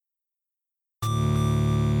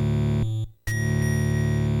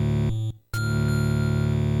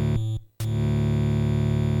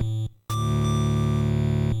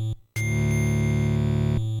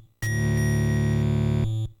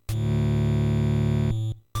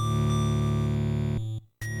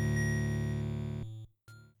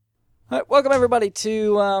All right, welcome everybody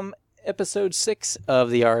to episode 6 of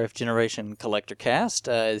the RF Generation Collector Cast.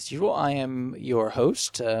 As usual, I am your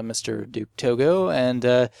host, Mr. Duke Togo,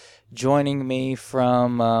 and joining me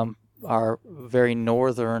from our very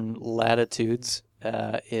northern latitudes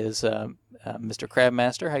is Mr.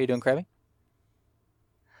 Crabmaster. How you doing, Krabby?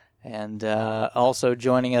 And also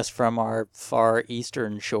joining us from our far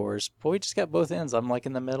eastern shores. Boy, we just got both ends. I'm like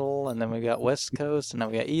in the middle, and then we got West Coast, and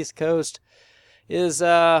then we got East Coast. Is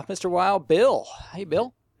Mr. Wild Bill. Hey,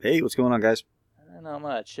 Bill. Hey, what's going on, guys? Not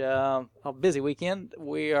much. A busy weekend.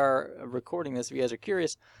 We are recording this, if you guys are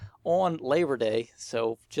curious, on Labor Day.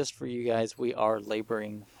 So just for you guys, we are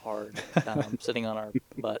laboring hard, sitting on our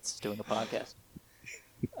butts doing a podcast.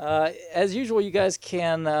 As usual, you guys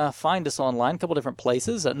can find us online, a couple different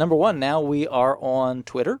places. Number one, now we are on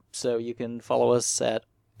Twitter, so you can follow us at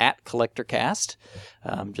CollectorCast,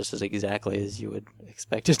 just as exactly as you would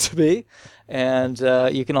expect it to be. And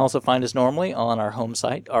you can also find us normally on our home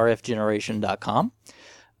site, rfgeneration.com.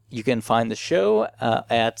 You can find the show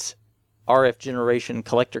at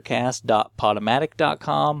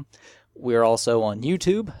rfgenerationcollectorcast.podomatic.com. We're also on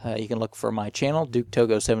YouTube. You can look for my channel, Duke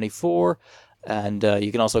Togo 74, and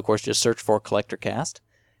you can also, of course, just search for CollectorCast.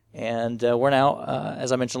 And we're now,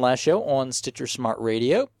 as I mentioned last show, on Stitcher Smart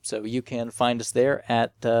Radio. So you can find us there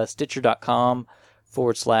at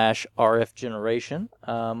stitcher.com/RF Generation.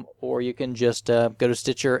 Or you can just go to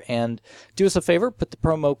Stitcher and do us a favor, put the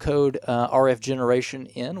promo code RF Generation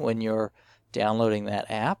in when you're downloading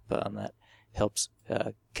that app. That helps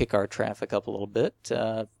kick our traffic up a little bit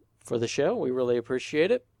for the show. We really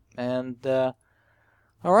appreciate it. And all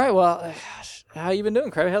right, well, how you been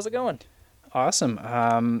doing, Krabby? How's it going? Awesome.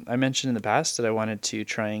 I mentioned in the past that I wanted to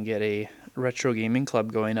try and get a retro gaming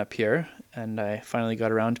club going up here, and I finally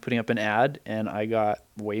got around to putting up an ad, and I got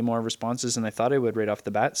way more responses than I thought I would right off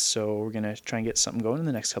the bat, so we're going to try and get something going in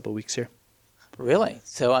the next couple of weeks here. Really?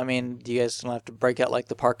 So, I mean, do you guys have to break out like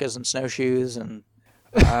the parkas and snowshoes? And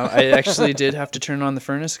I actually did have to turn on the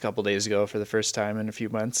furnace a couple days ago for the first time in a few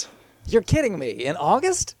months. You're kidding me. In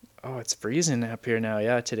August? Oh, it's freezing up here now.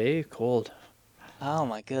 Yeah, today, cold. Oh,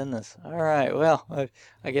 my goodness. All right. Well,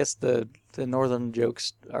 I guess the northern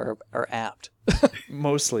jokes are apt.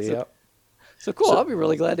 Mostly, so, yeah. So cool. I'll be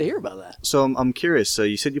really glad to hear about that. So I'm curious. So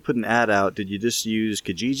you said you put an ad out. Did you just use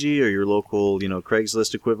Kijiji or your local,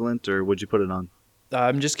 Craigslist equivalent, or would you put it on?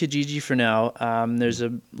 Just Kijiji for now. There's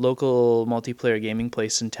a local multiplayer gaming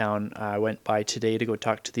place in town. I went by today to go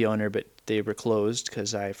talk to the owner, but they were closed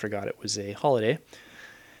because I forgot it was a holiday.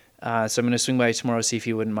 So I'm going to swing by tomorrow, see if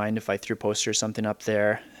he wouldn't mind if I threw a poster or something up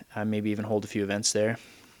there, maybe even hold a few events there.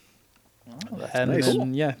 Oh, that's and nice. then, Cool.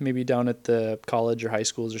 yeah, maybe down at the college or high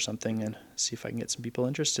schools or something and see if I can get some people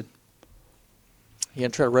interested. You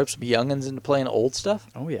gonna try to rope some youngins into playing old stuff?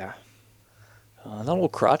 Oh, yeah. The little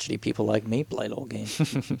crotchety people like me play old games.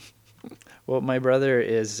 Well, my brother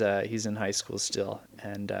is, he's in high school still,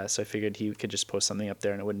 and so I figured he could just post something up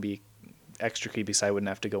there and it wouldn't be extra creepy because I wouldn't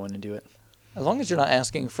have to go in and do it. As long as you're not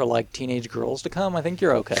asking for, like, teenage girls to come, I think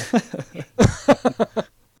you're okay.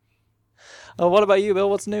 What about you, Bill?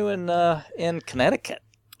 What's new in Connecticut?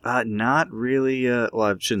 Not really. Well,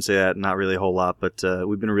 I shouldn't say that. Not really a whole lot, but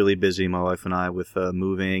we've been really busy, my wife and I, with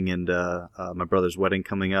moving and my brother's wedding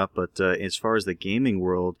coming up. But as far as the gaming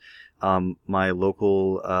world, my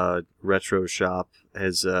local retro shop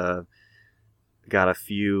has got a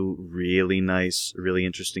few really nice, really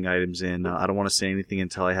interesting items in. I don't want to say anything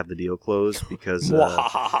until I have the deal closed because,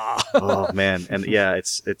 oh man, and yeah,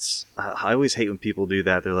 it's. I always hate when people do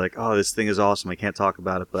that. They're like, "Oh, this thing is awesome. I can't talk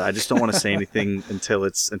about it," but I just don't want to say anything until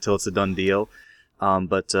it's a done deal.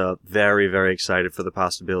 But very, very excited for the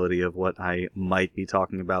possibility of what I might be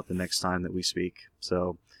talking about the next time that we speak.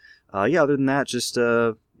 So, yeah. Other than that, just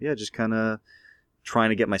kind of trying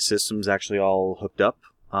to get my systems actually all hooked up.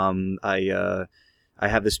 I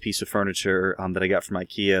have this piece of furniture that I got from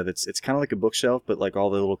IKEA. It's kind of like a bookshelf, but like all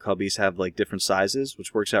the little cubbies have like different sizes,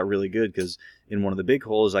 which works out really good because in one of the big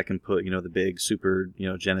holes I can put the big Super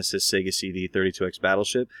Genesis Sega CD 32X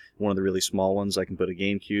Battleship. One of the really small ones I can put a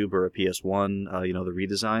GameCube or a PS1. The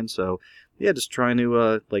redesign. So yeah, just trying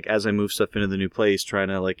to like as I move stuff into the new place, trying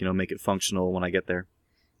to make it functional when I get there.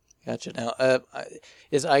 Gotcha. Now,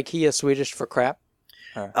 is IKEA Swedish for crap?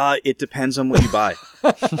 It depends on what you buy.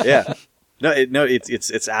 Yeah.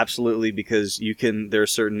 It's absolutely because there are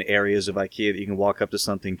certain areas of IKEA that you can walk up to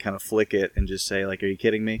something, kind of flick it, and just say, like, "Are you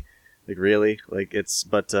kidding me? Like, really?" Like,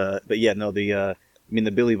 but yeah, no, the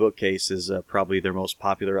Billy bookcase is probably their most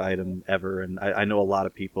popular item ever, and I know a lot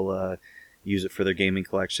of people use it for their gaming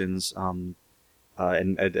collections, and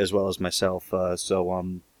as well as myself. So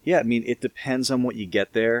Yeah, I mean, it depends on what you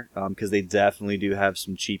get there, because they definitely do have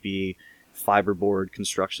some cheapy fiberboard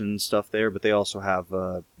construction stuff there, but they also have,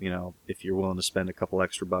 if you're willing to spend a couple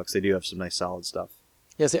extra bucks, they do have some nice solid stuff.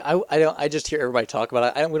 Yeah, see, I just hear everybody talk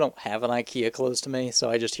about it. We don't have an IKEA close to me, so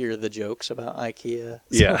I just hear the jokes about IKEA.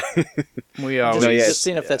 So Yeah. We always just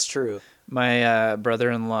seeing if that's true. My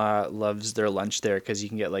brother-in-law loves their lunch there because you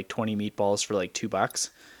can get like 20 meatballs for like $2.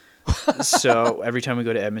 So every time we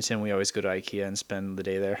go to Edmonton, we always go to IKEA and spend the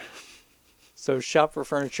day there. So shop for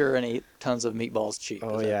furniture and eat tons of meatballs cheap.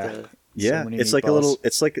 Oh yeah, Yeah, so it's like a little,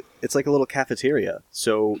 it's like a little cafeteria.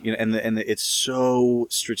 So and it's so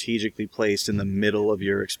strategically placed in the middle of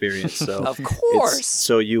your experience. So of course.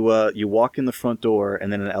 So you walk in the front door,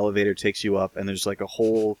 and then an elevator takes you up, and there's like a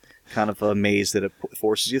whole kind of a maze that it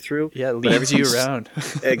forces you through. Yeah, it leads you around.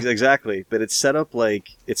 Exactly, but it's set up like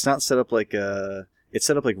it's set up like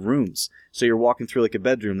rooms. So you're walking through like a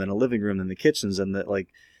bedroom, then a living room, then the kitchens, and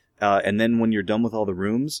and then when you're done with all the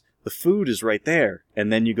rooms, the food is right there.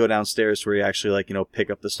 And then you go downstairs where you actually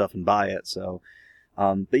pick up the stuff and buy it. So,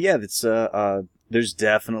 but yeah, there's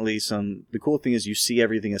definitely the cool thing is you see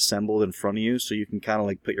everything assembled in front of you, so you can kind of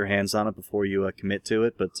like put your hands on it before you commit to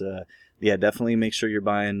it. But, yeah, definitely make sure you're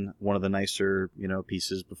buying one of the nicer,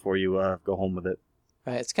 pieces before you go home with it.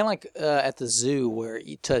 Right, it's kind of like at the zoo where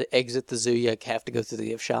to exit the zoo you have to go through the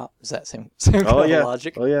gift shop. Is that same kind of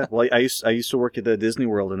logic? Oh yeah. Well, I used to work at the Disney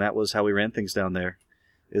World, and that was how we ran things down there.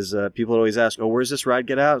 Is people would always ask, "Oh, where's this ride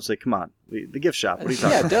get out?" It's like, come on, the gift shop. What are you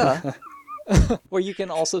talking about? Duh. Where you can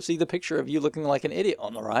also see the picture of you looking like an idiot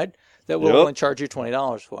on the ride that will only charge you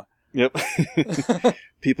 $20 for. Yep.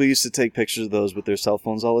 People used to take pictures of those with their cell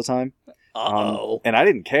phones all the time. And I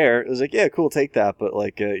didn't care. It was like, yeah, cool, take that. But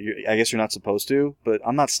I guess you're not supposed to. But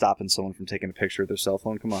I'm not stopping someone from taking a picture with their cell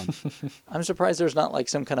phone. Come on. I'm surprised there's not like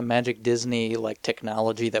some kind of magic Disney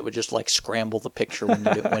technology that would just scramble the picture when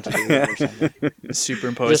you went to the room or something.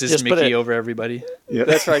 Superimposes Mickey over everybody. Yep.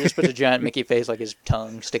 That's right. Just put a giant Mickey face, like his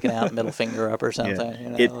tongue sticking out, middle finger up or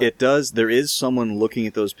something. Yeah. It does. There is someone looking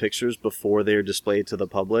at those pictures before they're displayed to the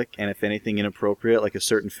public, and if anything inappropriate, like a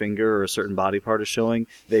certain finger or a certain body part is showing,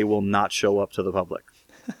 they will not show up to the public.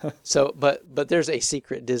 So, but there's a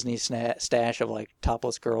secret Disney stash of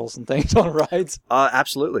topless girls and things on rides.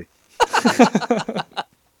 Absolutely.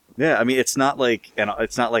 Yeah, I mean it's not like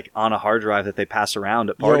on a hard drive that they pass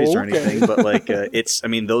around at parties or anything, but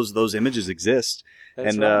those images exist.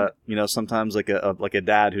 That's and right. Sometimes like a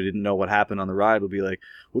dad who didn't know what happened on the ride will be like,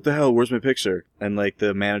 "What the hell? Where's my picture?" And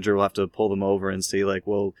the manager will have to pull them over and say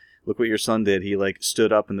well, look what your son did. He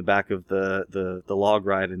stood up in the back of the log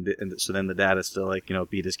ride, and so then the dad has to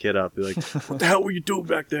beat his kid up. Be like, "What the hell were you doing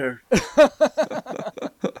back there?"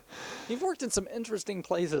 You've worked in some interesting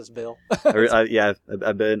places, Bill. Yeah,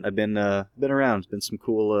 I've been around. It's been some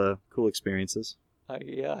cool experiences.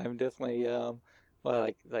 Yeah, I'm definitely.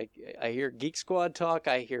 I hear Geek Squad talk.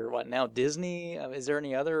 I hear now Disney. Is there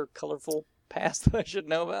any other colorful past that I should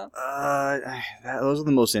know about? Those are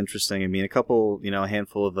the most interesting. I mean, a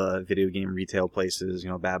handful of video game retail places.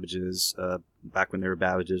 Babbage's, back when they were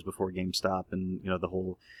Babbage's before GameStop, and the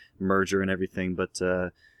whole merger and everything. But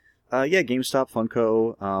yeah, GameStop,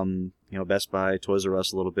 Funko, Best Buy, Toys R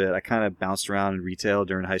Us a little bit. I kind of bounced around in retail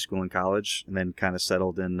during high school and college, and then kind of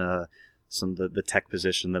settled in some of the tech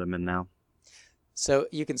position that I'm in now. So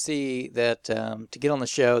you can see that to get on the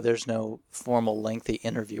show, there's no formal, lengthy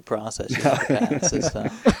interview process. You have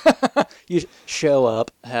to pass. You show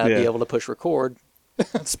up, be able to push record,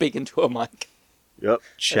 speak into a mic. Yep,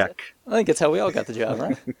 check. I think that's how we all got the job,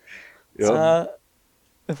 right? Yep.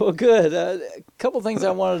 Well, good. A couple things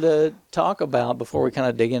I wanted to talk about before we kind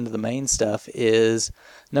of dig into the main stuff is,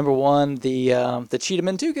 number one, the Cheetah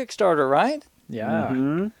Men 2 Kickstarter, right? Yeah.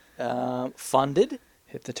 Mm-hmm. Funded.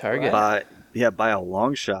 Hit the target. By a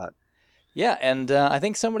long shot. Yeah, and I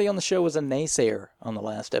think somebody on the show was a naysayer on the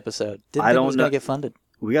last episode. Didn't think it was going to get funded.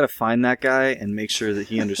 We got to find that guy and make sure that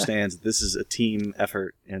he understands this is a team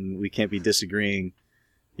effort and we can't be disagreeing.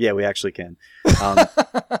 Yeah, we actually can.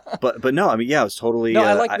 But no, I mean, yeah, it was totally... No,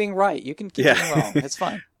 I like being right. You can keep being wrong. It's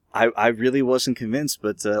fine. I really wasn't convinced,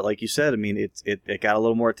 but like you said, I mean, it got a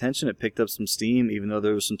little more attention. It picked up some steam, even though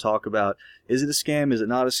there was some talk about, is it a scam? Is it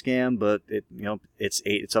not a scam? But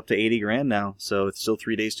it's up to $80,000 now, so it's still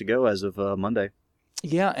 3 days to go as of Monday.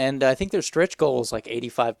 Yeah, and I think their stretch goal is like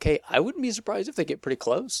 $85,000. I wouldn't be surprised if they get pretty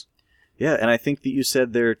close. Yeah, and I think that you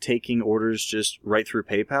said they're taking orders just right through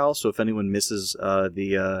PayPal. So if anyone misses now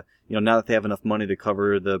that they have enough money to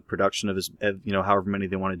cover the production of however many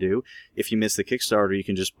they want to do, if you miss the Kickstarter, you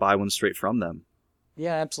can just buy one straight from them.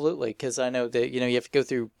 Yeah, absolutely. Because I know that, you have to go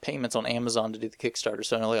through payments on Amazon to do the Kickstarter.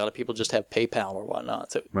 So I know a lot of people just have PayPal or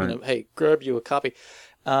whatnot. So, Right. hey, grab you a copy.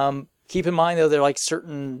 Keep in mind, though, there are like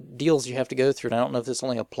certain deals you have to go through. And I don't know if this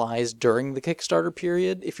only applies during the Kickstarter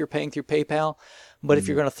period if you're paying through PayPal. But if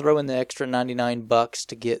you're going to throw in the extra $99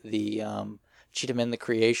 to get the Cheetah Men the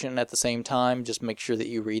Creation at the same time, just make sure that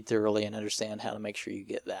you read thoroughly and understand how to make sure you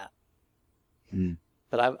get that. Mm.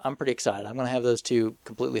 But I'm pretty excited. I'm going to have those two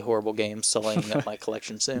completely horrible games selling at my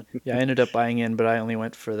collection soon. Yeah, I ended up buying in, but I only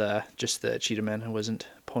went for just the Cheetah Men. I wasn't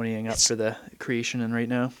ponying up for the Creation, and right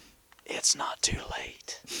now It's not too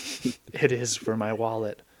late. it is for my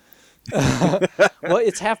wallet. Well,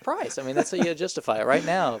 it's half price. I mean, that's how you justify it. Right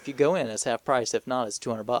now, if you go in, it's half price. If not, it's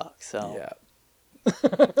 $200. So Yeah,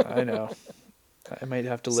 I know. I might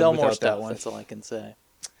have to live sell without more stuff. that one. That's all I can say.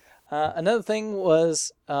 Another thing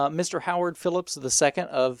was Mr. Howard Phillips II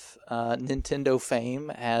of Nintendo fame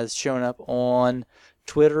has shown up on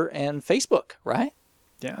Twitter and Facebook, right?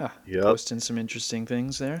 Yeah, Yep. posting some interesting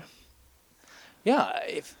things there. Yeah,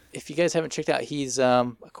 if you guys haven't checked out, he's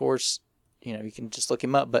of course, you can just look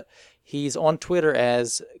him up, but he's on Twitter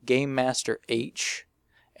as Game Master H,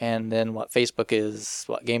 and then Facebook is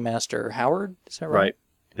Game Master Howard, is that right? Right.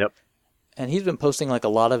 Yep. And he's been posting like a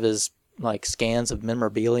lot of his like scans of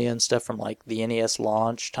memorabilia and stuff from like the NES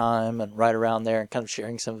launch time and right around there, and kind of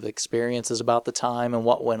sharing some of the experiences about the time and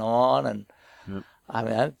what went on, and Yep. I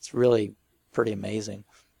mean that's really pretty amazing.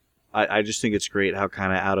 I just think it's great how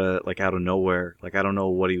kind of out of nowhere, like I don't know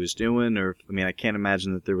what he was doing, or I mean I can't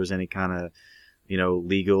imagine that there was any kind of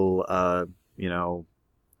legal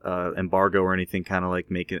embargo or anything kind of like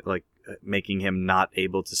making him not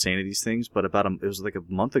able to say any of these things. But it was like a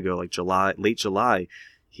month ago, like late July,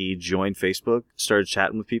 he joined Facebook, started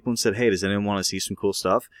chatting with people, and said, "Hey, does anyone want to see some cool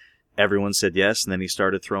stuff?" Everyone said yes, and then he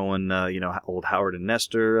started throwing old Howard and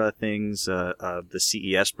Nestor things, the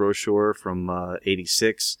CES brochure from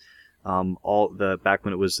 '86. Back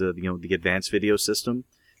when it was the advanced video system,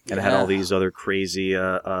 and it had all these other crazy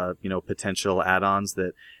potential add-ons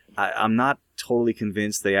that I'm not totally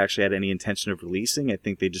convinced they actually had any intention of releasing. I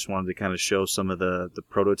think they just wanted to kind of show some of the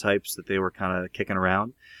prototypes that they were kind of kicking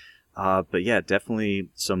around. But yeah, definitely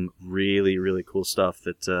some really, really cool stuff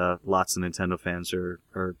that lots of Nintendo fans are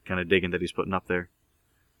kind of digging that he's putting up there.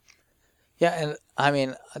 Yeah, and I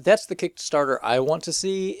mean, that's the Kickstarter I want to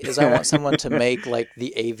see, is I want someone to make like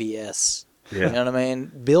the AVS. Yeah. You know what I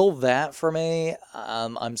mean? Build that for me.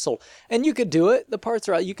 I'm sold. And you could do it. The parts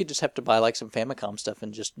are out. You could just have to buy like some Famicom stuff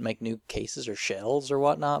and just make new cases or shells or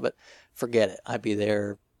whatnot, but forget it. I'd be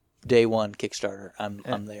there day one Kickstarter.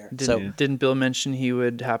 I'm there. Didn't Bill mention he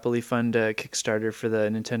would happily fund a Kickstarter for the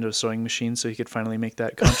Nintendo sewing machine so he could finally make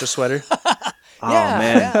that Contra sweater? Oh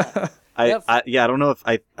man. Yeah. I don't know if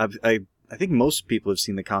I think most people have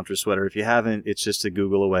seen the Contra sweater. If you haven't, it's just a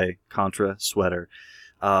Google away, Contra sweater.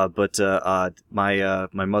 But my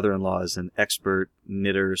mother-in-law is an expert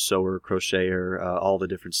knitter, sewer, crocheter, all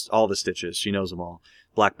the stitches. She knows them all.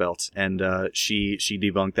 Black belt. And she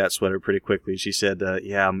debunked that sweater pretty quickly. She said,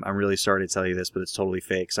 yeah, I'm really sorry to tell you this, but it's totally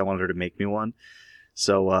fake. So I wanted her to make me one.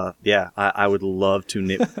 So yeah, I would love to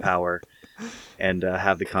knit with power and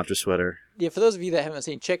have the Contra sweater. Yeah, for those of you that haven't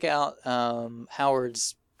seen, check out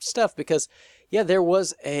Howard's stuff, because there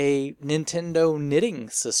was a Nintendo knitting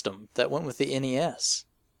system that went with the NES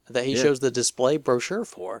that he shows the display brochure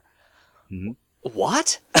for. Mm-hmm.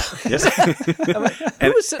 What? Yes. I mean,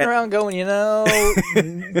 who was sitting around going,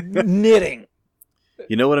 knitting?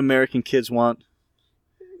 You know what American kids want?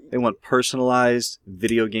 They want personalized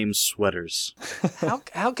video game sweaters.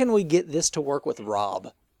 How can we get this to work with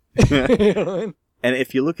Rob? You know what I mean? And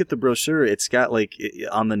if you look at the brochure, it's got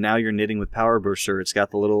on the Now You're Knitting with Power brochure, it's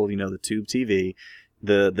got the little, the tube TV,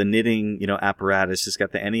 the knitting, apparatus. It's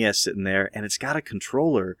got the NES sitting there, and it's got a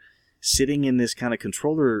controller sitting in this kind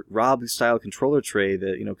of Rob-style controller tray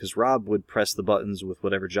that, because Rob would press the buttons with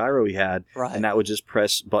whatever gyro he had, right, and that would just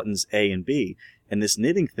press buttons A and B. And this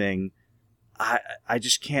knitting thing, I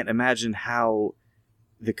just can't imagine how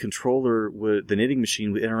the knitting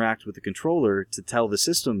machine would interact with the controller to tell the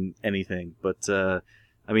system anything. But I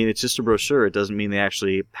mean, it's just a brochure. It doesn't mean they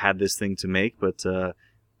actually had this thing to make. But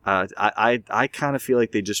I kind of feel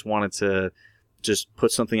like they just wanted to just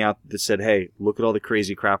put something out that said, "Hey, look at all the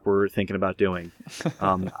crazy crap we're thinking about doing."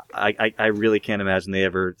 I really can't imagine they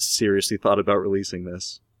ever seriously thought about releasing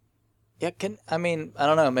this. Yeah, I don't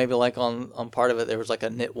know, maybe like on part of it there was like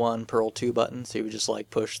a knit 1, purl 2 button, so you would just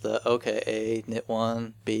like push the A, knit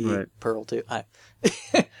 1, B, right, purl 2.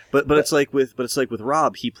 But it's like with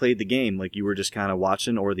Rob, he played the game like you were just kind of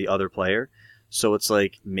watching, or the other player. So it's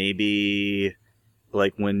like maybe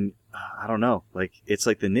like when I don't know. Like, it's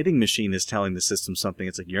like the knitting machine is telling the system something.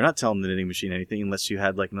 It's like, you're not telling the knitting machine anything unless you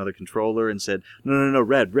had like another controller and said, no,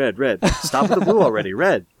 red, red, red. Stop with the blue already.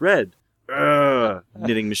 Red, red.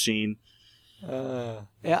 Knitting machine.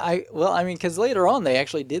 Because later on they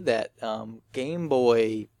actually did that Game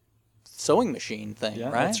Boy sewing machine thing,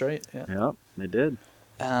 Yeah, right? that's right. Yeah. Yeah, they did.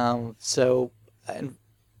 So, and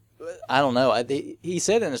I don't know. He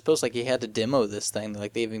said in his post like he had to demo this thing.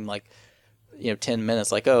 Like they gave him like 10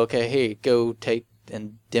 minutes. Like, oh, okay, hey, go take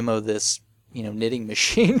and demo this knitting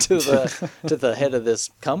machine to the head of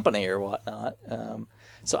this company or whatnot.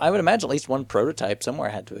 So I would imagine at least one prototype somewhere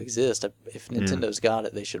had to exist. If Nintendo's got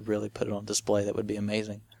it, they should really put it on display. That would be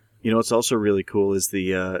amazing. What's also really cool is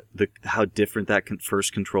the how different that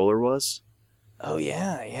first controller was. Oh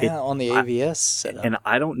yeah, on the AVS setup. And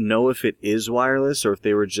I don't know if it is wireless or if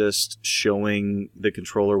they were just showing the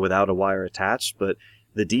controller without a wire attached, but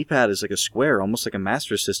the D-pad is like a square, almost like a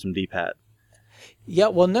Master System D-pad. Yeah,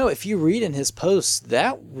 well, no, if you read in his posts,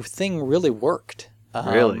 that thing really worked.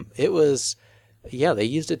 Really? It was, they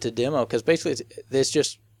used it to demo, because basically there's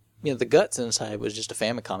just, the guts inside was just a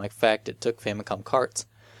Famicom. In fact, it took Famicom carts.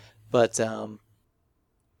 But,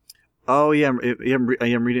 oh, yeah, I'm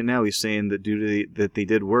reading it now. He's saying that due to that they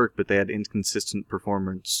did work, but they had inconsistent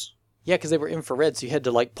performance. Yeah, because they were infrared, so you had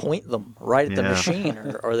to, like, point them right at the machine,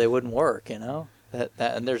 or they wouldn't work, and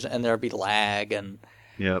there'd be lag, and...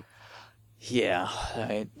 Yep. Yeah,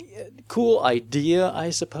 cool idea, I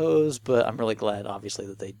suppose, but I'm really glad, obviously,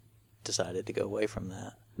 that they decided to go away from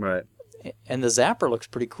that. Right. And the Zapper looks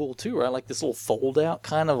pretty cool, too, right? Like this little fold-out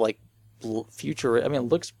kind of, like, future... I mean, it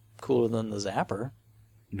looks cooler than the Zapper.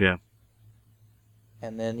 Yeah.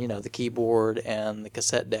 And then, the keyboard and the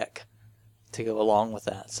cassette deck to go along with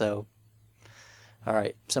that. So, all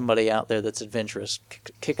right, somebody out there that's adventurous,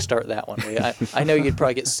 kickstart that one. I know you'd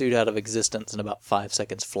probably get sued out of existence in about 5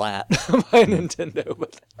 seconds flat by Nintendo,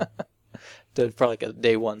 but there's probably like a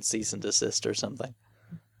day one cease and desist or something.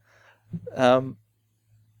 So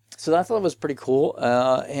I thought it was pretty cool.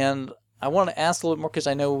 And I want to ask a little bit more because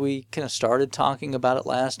I know we kind of started talking about it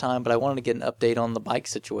last time, but I wanted to get an update on the bike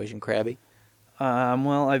situation, Krabby.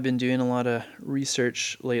 Well, I've been doing a lot of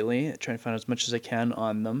research lately, trying to find as much as I can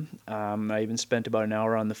on them. I even spent about an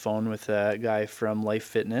hour on the phone with a guy from Life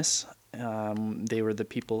Fitness. They were the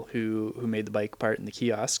people who made the bike part in the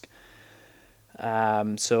kiosk.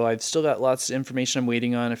 So I've still got lots of information. I'm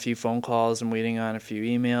waiting on a few phone calls. I'm waiting on a few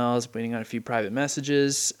emails. Waiting on a few private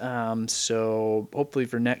messages. So hopefully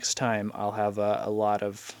for next time I'll have a lot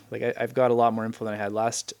of I've got a lot more info than I had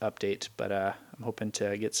last update, but I'm hoping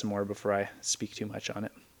to get some more before I speak too much on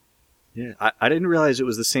it. Yeah, I didn't realize it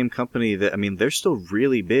was the same company that, I mean, they're still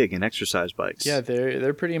really big in exercise bikes. Yeah, they're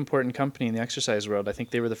a pretty important company in the exercise world. I think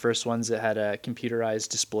they were the first ones that had a computerized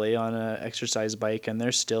display on an exercise bike, and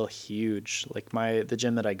they're still huge. Like the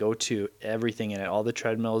gym that I go to, everything in it, all the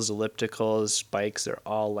treadmills, ellipticals, bikes, they're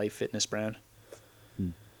all Life Fitness brand.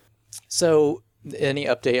 So, any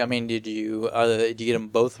update? I mean, did you get them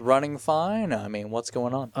both running fine? I mean, what's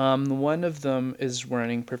going on? One of them is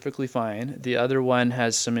running perfectly fine. The other one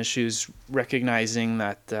has some issues recognizing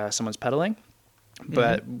that someone's pedaling.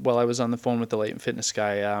 But while I was on the phone with the Light Fitness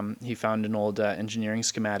guy, he found an old engineering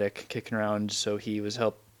schematic kicking around, so he was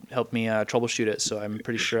helped me troubleshoot it. So I'm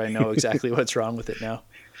pretty sure I know exactly what's wrong with it now.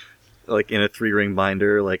 Like in a 3-ring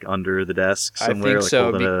binder, like under the desk somewhere, I think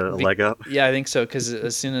so. Holding a leg up? Yeah, I think so, because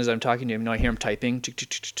as soon as I'm talking to him, I hear him typing,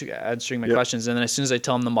 answering my questions, and then as soon as I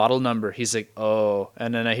tell him the model number, he's like, oh,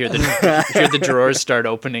 and then I hear the drawers start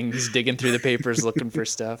opening. He's digging through the papers looking for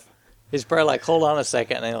stuff. He's probably like, hold on a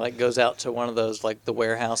second, and he like goes out to one of those, like the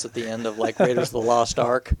warehouse at the end of like Raiders of the Lost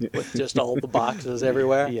Ark with just all the boxes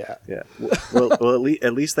everywhere. Yeah. Well,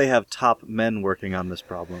 at least they have top men working on this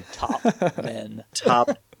problem. Top men.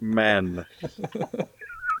 Top men.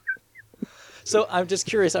 So I'm just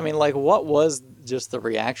curious. I mean, like, what was just the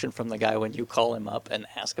reaction from the guy when you call him up and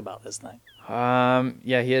ask about this thing?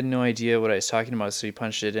 Yeah, he had no idea what I was talking about, so he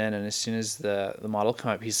punched it in, and as soon as the model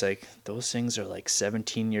came up, he's like, those things are like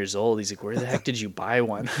 17 years old. He's like, where the heck did you buy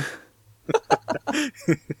one?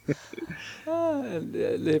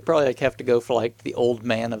 They probably like have to go for like the old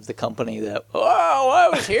man of the company that, I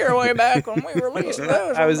was here way back when we released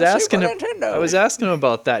those. I was asking him Nintendo.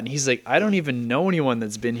 about that, and he's like, I don't even know anyone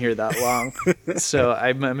that's been here that long. So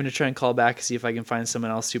I'm going to try and call back and see if I can find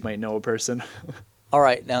someone else who might know a person. All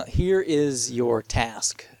right, now here is your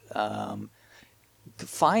task.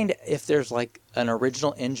 Find if there's like an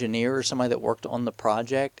original engineer or somebody that worked on the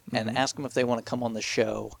project, and ask them if they want to come on the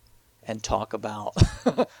show and talk about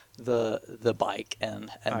the bike and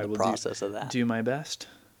the process of that. Do my best.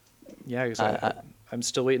 Yeah, because I'm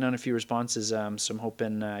still waiting on a few responses, so I'm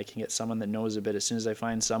hoping I can get someone that knows a bit. As soon as I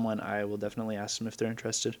find someone, I will definitely ask them if they're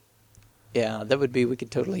interested. Yeah, that would be, we could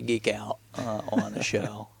totally geek out on a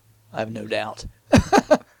show. I have no doubt.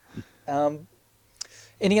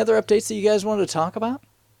 Any other updates that you guys wanted to talk about?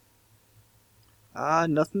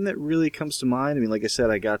 Nothing that really comes to mind. I mean, like I said,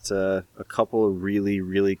 I got a couple of really,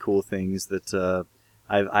 really cool things that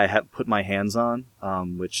I have put my hands on,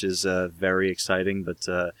 which is very exciting. But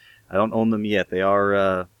I don't own them yet. They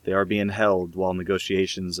are being held while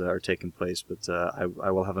negotiations are taking place. But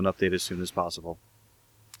I will have an update as soon as possible.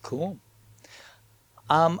 Cool.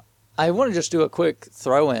 I want to just do a quick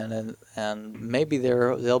throw in, and maybe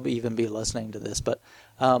they'll even be listening to this. But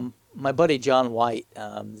my buddy John White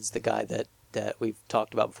is the guy that we've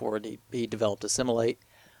talked about before. He developed Assimilate.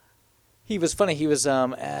 He was funny. He was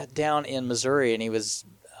down in Missouri, and he was,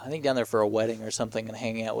 I think, down there for a wedding or something, and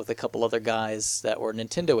hanging out with a couple other guys that were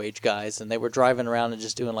Nintendo age guys, and they were driving around and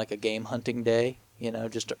just doing like a game hunting day,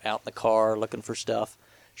 just out in the car looking for stuff,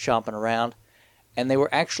 shopping around, and they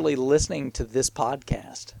were actually listening to this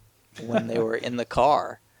podcast when they were in the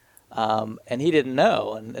car. And he didn't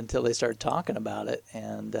know until they started talking about it,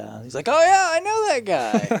 and he's like, "Oh yeah, I know that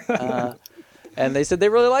guy." And they said they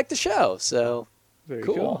really liked the show, so Very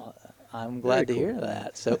cool. I'm glad to hear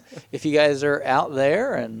that. So if you guys are out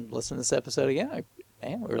there and listen to this episode again,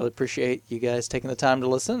 we really appreciate you guys taking the time to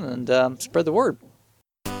listen and spread the word.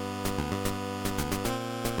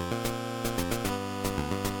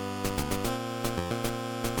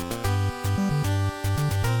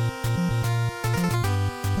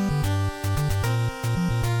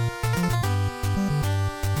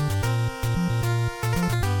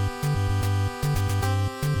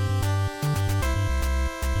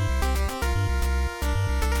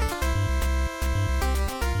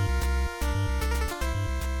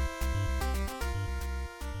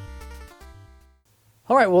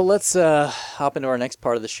 All right, well, let's hop into our next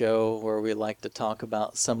part of the show where we like to talk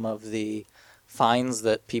about some of the finds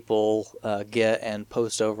that people get and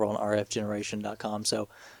post over on rfgeneration.com. So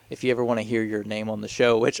if you ever want to hear your name on the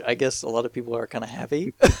show, which I guess a lot of people are kind of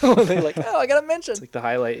happy when they're like, "Oh, I got to mention." It's like the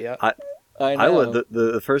highlight, yeah. I know.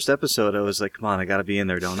 The first episode, I was like, "Come on, I got to be in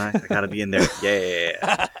there, don't I? I got to be in there."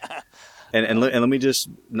 Yeah. and let me just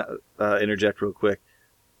interject real quick.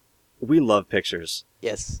 We love pictures.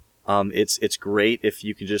 Yes. It's great if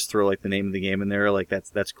you can just throw like the name of the game in there, like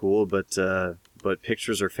that's cool. But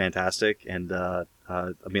pictures are fantastic, and I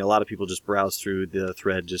mean, a lot of people just browse through the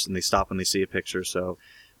thread and they stop when they see a picture. So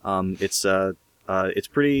it's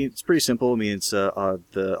pretty simple. I mean, it's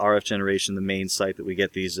the RF Generation, the main site that we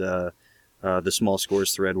get these the small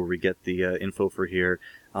scores thread where we get the info for here.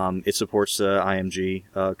 It supports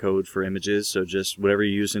IMG code for images, so just whatever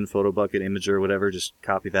you use in PhotoBucket, Imager, or whatever, just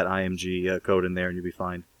copy that IMG code in there, and you'll be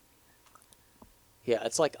fine. Yeah,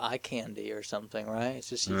 it's like eye candy or something, right? It's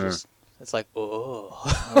just it's like, oh.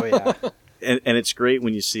 Oh yeah. And it's great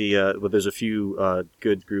when you see. Well, there's a few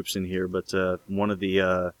good groups in here, but one of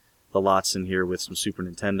the lots in here with some Super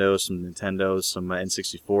Nintendo, some Nintendos, some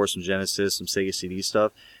N64, some Genesis, some Sega CD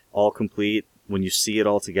stuff, all complete. When you see it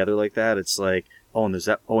all together like that, it's like, oh, and there's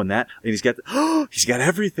that, oh, and that, and he's got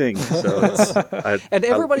everything. So and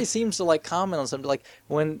everybody seems to like comment on something. Like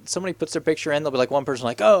when somebody puts their picture in, there'll be like one person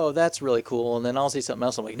like, "Oh, that's really cool," and then I'll see something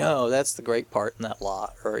else. I'm like, "No, that's the great part in that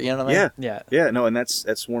lot," or you know what I mean? Yeah. No, and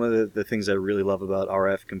that's one of the things I really love about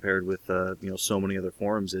RF compared with so many other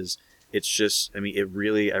forums is it's just, I mean, I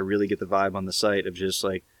really get the vibe on the site of just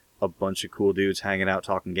like a bunch of cool dudes hanging out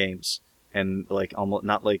talking games. And like almost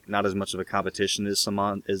not as much of a competition as some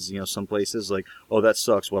places, like, oh, that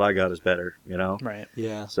sucks, what I got is better, Right.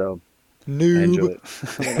 Yeah. So Noob. I enjoy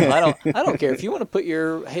it. I don't care if you want to put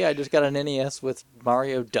your, hey, I just got an NES with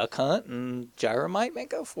Mario Duck Hunt and Gyromite, man,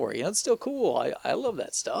 go for it. It's still cool. I love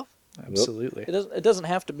that stuff. Absolutely. It doesn't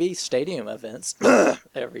have to be stadium events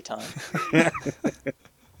every time.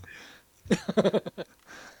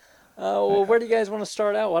 Well, where do you guys want to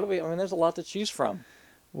start out? I mean, there's a lot to choose from.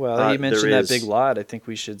 Well, you mentioned that big lot. I think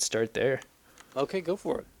we should start there. Okay, go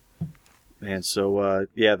for it. And so,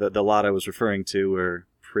 the lot I was referring to or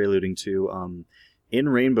preluding to, in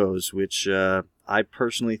Rainbows, which I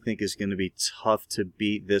personally think is going to be tough to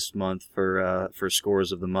beat this month for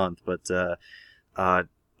scores of the month, but a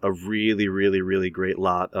really, really, really great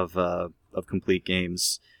lot of complete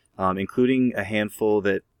games, including a handful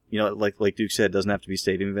that, like Duke said, doesn't have to be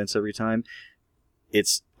stadium events every time.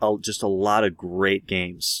 It's just a lot of great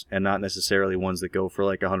games, and not necessarily ones that go for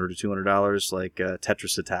like $100 or $200, like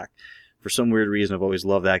Tetris Attack. For some weird reason, I've always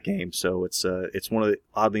loved that game. So it's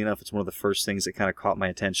oddly enough, it's one of the first things that kind of caught my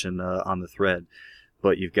attention on the thread.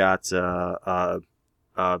 But you've got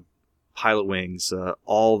Pilot Wings,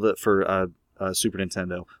 all the for Super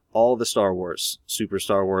Nintendo, all the Star Wars, Super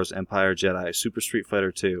Star Wars, Empire Jedi, Super Street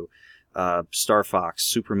Fighter 2, Star Fox,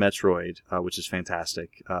 Super Metroid, which is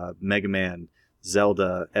fantastic, Mega Man,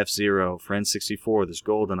 Zelda, F-Zero, for N64, there's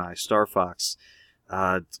GoldenEye, Star Fox.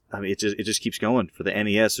 I mean, it just keeps going. For the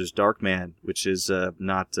NES, there's Darkman, which is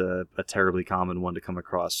not a terribly common one to come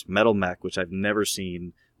across. Metal Mech, which I've never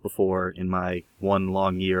seen before in my one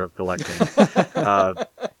long year of collecting.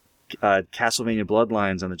 Castlevania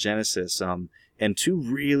Bloodlines on the Genesis, and two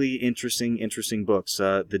really interesting books.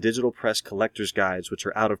 The Digital Press Collector's Guides, which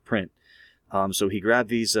are out of print. So he grabbed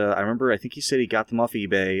these, I think he said he got them off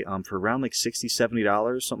eBay for around like $60,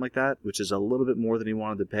 $70, something like that, which is a little bit more than he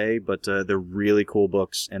wanted to pay, but they're really cool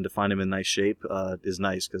books, and to find them in nice shape is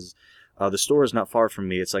nice, because the store is not far from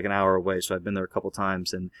me. It's like an hour away, so I've been there a couple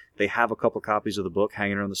times, and they have a couple copies of the book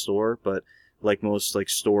hanging around the store, but like most like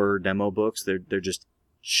store demo books, they're just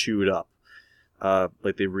chewed up.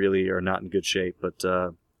 Like they really are not in good shape, but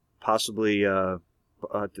possibly they're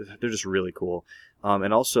just really cool.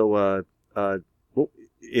 And also, well,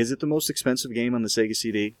 is it the most expensive game on the Sega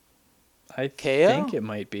CD? I KO? think it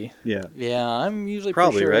might be. Yeah. Yeah, I'm usually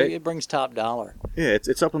Probably, pretty sure right? it brings top dollar. Yeah,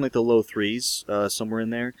 it's up in like the low threes, somewhere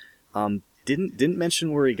in there. Didn't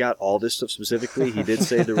mention where he got all this stuff specifically. He did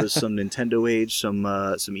say there was some Nintendo Age, some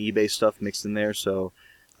eBay stuff mixed in there. So,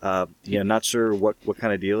 yeah, not sure what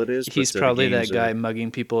kind of deal it is. He's but, probably that guy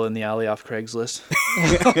mugging people in the alley off Craigslist.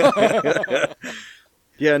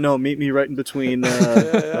 Yeah, no, meet me right in between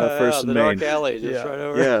First and the Main. dark alley, just Yeah. right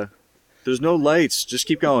over. Yeah, there's no lights. Just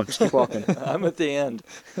keep going. Just keep walking. I'm at the end.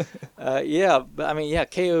 Yeah, but I mean, yeah,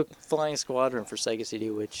 KO Flying Squadron for Sega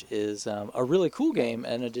CD, which is a really cool game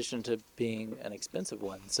in addition to being an expensive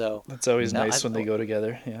one. So That's always No, nice I- when they go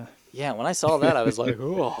together. Yeah. yeah, when I saw that, I was like,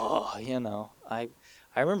 oh, you know, I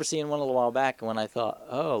remember seeing one a little while back when I thought,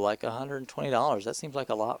 oh, like $120. That seems like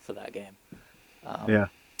a lot for that game. Yeah.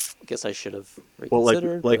 I guess I should have Well,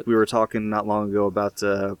 reconsidered. like but- we were talking not long ago about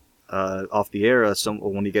off the air.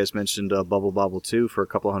 When you guys mentioned Bubble Bobble 2 for a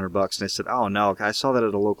couple $100, and I said, "Oh no, I saw that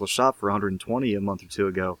at a local shop for 120 a month or two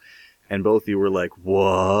ago," and both of you were like,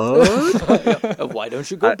 "What?" Why don't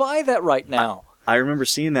you go buy that right now? I remember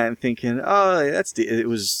seeing that and thinking, "Oh, it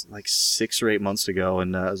was like 6 or 8 months ago,"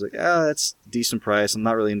 and I was like, "Oh, that's decent price. I'm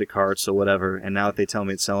not really into carts, so whatever." And now if they tell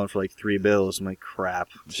me it's selling for like $3, I'm like, "Crap,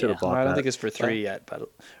 I should have Yeah. bought I don't that." think it's for 3 yet, but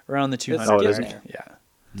around the 200 Oh, it mark. isn't? Yeah.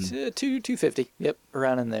 $250. Yep,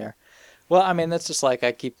 around in there. Well, I mean, that's just like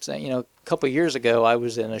I keep saying. You know, a couple of years ago, I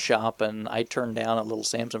was in a shop and I turned down a little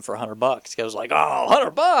Samsung for $100. I was like, oh,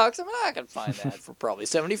 $100? I mean, I can find that for probably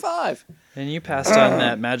 75. And you passed on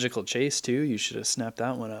that Magical Chase, too. You should have snapped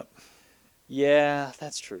that one up. Yeah,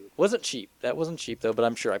 that's true. Wasn't cheap. That wasn't cheap though, but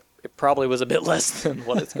I'm sure it probably was a bit less than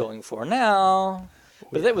what it's going for now.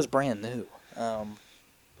 But that was brand new.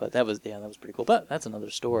 But that was pretty cool. But that's another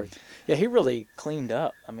story. Yeah, he really cleaned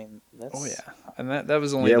up. I mean, that's. Oh, yeah. And that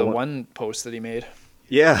was only Yeah, the well- one post that he made.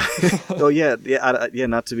 Yeah. Oh, yeah. Yeah.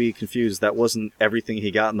 Not to be confused. That wasn't everything he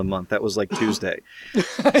got in the month. That was like Tuesday.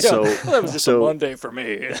 So That was just a Monday for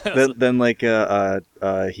me. then like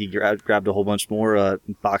he grabbed a whole bunch more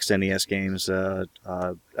boxed NES games.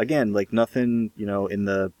 Again, like nothing in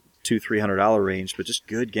the $200-$300 range, but just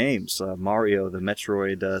good games. Mario, the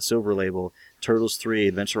Metroid Silver Label, Turtles 3,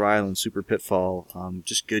 Adventure Island, Super Pitfall.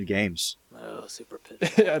 Just good games. Oh, Super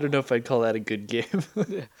Pit. I don't know if I'd call that a good game.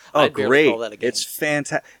 Oh, I'd barely great! call that a game. It's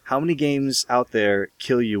fantastic. How many games out there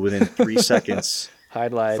kill you within 3 seconds?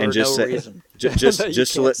 Highlight. For And just no say- reason. Just That you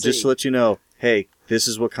just to can't let see. let you know, hey, this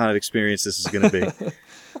is what kind of experience this is going to be.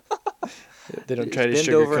 They don't try to Bend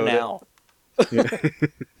over sugarcoat it.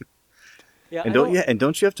 now. Yeah, And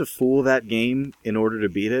don't you have to fool that game in order to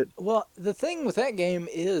beat it? Well, the thing with that game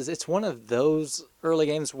is it's one of those early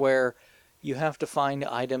games where you have to find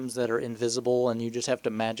items that are invisible and you just have to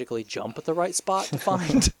magically jump at the right spot to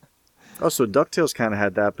find. Oh, so DuckTales kind of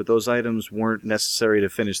had that, but those items weren't necessary to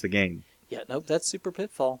finish the game. Yeah, nope, that's Super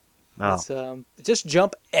Pitfall. Oh. It's, just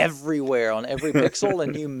jump everywhere on every pixel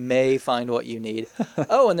and you may find what you need.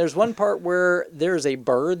 Oh, and there's one part where there's a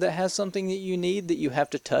bird that has something that you need that you have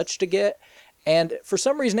to touch to get. And for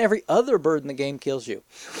some reason, every other bird in the game kills you.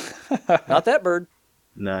 Not that bird.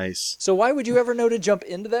 Nice. So why would you ever know to jump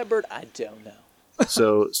into that bird? I don't know.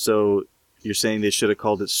 So you're saying they should have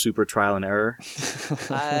called it Super Trial and Error?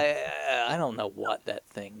 I don't know what that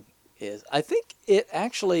thing is. I think it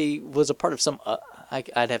actually was a part of some.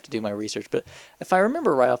 I'd have to do my research, but if I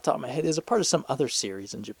remember right off the top of my head, it was a part of some other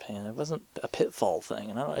series in Japan. It wasn't a Pitfall thing,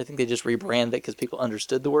 and I think they just rebranded it because people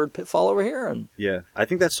understood the word Pitfall over here. And Yeah. I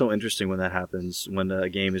think that's so interesting when that happens, when a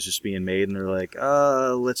game is just being made and they're like,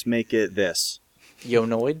 let's make it this.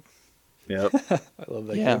 Yonoid. Yep. I love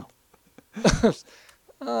that Yeah. game.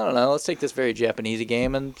 I don't know. Let's take this very Japanese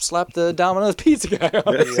game and slap the Domino's pizza guy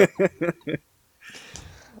on it.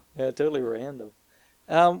 Yeah, totally random.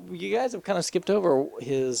 You guys have kind of skipped over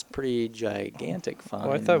his pretty gigantic find.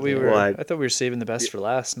 Oh, I thought we there. were. Well, I thought we were saving the best for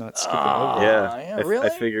last, not skipping Ah. over. Yeah. yeah, I really?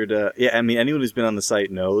 figured. Yeah. I mean, anyone who's been on the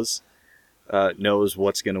site knows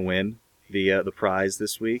what's going to win the prize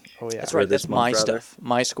this week. Oh yeah. That's Or right. this That's my month, rather. stuff.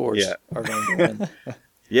 My scores Yeah. are going to win.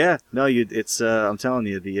 Yeah. No, it's. I'm telling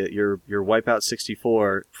you, your Wipeout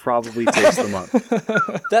 64 probably takes the month.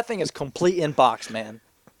 That thing is complete in box, man.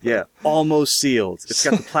 Yeah. Almost sealed. It's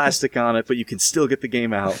got the plastic on it, but you can still get the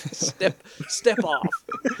game out. Step off.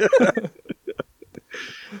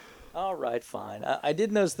 All right, fine. I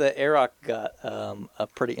did notice that Aroc got a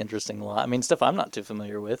pretty interesting lot. I mean, stuff I'm not too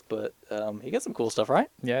familiar with, but he got some cool stuff, right?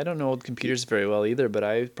 Yeah, I don't know old computers very well either, but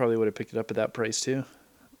I probably would have picked it up at that price too.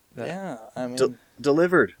 That- Yeah, I mean,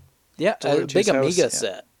 Delivered. yeah, a delivered to big his house, Amiga yeah.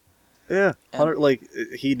 set. Yeah.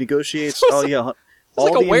 He negotiates. It's Oh yeah. It's all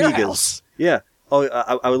like a the Amigas. warehouse. Yeah. Oh,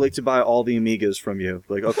 I would like to buy all the Amigas from you.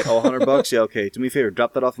 Like, okay, $100? Yeah, okay. Do me a favor,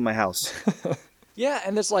 drop that off in my house. Yeah,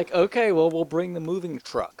 and it's like, okay, well, we'll bring the moving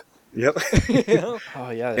truck. Yep. You know? Oh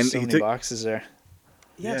yeah, there's And so he many took- boxes there.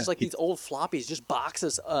 Yeah, it's Yeah, like he- these old floppies, just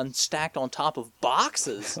boxes unstacked on top of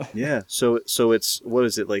boxes. Yeah. So it's what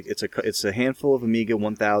is it like? It's a handful of Amiga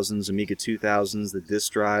 1000s, Amiga 2000s, the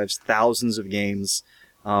disk drives, thousands of games,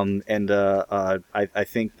 and I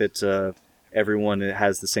think that everyone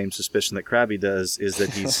has the same suspicion that Krabby does, is that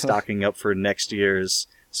he's stocking up for next year's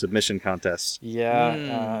submission contest. Yeah,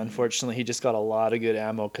 Hmm. unfortunately, he just got a lot of good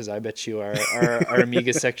ammo because I bet you our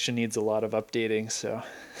Amiga section needs a lot of updating. So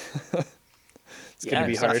it's Yeah, gonna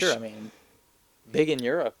be it's not harsh. sure. I mean, big in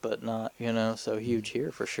Europe, but not, so huge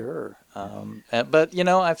here for sure. But, I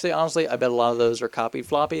have to say, honestly, I bet a lot of those are copied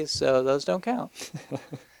floppies, so those don't count.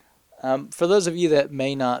 For those of you that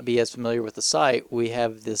may not be as familiar with the site, we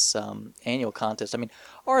have this annual contest. I mean,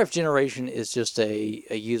 RF Generation is just a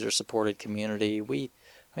user-supported community.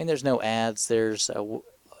 There's no ads. There's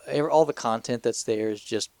all the content that's there is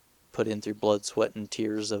just put in through blood, sweat, and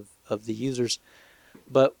tears of the users.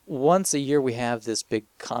 But once a year, we have this big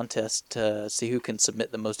contest to see who can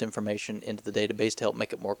submit the most information into the database to help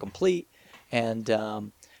make it more complete. And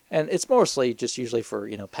it's mostly just usually for,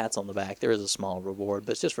 pats on the back. There is a small reward,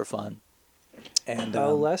 but it's just for fun. And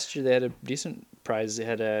Last year they had a decent prize. They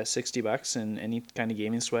had $60 and any kind of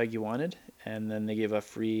gaming swag you wanted, and then they gave a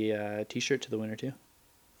free T-shirt to the winner too.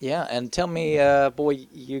 yeah, and tell me, boy,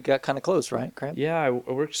 you got kind of close, right, Crab? Yeah, I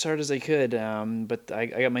worked as hard as I could, but I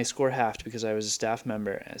got my score halved because I was a staff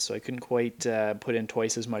member, so I couldn't quite put in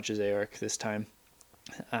twice as much as Aorc this time.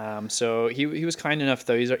 So he was kind enough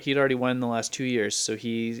though. He'd already won the last 2 years, so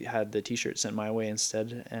he had the T-shirt sent my way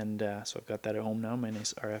instead, and so I've got that at home now. My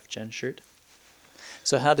nice RF Gen shirt.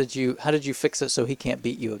 So how did you fix it so he can't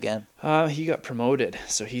beat you again? He got promoted,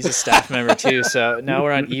 so he's a staff member too. So now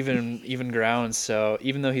we're on even ground. So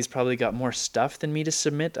even though he's probably got more stuff than me to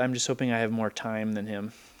submit, I'm just hoping I have more time than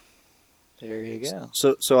him. There you go.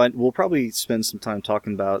 So we'll probably spend some time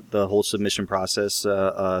talking about the whole submission process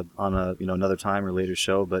on another time or later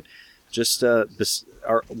show. But just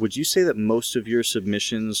would you say that most of your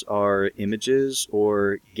submissions are images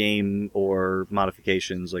or game or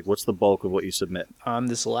modifications? Like, what's the bulk of what you submit?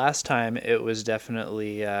 This last time it was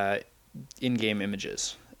definitely in-game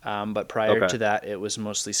images, but prior Okay. to that it was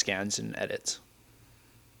mostly scans and edits.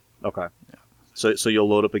 Okay. So you'll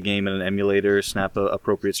load up a game in an emulator, snap a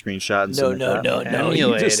appropriate screenshot, and No, submit no, that? no, no. You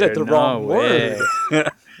Emulator, just said the no wrong way.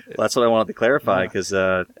 word. Well, that's what I wanted to clarify Yeah. because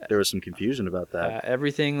there was some confusion about that.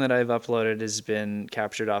 Everything that I've uploaded has been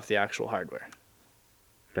captured off the actual hardware.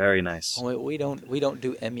 Very nice. We don't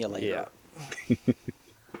do emulator. Yeah.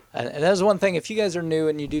 And that's one thing. If you guys are new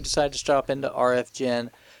and you do decide to stop into RF Gen,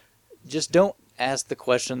 just don't ask the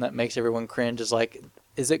question that makes everyone cringe. Is like,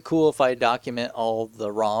 is it cool if I document all the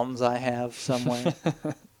ROMs I have somewhere?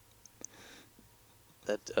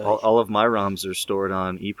 That All of my ROMs are stored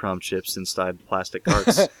on EEPROM chips inside plastic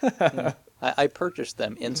carts. I purchased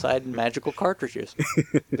them inside magical cartridges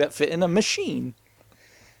that fit in a machine.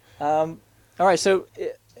 All right, so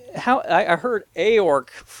how I heard Aorc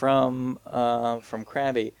from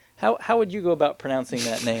Krabby. How would you go about pronouncing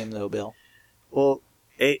that name, though, Bill? Well,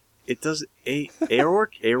 Aorc,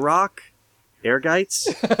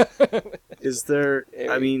 Airgites. Is there?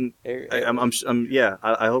 I mean,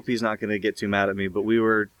 I hope he's not going to get too mad at me. But we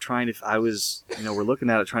were trying to. We're looking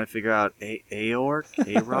at it, trying to figure out Aorc,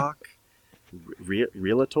 Aroc,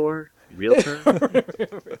 Realtor. Realtor,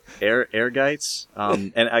 Airgites,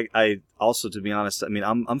 and I also, to be honest, I mean,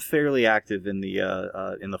 I'm fairly active in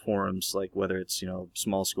the forums, like whether it's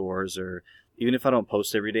small scores or even if I don't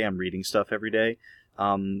post every day, I'm reading stuff every day,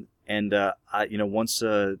 and I once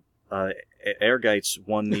Airgites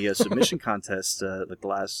won the submission contest like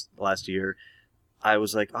last year. I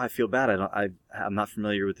was like, oh, I feel bad. I'm not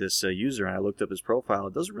familiar with this user, and I looked up his profile.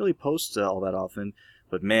 It doesn't really post all that often,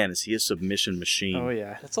 but man, is he a submission machine? Oh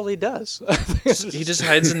yeah, that's all he does. He just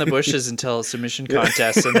hides in the bushes until submission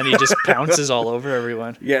contests, and then he just pounces all over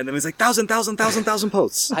everyone. Yeah, and then he's like 1,000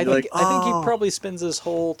 posts. I think he probably spends his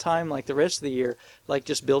whole time, like the rest of the year, like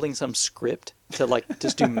just building some script to like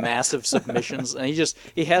just do massive submissions, and he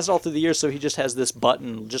has it all through the year. So he just has this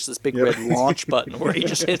button, just this big red launch button, where he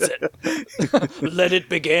just hits it. Let it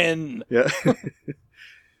begin. Yeah.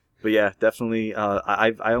 But yeah, definitely.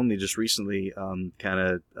 I only just recently kind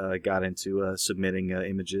of got into submitting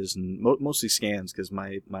images and mostly scans because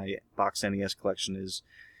my Box NES collection is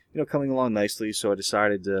coming along nicely. So I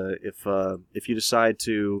decided if you decide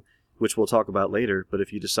to, which we'll talk about later, but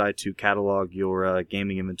if you decide to catalog your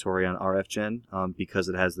gaming inventory on RFGen, because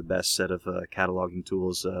it has the best set of cataloging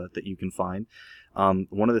tools that you can find,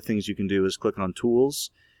 one of the things you can do is click on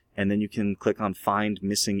Tools. And then you can click on Find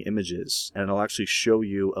Missing Images, and it'll actually show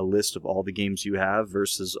you a list of all the games you have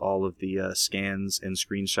versus all of the scans and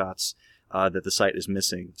screenshots that the site is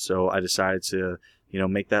missing. So I decided to,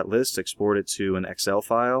 make that list, export it to an Excel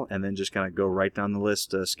file, and then just kind of go right down the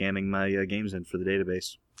list, scanning my games in for the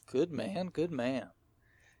database. Good man, good man.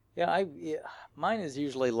 Yeah, mine is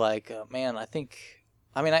usually like, I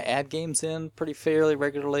add games in pretty fairly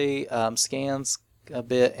regularly, scans a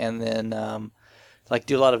bit, and then like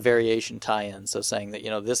do a lot of variation tie-ins, so saying that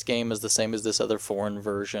this game is the same as this other foreign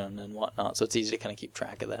version and whatnot, so it's easy to kind of keep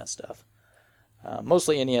track of that stuff.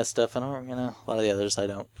 Mostly NES stuff. I don't, a lot of the others I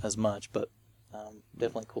don't as much, but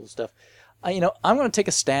definitely cool stuff. I'm going to take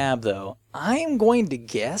a stab though. I'm going to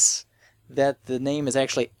guess that the name is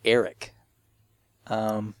actually Eric.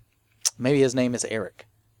 Maybe his name is Eric.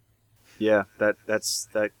 Yeah, that's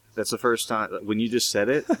the first time when you just said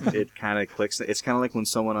it. It kind of clicks. It's kind of like when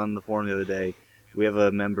someone on the forum the other day. We have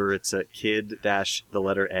a member, it's a kid dash the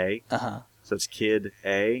letter A. Uh-huh. So it's Kid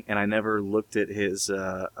A, and I never looked at his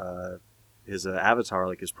avatar,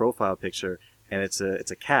 like his profile picture, and it's a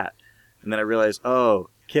cat. And then I realized, oh,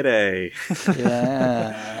 Kid A.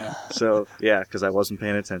 Yeah. So, yeah, because I wasn't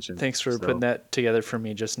paying attention. Thanks for putting that together for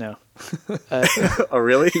me just now. Oh,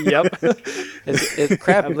 really? Yep. It's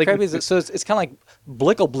Krabby, so it's kind of like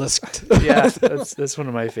Blickleblisked. Yeah, that's one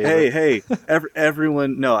of my favorites. Hey,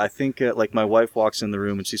 everyone. No, I think like my wife walks in the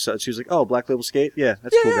room and she was like, "Oh, Black Label Skate, yeah,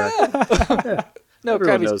 that's a cool guy." Yeah. No,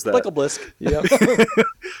 everyone Krabby's knows that. Blickleblisk. Yep.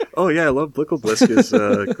 Oh yeah, I love Blickleblisk. Is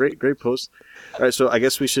great post. All right, so I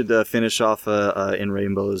guess we should finish off in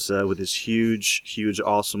Rainbows with this huge,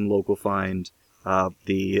 awesome local find.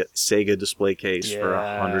 The Sega display case for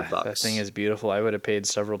 $100. That thing is beautiful. I would have paid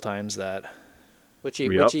several times that. Which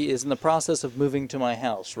he is in the process of moving to my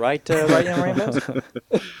house, right? Right in Rainbows.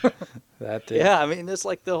 That thing. Yeah, it's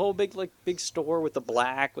like the whole big store with the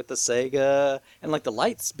black, with the Sega, and like the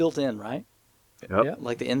lights built in, right? Yep.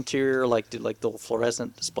 Like the interior, like the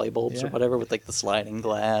fluorescent display bulbs or whatever with like the sliding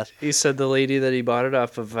glass. He said the lady that he bought it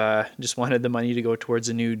off of just wanted the money to go towards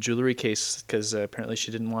a new jewelry case because apparently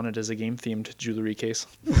she didn't want it as a game-themed jewelry case.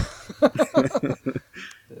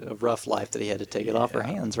 A rough life that he had to take it off her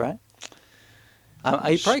hands, right?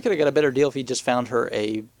 He probably could have got a better deal if he just found her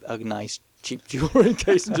a nice cheap jewelry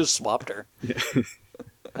case and just swapped her. Yeah.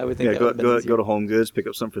 I would think go to Home Goods, pick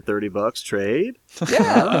up some for $30, trade. Yeah,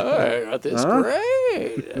 I got this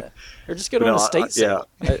great. Or just go to an estate sale.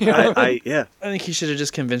 I think he should have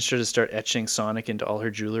just convinced her to start etching Sonic into all her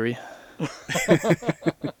jewelry.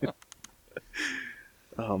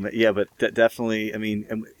 Oh man, yeah, but definitely.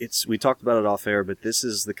 We talked about it off air, but this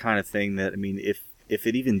is the kind of thing that if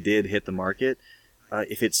it even did hit the market.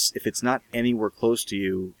 If it's not anywhere close to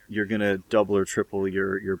you, you're gonna double or triple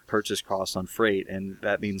your purchase cost on freight, and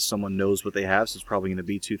that means someone knows what they have, so it's probably gonna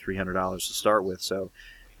be $200-300 to start with. So,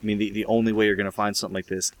 the only way you're gonna find something like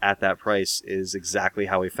this at that price is exactly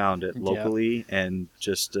how we found it locally, and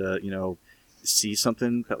just see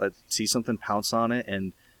something, pounce on it,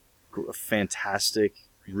 and a fantastic,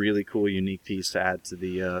 really cool, unique piece to add to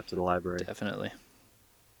the library. Definitely.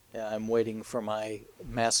 Yeah, I'm waiting for my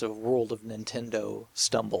massive World of Nintendo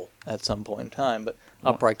stumble at some point in time, but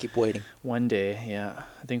I'll probably keep waiting. One day, yeah.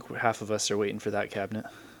 I think half of us are waiting for that cabinet.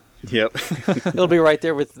 Yep. It'll be right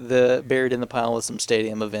there with buried in the pile with some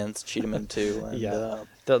stadium events, Cheetahman 2. And, yeah.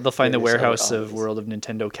 They'll find the warehouse of World of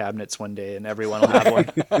Nintendo cabinets one day, and everyone will have one.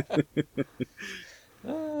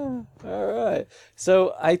 All right.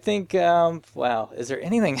 So I think, wow, is there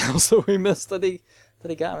anything else that we missed that he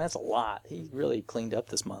got? That's a lot. He really cleaned up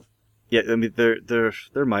this month. Yeah, I mean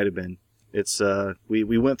there might have been. It's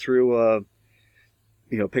we went through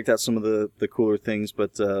picked out some of the cooler things,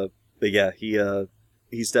 but yeah,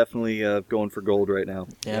 he's definitely going for gold right now.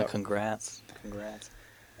 Yeah, Yep. congrats.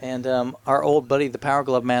 And our old buddy, the Power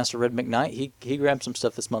Glove Master, Red McKnight, he grabbed some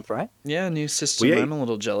stuff this month, right? Yeah, new system. Well, yeah. I'm a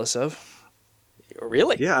little jealous of.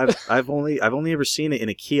 Really? Yeah, I've only ever seen it in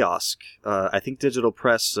a kiosk. I think Digital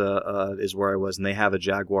Press is where I was, and they have a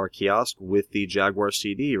Jaguar kiosk with the Jaguar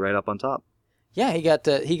CD right up on top. Yeah, he got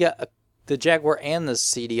the Jaguar and the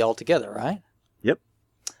CD all together, right? Yep.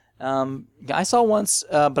 I saw once,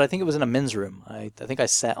 but I think it was in a men's room. I think I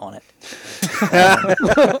sat on it.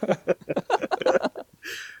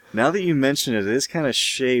 Now that you mention it, it is kind of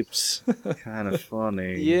shaped kind of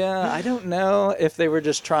funny. Yeah, I don't know if they were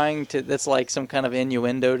just trying to. That's like some kind of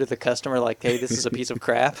innuendo to the customer, like, "Hey, this is a piece of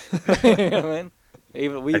crap." You know what I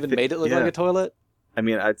mean, we even made it look like a toilet. I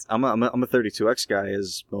mean, I'm a 32X guy,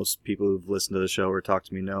 as most people who've listened to the show or talked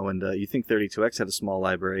to me know. And you think 32X had a small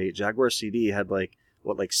library? Jaguar CD had like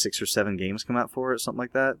 6 or 7 games come out for it, something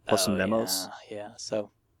like that, plus some demos. Yeah.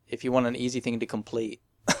 So if you want an easy thing to complete,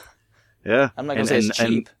 Yeah, I'm not gonna say it's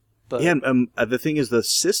cheap. But yeah, the thing is, the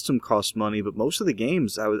system costs money, but most of the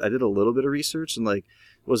games, I did a little bit of research, and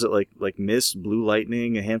was it like Myst, Blue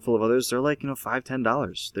Lightning, a handful of others? They're like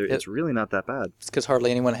 $5-10. It's really not that bad. It's because hardly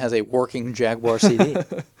anyone has a working Jaguar CD.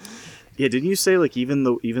 Yeah, didn't you say even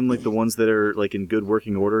the ones that are like in good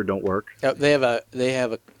working order don't work? They have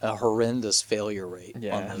a horrendous failure rate on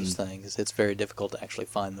Yeah. those things. It's very difficult to actually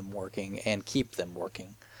find them working and keep them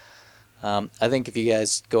working. I think if you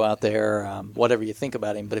guys go out there, whatever you think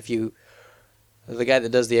about him, but the guy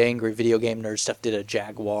that does the Angry Video Game Nerd stuff did a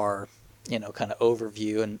Jaguar, kind of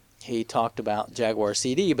overview, and he talked about Jaguar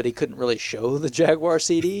CD, but he couldn't really show the Jaguar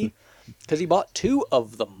CD because he bought 2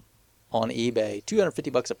 of them on eBay,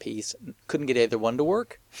 $250 a piece, couldn't get either one to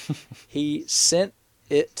work. He sent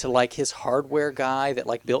it to his hardware guy that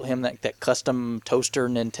built him that custom toaster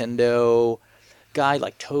Nintendo guy,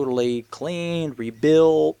 totally clean,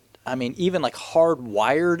 rebuilt. I mean, even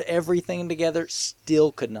hardwired everything together,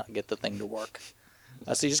 still could not get the thing to work.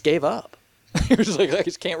 So he just gave up. He was just like, I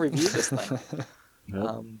just can't review this thing.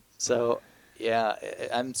 Yep. So, yeah,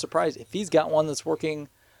 I'm surprised. If he's got one that's working,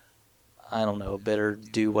 I don't know, better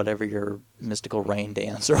do whatever your mystical rain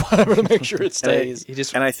dance or whatever to make sure it stays.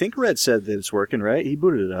 And I think Red said that it's working, right? He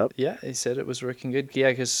booted it up. Yeah, he said it was working good.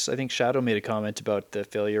 Yeah, because I think Shadow made a comment about the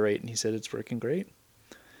failure rate, and he said it's working great.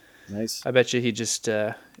 Nice. I bet you he just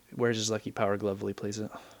wears his lucky Power Glove while he plays it.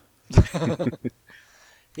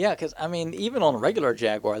 Yeah, because, I mean, even on a regular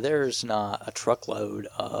Jaguar, there's not a truckload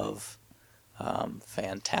of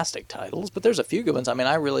fantastic titles, but there's a few good ones. I mean,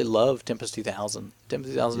 I really love Tempest 2000.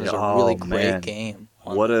 Tempest 2000 is a really great game.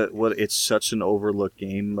 It's such an overlooked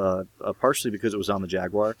game, partially because it was on the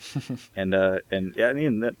Jaguar, and yeah, I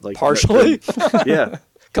mean that Partially? Yeah.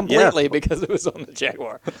 Completely, because it was on the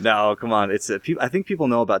Jaguar. No, come on. I think people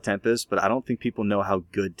know about Tempest, but I don't think people know how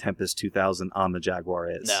good Tempest 2000 on the Jaguar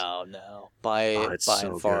is. No. By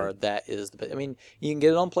so and far, good. that is the best. I mean, you can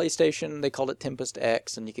get it on PlayStation. They called it Tempest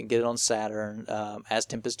X, and you can get it on Saturn as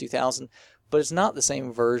Tempest 2000. But it's not the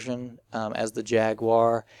same version as the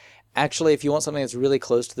Jaguar. Actually, if you want something that's really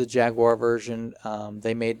close to the Jaguar version,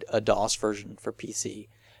 they made a DOS version for PC.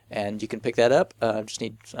 And you can pick that up. Just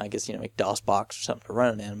need, I guess, make DOS box or something to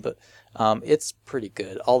run it in. But it's pretty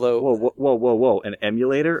good. Although, whoa! An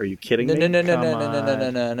emulator? Are you kidding me?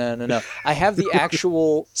 No. I have the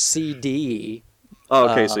actual CD. Oh,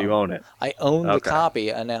 okay, so you own it. I own the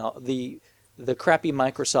copy. Now the crappy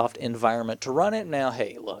Microsoft environment to run it. Now,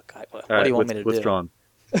 hey, look, what do you want me to withdrawn. do?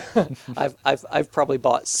 I've probably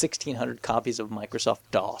bought 1,600 copies of Microsoft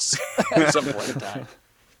DOS at some point in time.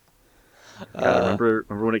 Remember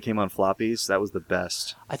when it came on floppies? That was the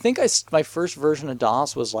best. I think my first version of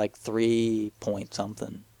DOS was 3 point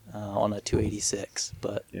something on a 286.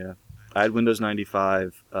 But yeah, I had Windows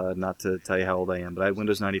 95. Not to tell you how old I am, but I had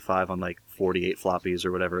Windows 95 on 48 floppies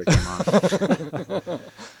or whatever it came on.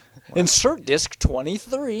 Insert disk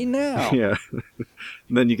 23 now. Yeah, and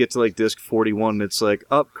then you get to disk 41, and it's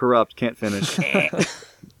corrupt, can't finish.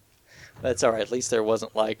 That's all right. At least there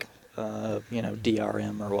wasn't DRM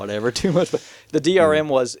or whatever too much. But the DRM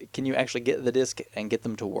was, can you actually get the disc and get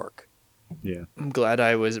them to work? Yeah. I'm glad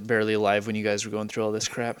I was barely alive when you guys were going through all this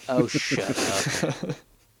crap. Oh, shut up.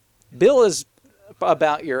 Bill is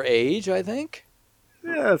about your age, I think.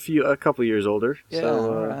 Yeah, a couple years older. Yeah,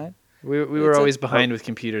 so, all right. We were always behind with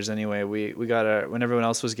computers anyway. We got when everyone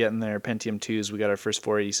else was getting their Pentium 2s, we got our first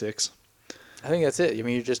 486. I think that's it. I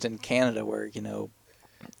mean, you're just in Canada where,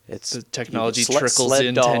 it's The technology you get trickles sled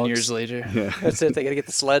in dogs. 10 years later. Yeah. That's it. They got to get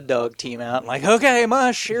the sled dog team out. Like, okay,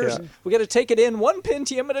 Mush, we got to take it in one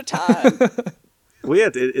Pentium at a time. Well, yeah,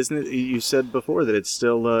 isn't it? You said before that it's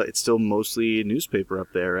still mostly newspaper up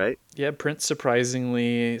there, right? Yeah, print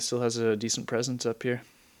surprisingly still has a decent presence up here.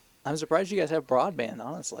 I'm surprised you guys have broadband,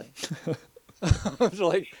 honestly. It's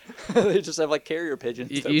like they just have like carrier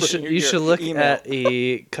pigeons. You should look at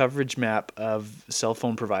a coverage map of cell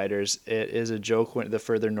phone providers. It is a joke the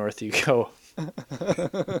further north you go.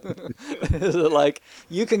 Is it like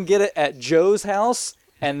you can get it at Joe's house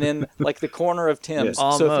and then like the corner of Tim's?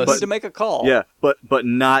 Yeah. So if you Almost. need to make a call. Yeah, but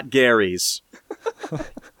not Gary's.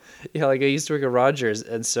 Yeah, like I used to work at Rogers,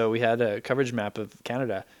 and so we had a coverage map of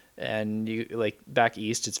Canada. And you like back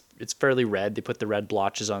east, it's fairly red. They put the red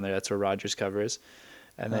blotches on there. That's where Rogers covers.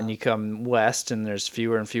 And then you come west, and there's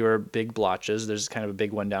fewer and fewer big blotches. There's kind of a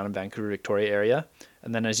big one down in Vancouver, Victoria area.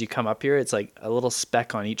 And then as you come up here, it's like a little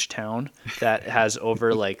speck on each town that has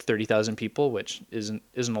over like 30,000 people, which isn't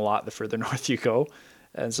a lot the further north you go.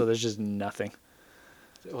 And so there's just nothing.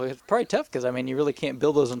 Well, it's probably tough because I mean you really can't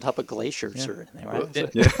build those on top of glaciers or anything,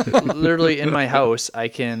 right? Literally in my house, I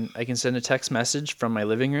can send a text message from my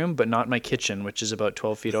living room, but not my kitchen, which is about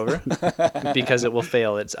 12 feet over, because it will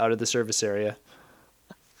fail. It's out of the service area.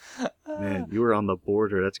 Man, you were on the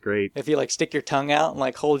border. That's great. If you like stick your tongue out and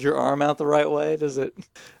like hold your arm out the right way, does it?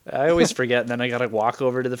 I always forget, and then I gotta walk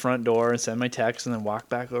over to the front door and send my text, and then walk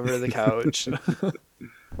back over to the couch.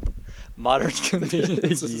 Modern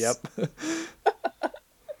conveniences. Yep.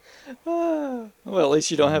 Well, at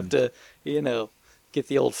least you don't have to, get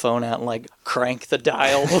the old phone out and like crank the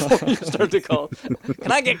dial before you start to call. Can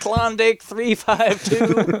I get Klondike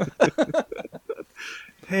 352?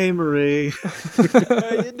 Hey, Marie.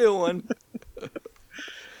 How you doing?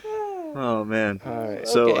 Oh man. All right.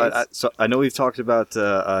 So, Okay. so I know we've talked about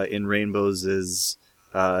In Rainbows is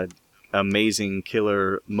amazing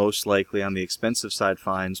killer, most likely on the expensive side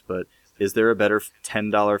fines, but is there a better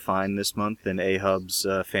 $10 fine this month than A-Hub's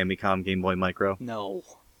Famicom Game Boy Micro? No.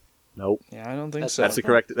 Nope. Yeah, I don't think That's- so. That's the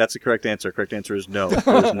correct answer. Correct answer is no.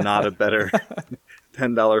 There's not a better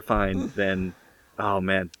 $10 fine than. Oh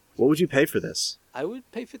man, what would you pay for this? I would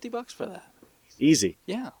pay $50 for that. Easy.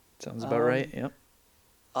 Yeah. Sounds about right. Yep.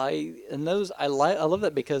 I love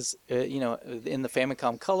that because in the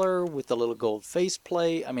Famicom color with the little gold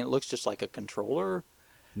faceplate. I mean, it looks just like a controller.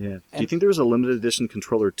 Yeah. Do you And- think there was a limited edition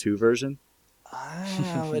controller 2 version?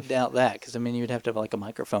 I would doubt that because I mean you'd have to have like a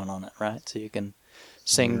microphone on it, right? So you can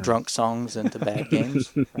sing drunk songs into bad games.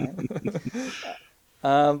 Right?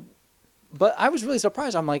 But I was really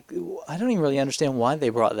surprised. I'm like, I don't even really understand why they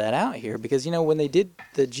brought that out here because when they did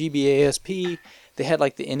the GBASP, they had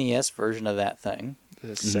like the NES version of that thing.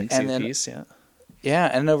 The sexy And then- piece, yeah. Yeah,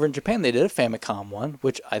 and over in Japan they did a Famicom one,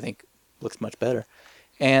 which I think looks much better.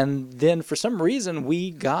 And then for some reason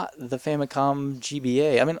we got the Famicom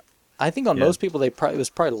GBA. I mean, I think on Yeah. most people it was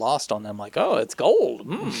probably lost on them. Like, oh, it's gold,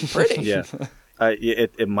 pretty. Yeah.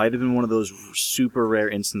 It might have been one of those super rare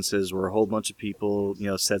instances where a whole bunch of people,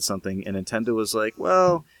 said something, and Nintendo was like,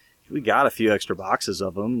 "Well, we got a few extra boxes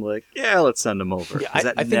of them. Like, yeah, let's send them over." Yeah, 'Cause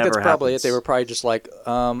that I think never that's probably happens. it. They were probably just like,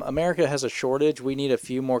 America has a shortage. We need a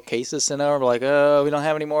few more cases sent over. Like, oh, we don't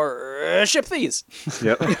have any more. Ship these.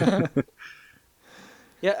 Yep.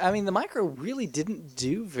 Yeah, I mean, the Micro really didn't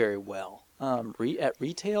do very well at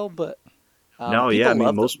retail, but No, people yeah, I mean, loved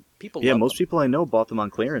them. most people yeah, loved most them. people I know bought them on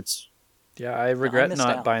clearance. Yeah, I regret missed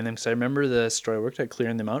not out. buying them because I remember the store I worked at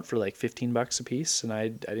clearing them out for like $15 a piece, and I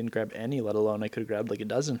didn't grab any, let alone I could have grabbed like a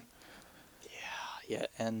dozen. Yeah,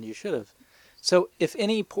 and you should have. So, if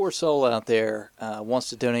any poor soul out there wants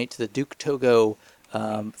to donate to the Duke Togo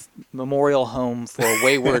Memorial Home for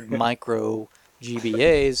Wayward Micro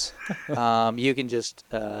GBAs, you can just.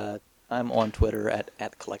 I'm on Twitter at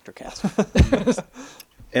CollectorCast.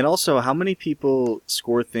 And also, how many people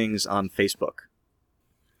score things on Facebook?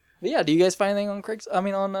 But yeah, do you guys find anything on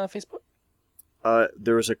Facebook?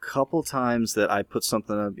 There was a couple times that I put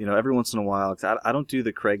something up, every once in a while. 'Cause I don't do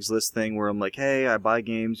the Craigslist thing where I'm like, hey, I buy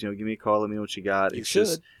games, give me a call, let me know what you got. You It's should.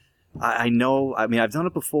 just, I know, I mean, I've done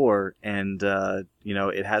it before, and,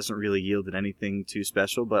 it hasn't really yielded anything too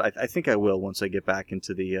special, but I think I will once I get back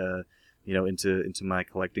into the, into my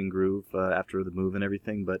collecting groove after the move and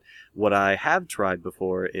everything. But what I have tried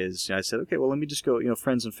before is, I said, okay, well, let me just go,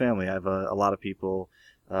 friends and family. I have a lot of people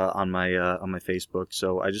on my Facebook,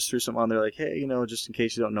 so I just threw something on there like, hey, just in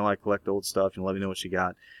case you don't know, I collect old stuff, let me know what you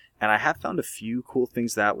got. And I have found a few cool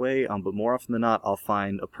things that way, but more often than not, I'll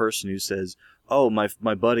find a person who says, oh,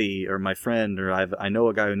 my buddy or my friend, or I know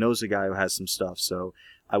a guy who knows a guy who has some stuff. So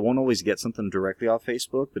I won't always get something directly off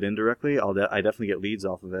Facebook, but indirectly, I definitely get leads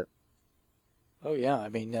off of it. Oh yeah, I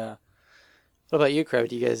mean, what about you, Crab?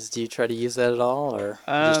 Do you try to use that at all, or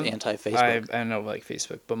just anti-Facebook? I know like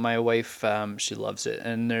Facebook, but my wife, she loves it,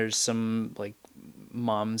 and there's some like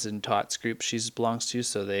moms and tots group she belongs to,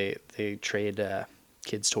 so they trade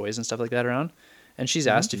kids' toys and stuff like that around. And she's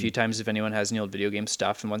asked a few times if anyone has any old video game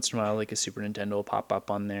stuff, and once in a while, like a Super Nintendo will pop up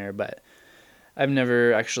on there. But I've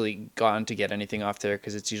never actually gone to get anything off there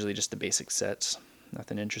because it's usually just the basic sets.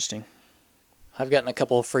 Nothing interesting. I've gotten a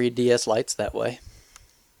couple of free DS Lites that way.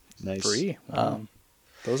 Nice. Free.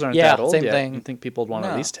 Those aren't yeah, that old same yet. thing. You think people would want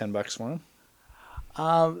No. at least $10 for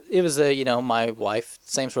them? It was my wife,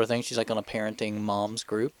 same sort of thing. She's like on a parenting moms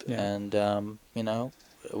group, Yeah. and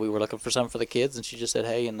we were looking for something for the kids, and she just said,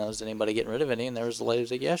 "Hey, is anybody getting rid of any?" And there was a lady who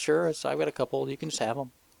said, "Yeah, sure. So I've got a couple. You can just have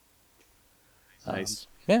them." Nice.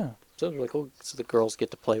 Yeah. So it was really cool. So the girls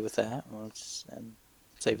get to play with that, and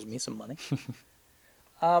saves me some money.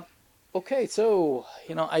 Okay, so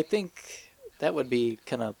I think that would be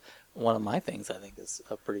kind of one of my things. I think is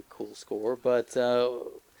a pretty cool score, but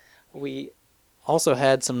we also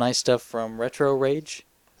had some nice stuff from Retro Rage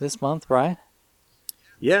this month, right?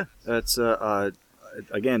 Yeah, that's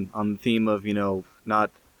again on the theme of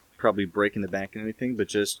not probably breaking the bank and anything, but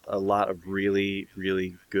just a lot of really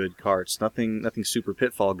really good carts. Nothing super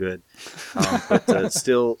Pitfall good, but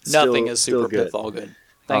still Nothing is still super good. Pitfall good.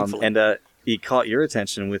 Thankfully. And he caught your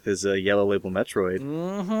attention with his Yellow Label Metroid.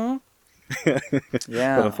 Mm-hmm.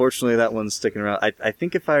 Yeah. But unfortunately, that one's sticking around. I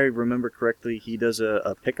think if I remember correctly, he does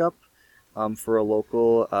a pickup for a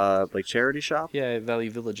local like charity shop. Yeah, Valley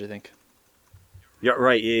Village, I think. Yeah,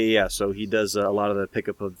 right. Yeah. So he does a lot of the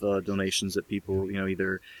pickup of donations that people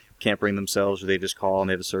either can't bring themselves or they just call and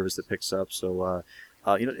they have a service that picks up. So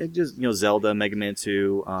it just Zelda, Mega Man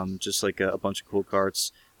 2, just like a bunch of cool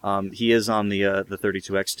carts. He is on the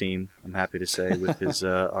 32X team, I'm happy to say, with his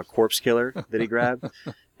Corpse Killer that he grabbed.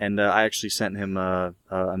 And I actually sent him a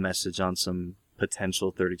message on some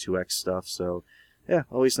potential 32X stuff. So, yeah,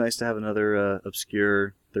 always nice to have another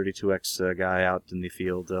obscure 32X guy out in the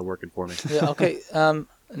field working for me. Yeah, okay.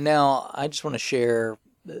 Now, I just want to share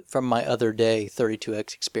from my other day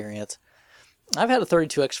 32X experience. I've had a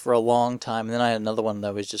 32X for a long time, and then I had another one that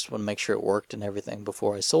I was just want to make sure it worked and everything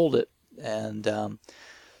before I sold it. And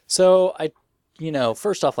so I,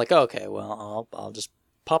 first off, like, okay, well, I'll just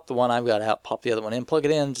pop the one I've got out, pop the other one in, plug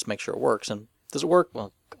it in, just make sure it works. And does it work?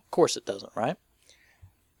 Well, of course it doesn't, right?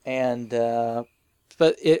 And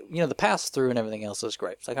but it, the pass through and everything else is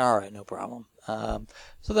great. It's like, all right, no problem.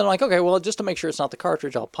 So then I'm like, okay, well, just to make sure it's not the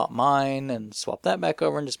cartridge, I'll pop mine and swap that back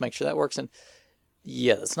over and just make sure that works. And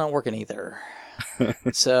yeah, that's not working either.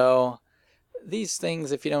 So these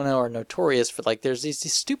things, if you don't know, are notorious for, like, there's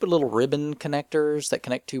these stupid little ribbon connectors that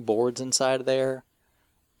connect two boards inside of there.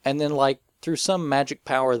 And then, like, through some magic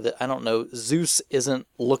power that, I don't know, Zeus isn't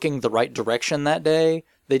looking the right direction that day,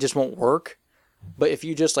 they just won't work. But if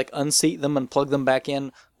you just, like, unseat them and plug them back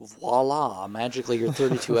in, voila, magically your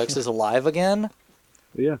 32X is alive again.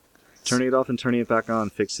 Yeah. Turning it off and turning it back on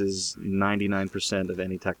fixes 99% of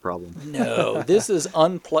any tech problem. No, this is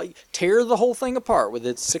unplug. Tear the whole thing apart with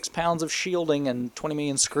its 6 pounds of shielding and 20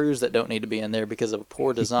 million screws that don't need to be in there because of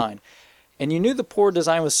poor design. And you knew the poor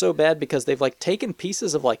design was so bad because they've, like, taken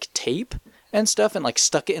pieces of, like, tape and stuff and, like,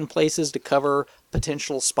 stuck it in places to cover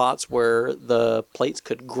potential spots where the plates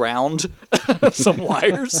could ground some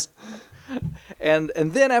wires. And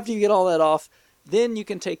then after you get all that off, then you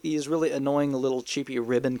can take these really annoying little cheapy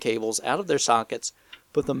ribbon cables out of their sockets,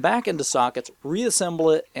 put them back into sockets, reassemble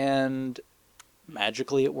it, and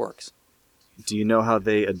magically it works. Do you know how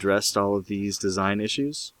they addressed all of these design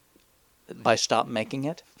issues? By stop making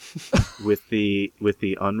it? With the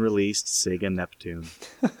unreleased Sega Neptune.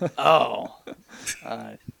 Oh.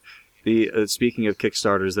 Speaking of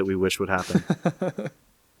Kickstarters that we wish would happen.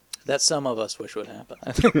 That some of us wish would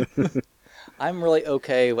happen. I'm really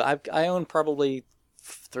okay. I own probably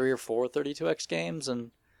 3 or 4 32X games,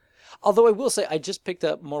 and although I will say I just picked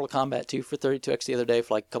up Mortal Kombat 2 for 32X the other day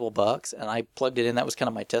for like a couple bucks, and I plugged it in. That was kind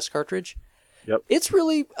of my test cartridge. Yep. It's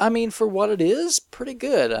really, I mean, for what it is, pretty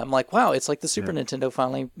good. I'm like, wow, it's like the Super Nintendo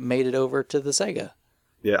finally made it over to the Sega.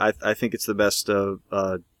 Yeah, I think it's the best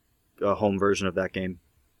home version of that game.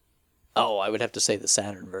 Oh, I would have to say the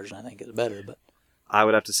Saturn version, I think, is better, but I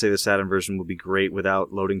would have to say the Saturn version would be great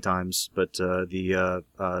without loading times, but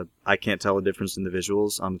I can't tell the difference in the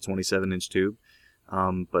visuals on the 27-inch tube.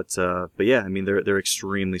 But yeah, I mean they're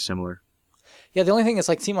extremely similar. Yeah, the only thing is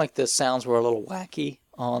seemed like the sounds were a little wacky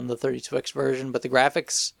on the 32X version, but the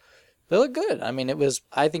graphics, they look good. I mean, it was,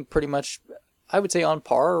 I think, pretty much, I would say on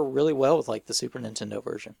par really well with like the Super Nintendo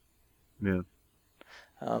version. Yeah.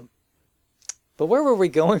 But where were we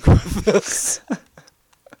going with this?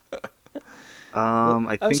 I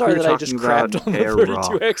I'm think sorry we were that I just talking about crapped on the Air Raw.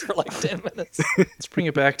 32X for like 10 minutes. Let's bring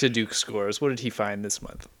it back to Duke's scores. What did he find this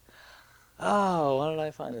month? Oh, what did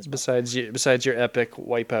I find this? Besides your epic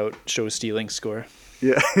Wipeout show stealing score.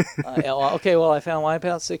 Yeah. Okay, well, I found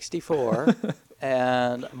Wipeout 64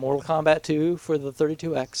 and Mortal Kombat 2 for the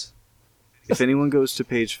 32X. If anyone goes to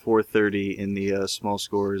page 430 in the small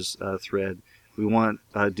scores thread, we want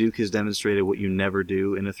Duke has demonstrated what you never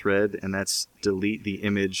do in a thread, and that's delete the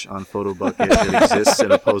image on PhotoBucket that exists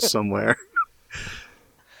in a post somewhere.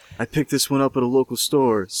 I picked this one up at a local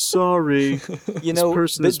store. Sorry. You know,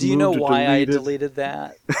 but do you know why I deleted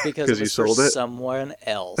that? Because it you was for sold it? someone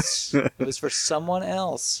else. It was for someone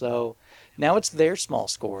else. So now it's their small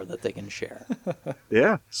score that they can share.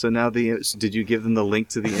 Yeah. So now did you give them the link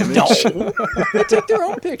to the image? No, they take their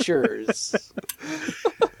own pictures.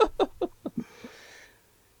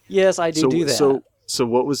 Yes, I do that. So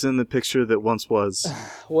what was in the picture that once was?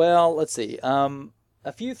 Well, let's see.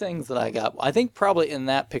 A few things that I got. I think probably in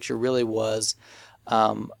that picture really was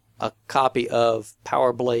a copy of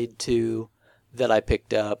Power Blade 2 that I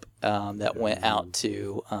picked up that went out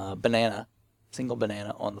to Single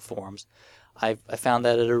Banana on the forums. I found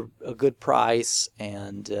that at a good price,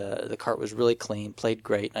 and the cart was really clean, played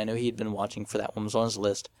great. I know he'd been watching for that one, was on his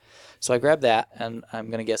list. So I grabbed that, and I'm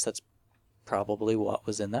going to guess that's probably what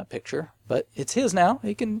was in that picture. But it's his now.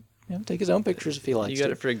 He can take his own pictures if he likes. You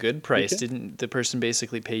got it for a good price. Okay. Didn't the person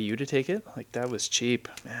basically pay you to take it? Like, that was cheap,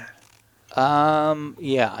 man.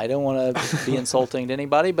 Yeah, I don't want to be insulting to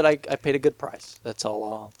anybody, but I paid a good price. That's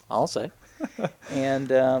all I'll say.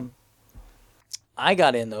 And I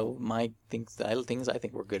got in, though, my things I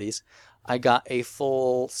think were goodies. I got a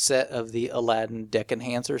full set of the Aladdin Deck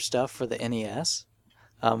Enhancer stuff for the NES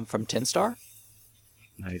from TinStar.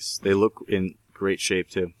 Nice. They look in great shape,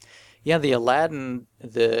 too. Yeah, the Aladdin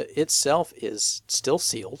itself is still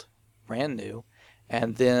sealed, brand new.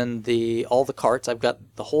 And then all the carts, I've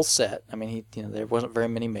got the whole set. I mean, there wasn't very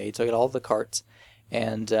many made, so I got all the carts.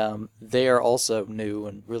 And they are also new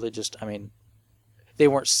and really they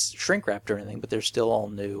weren't shrink wrapped or anything, but they're still all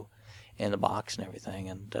new in the box and everything.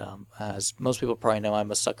 And as most people probably know,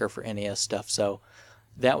 I'm a sucker for NES stuff, so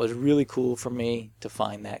that was really cool for me to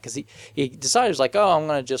find that. Because he decided, he was like, I'm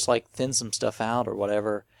going to just like thin some stuff out or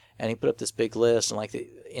whatever. And he put up this big list, and like the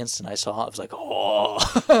instant I saw it, I was like,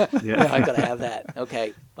 yeah, I got to have that.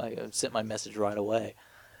 Okay, I sent my message right away.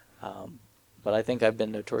 But I think I've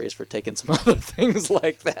been notorious for taking some other things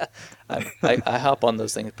like that. I hop on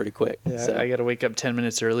those things pretty quick. Yeah, so. I got to wake up 10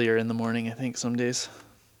 minutes earlier in the morning, I think, some days.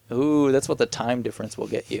 Ooh, that's what the time difference will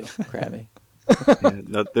get you, Krabby. Yeah,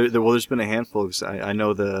 no, there's been a handful. Cause I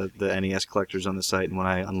know the NES collectors on the site, and when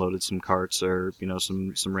I unloaded some carts or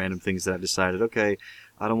some random things that I decided, okay,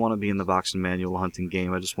 I don't want to be in the box and manual hunting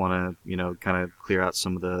game. I just want to kind of clear out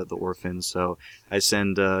some of the orphans. So I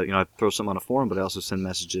send I throw something on a forum, but I also send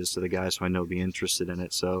messages to the guys who I know be interested in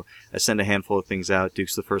it. So I send a handful of things out.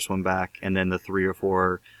 Duke's the first one back, and then the 3 or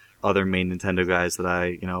 4 other main Nintendo guys that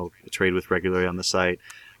I trade with regularly on the site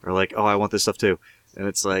are like, oh, I want this stuff too. And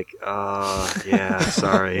it's like, yeah,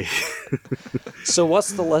 sorry. So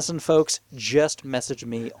what's the lesson, folks? Just message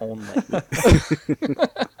me only.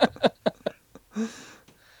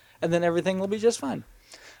 And then everything will be just fine.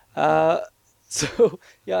 So,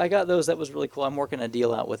 yeah, I got those. That was really cool. I'm working a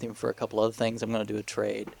deal out with him for a couple other things. I'm going to do a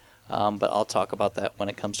trade. But I'll talk about that when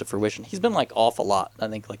it comes to fruition. He's been, off a lot. I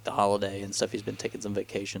think, the holiday and stuff. He's been taking some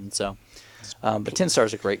vacation. So, but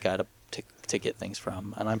TinStar's a great guy to get things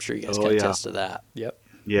from. And I'm sure you guys can attest to that. Yep.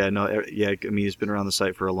 Yeah, no, yeah. I mean, he's been around the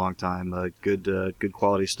site for a long time. Good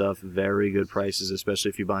quality stuff. Very good prices, especially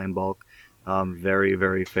if you buy in bulk. Very,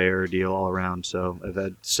 very fair deal all around. So I've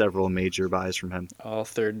had several major buys from him. I'll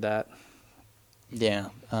third that. Yeah.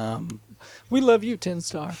 We love you,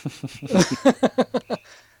 TinStar.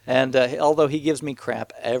 And although he gives me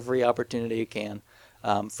crap every opportunity he can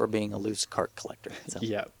for being a loose cart collector. So.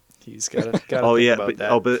 Yeah, he's got to think about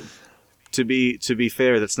that. But to be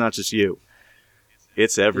fair, that's not just you.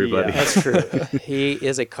 It's everybody. Yeah, that's true. He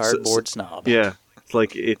is a cardboard snob. Yeah.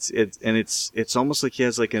 It's almost like he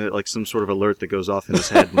has some sort of alert that goes off in his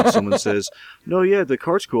head when someone says, "No, yeah, the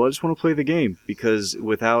cart's cool. I just want to play the game." Because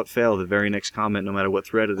without fail, the very next comment, no matter what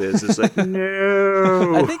thread it is like,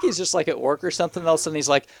 "No." I think he's just at work or something. All of a sudden, he's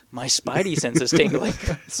like, "My spidey sense is tingling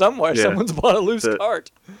somewhere. Yeah. Someone's bought a loose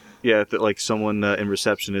cart." Yeah, someone in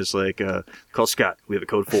reception is like, "Call Scott. We have a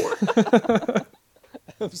code 4."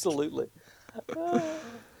 Absolutely.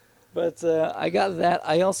 But I got that.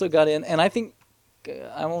 I also got in, and I think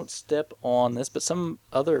I won't step on this, but some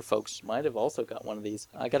other folks might have also got one of these.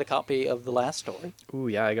 I got a copy of The Last Story. Ooh,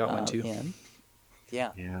 yeah, I got one too.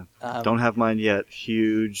 Yeah. Yeah. Don't have mine yet.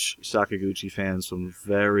 Huge Sakaguchi fan, so I'm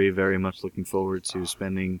very, very much looking forward to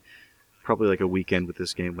spending probably like a weekend with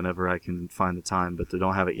this game whenever I can find the time, but they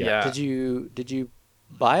don't have it yet. Yeah. Did you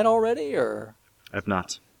buy it already, or? I've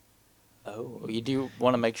not. Oh, you do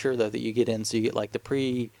want to make sure though that you get in, so you get like the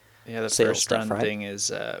pre. Yeah, the sale first stuff, run right? thing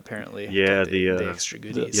is apparently Yeah, the the extra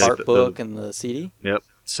The goodies. Yeah, art book and the CD. Yep.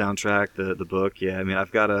 Soundtrack, the book. Yeah, I mean,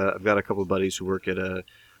 I've got a couple of buddies who work at a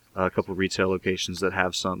couple of retail locations that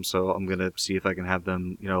have some, so I'm gonna see if I can have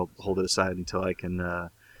them, hold it aside until I can,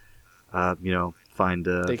 find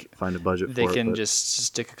a budget They for it. can but- just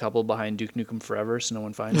stick a couple behind Duke Nukem Forever so no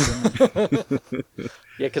one finds them.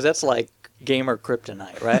 Yeah, because that's like gamer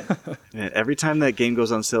kryptonite, right? Yeah, every time that game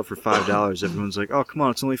goes on sale for $5, everyone's like, "Oh, come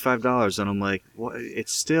on, it's only $5," and I'm like, "What?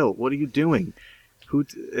 It's still. What are you doing? Who?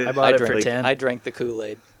 I bought it for drank, 10. I drank the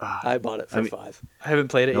Kool-Aid. I bought it for $5. I haven't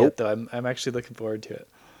played it Nope. yet, though. I'm actually looking forward to it.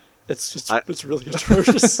 It's just it's really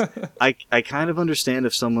atrocious. I kind of understand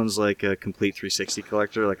if someone's like a complete 360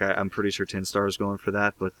 collector. Like I'm pretty sure 10 Star is going for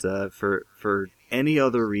that. But for any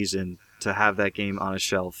other reason to have that game on a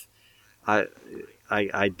shelf,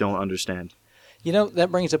 I don't understand. That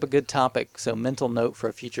brings up a good topic. So, mental note for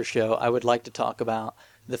a future show. I would like to talk about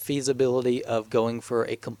the feasibility of going for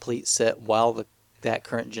a complete set while that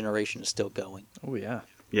current generation is still going. Oh, yeah.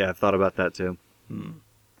 Yeah, I've thought about that too.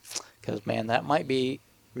 Because, man, that might be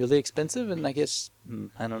really expensive, and I guess,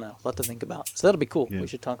 I don't know, a lot to think about. So that'll be cool. Yeah. We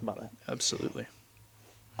should talk about that. Absolutely.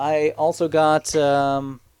 I also got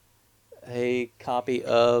a copy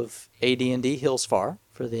of AD&D Hillsfar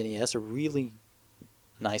for the NES, a really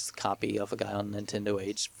nice copy of a guy on Nintendo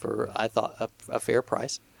Age for, I thought, a fair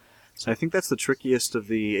price. I think that's the trickiest of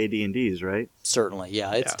the AD&Ds, right? Certainly,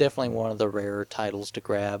 yeah. It's Yeah. definitely one of the rarer titles to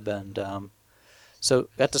grab, and so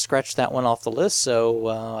got to scratch that one off the list. So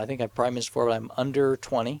I think I probably missed before, but I'm under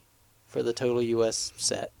 20 for the total U.S.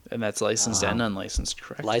 set, And that's licensed and unlicensed,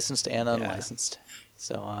 correct? licensed and unlicensed.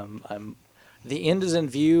 So I'm the end is in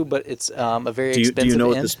view, but it's a very Do expensive you know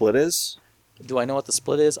what end. the split is? Do I know what the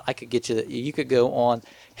split is? I could get you. You could go on.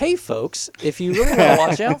 Hey, folks, if you really want to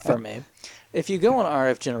watch out for me, if you go on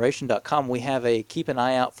rfgeneration.com, we have a Keep an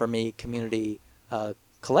Eye Out for Me community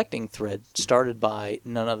collecting thread started by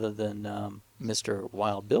none other than Mr.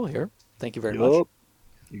 Wild Bill here. Thank you very much. Yup.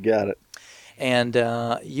 You got it. And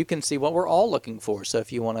you can see what we're all looking for. So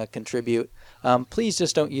if you want to contribute, please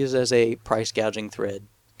just don't use it as a price gouging thread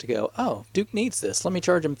to go, oh, Duke needs this. Let me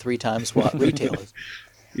charge him 3 times what retail is.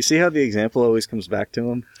 You see how the example always comes back to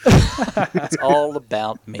him? It's all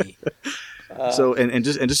about me. So and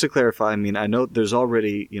just to clarify, I mean, I know there's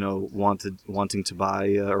already wanting to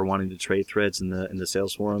buy or wanting to trade threads in the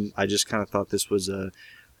sales forum. I just kind of thought this was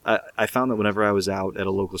I found that whenever I was out at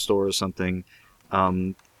a local store or something,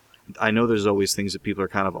 I know there's always things that people are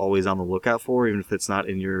kind of always on the lookout for, even if it's not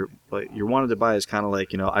in your wanted to buy is kind of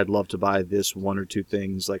like I'd love to buy this 1 or 2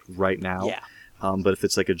 things like right now. Yeah. But if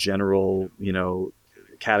it's like a general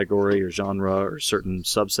category or genre or certain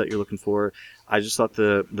subset you're looking for, I just thought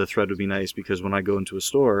the thread would be nice because when I go into a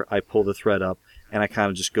store, I pull the thread up and I kind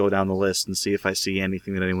of just go down the list and see if I see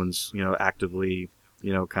anything that anyone's actively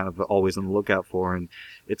kind of always on the lookout for. And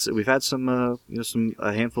we've had some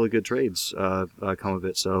a handful of good trades come of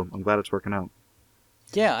it, so I'm glad it's working out.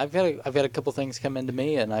 Yeah, I've had a couple things come into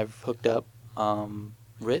me, and I've hooked up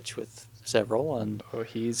Rich with several, and Oh,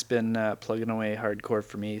 he's been plugging away hardcore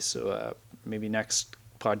for me, so maybe next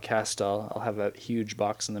podcast I'll have a huge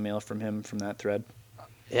box in the mail from him from that thread.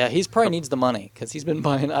 yeah, he's probably needs the money because he's been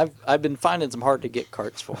buying. I've been finding some hard to get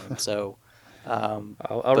carts for him. So, I'll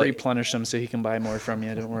But- replenish them so he can buy more from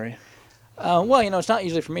you. Don't worry. well, it's not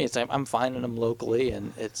usually for me. I'm finding them locally,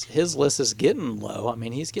 and his list is getting low. I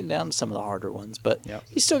mean, he's getting down to some of the harder ones, but Yep.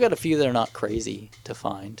 he's still got a few that are not crazy to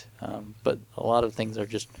find. But a lot of things are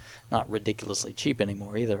just not ridiculously cheap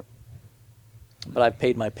anymore either. But I've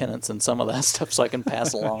paid my penance in some of that stuff so I can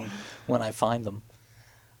pass along when I find them.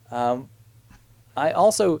 I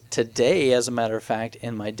also, today, as a matter of fact,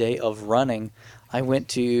 in my day of running, I went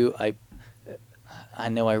to, I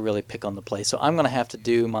know I really pick on the place, so I'm going to have to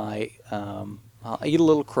do my, I'll eat a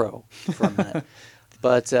little crow for a minute.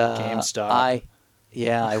 But GameStop. I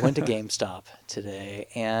went to GameStop today,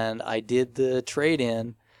 and I did the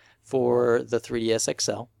trade-in for the 3DS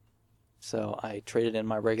XL. So I traded in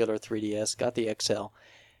my regular 3DS, got the XL.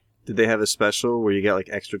 Did they have a special where you get like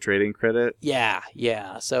extra trading credit? Yeah.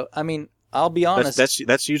 So, I mean, I'll be honest.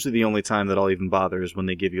 That's usually the only time that I'll even bother is when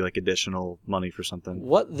they give you like additional money for something.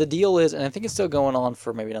 What the deal is, and I think it's still going on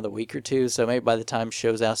for maybe another week or two, so maybe by the time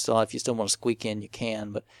show's out, still if you still want to squeak in, you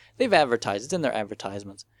can. But they've advertised; it's in their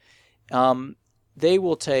advertisements. They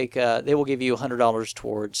will give you $100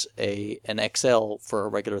 towards an XL for a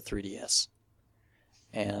regular 3DS,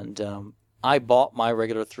 and I bought my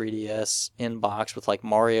regular 3DS in box with like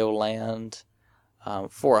Mario Land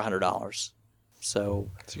for $100. So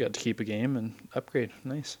you got to keep a game and upgrade.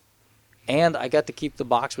 Nice. And I got to keep the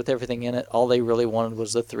box with everything in it. All they really wanted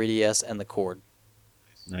was the 3DS and the cord.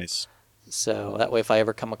 Nice. So that way, if I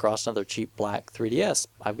ever come across another cheap black 3DS,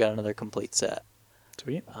 I've got another complete set.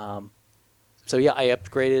 Sweet. So yeah, I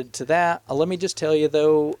upgraded to that. Let me just tell you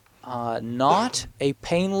though, not a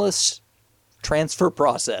painless transfer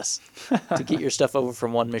process to get your stuff over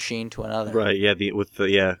from one machine to another. Right. Yeah.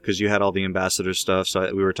 Because you had all the ambassador stuff.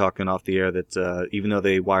 So we were talking off the air that even though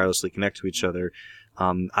they wirelessly connect to each other,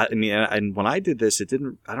 and when I did this, I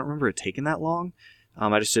don't remember it taking that long.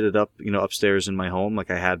 I just did it upstairs in my home, like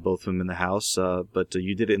I had both of them in the house. But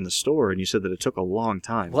you did it in the store, and you said that it took a long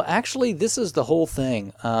time. Well, actually, this is the whole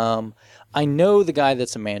thing. I know the guy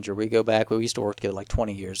that's a manager. We go back. We used to work together like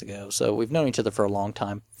 20 years ago, so we've known each other for a long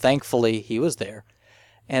time. Thankfully, he was there.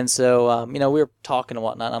 And so, we were talking and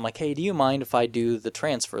whatnot. And I'm like, hey, do you mind if I do the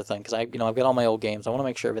transfer thing? Because I've got all my old games. I want to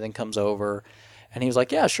make sure everything comes over. And he was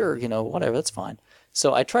like, yeah, sure, whatever, that's fine.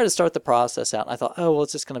 So I tried to start the process out, and I thought, oh, well,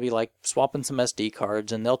 it's just going to be like swapping some SD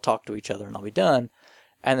cards, and they'll talk to each other, and I'll be done.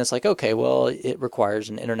 And it's like, okay, well, it requires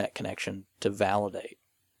an internet connection to validate.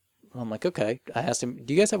 I'm like, okay. I asked him,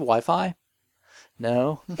 do you guys have Wi-Fi?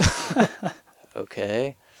 No.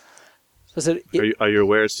 Okay. So I said, are you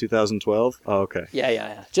aware it's 2012? Oh, okay.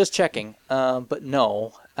 Yeah. Just checking. But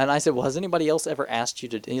no. And I said, well, has anybody else ever asked you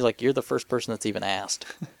to? And he's like, you're the first person that's even asked.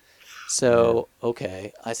 So,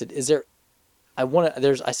 okay. I said, I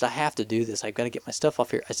said, I have to do this. I've got to get my stuff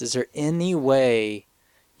off here. I said, is there any way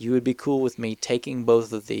you would be cool with me taking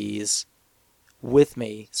both of these with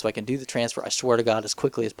me so I can do the transfer? I swear to God, as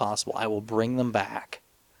quickly as possible, I will bring them back.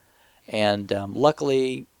 And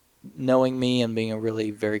luckily, knowing me and being a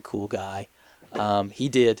really very cool guy, he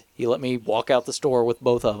did. He let me walk out the store with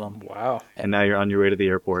both of them. Wow. And now you're on your way to the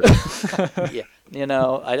airport. Yeah.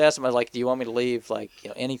 I asked him, I was like, do you want me to leave,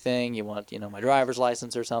 anything? You want, my driver's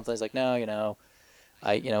license or something? He's like, no,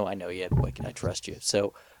 I know you. Boy, can I trust you?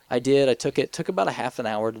 So I did. I took it. Took about a half an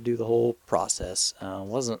hour to do the whole process.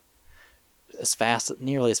 Wasn't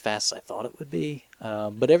nearly as fast as I thought it would be.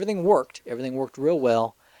 But everything worked. Everything worked real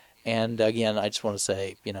well. And again, I just want to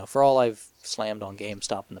say, for all I've slammed on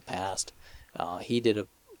GameStop in the past, he did a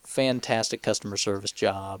fantastic customer service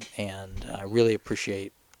job, and I really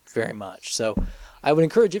appreciate very much. So I would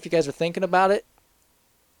encourage you, if you guys are thinking about it,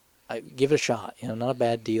 give it a shot. Not a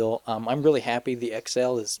bad deal. I'm really happy. The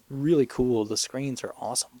XL is really cool. The screens are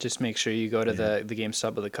awesome. Just make sure you go to the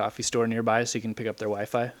GameStop or the coffee store nearby so you can pick up their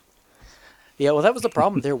Wi-Fi. Yeah, well, that was the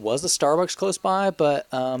problem. There was a Starbucks close by, but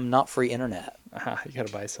not free internet. You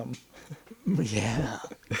gotta buy some. Yeah,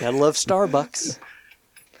 gotta love Starbucks.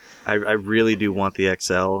 I really do want the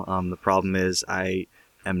XL. The problem is I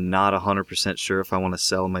am not 100% sure if I want to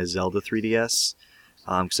sell my Zelda 3DS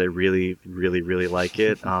because I really, really, really like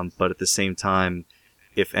it. But at the same time,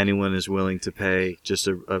 if anyone is willing to pay just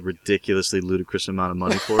a ridiculously ludicrous amount of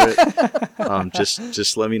money for it,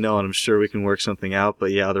 just let me know, and I'm sure we can work something out.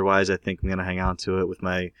 But yeah, otherwise, I think I'm going to hang on to it with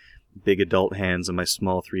my big adult hands and my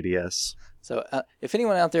small 3DS. So if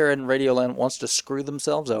anyone out there in Radioland wants to screw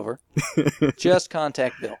themselves over, just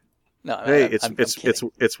contact Bill. No, hey,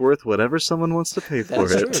 it's worth whatever someone wants to pay for it.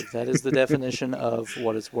 That's true. That is the definition of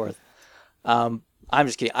what it's worth. I'm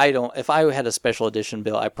just kidding. If I had a special edition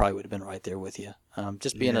Bill, I probably would have been right there with you.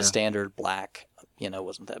 Just being a standard black,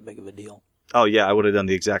 wasn't that big of a deal. Oh yeah, I would have done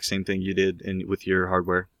the exact same thing you did with your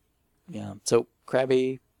hardware. Yeah. So,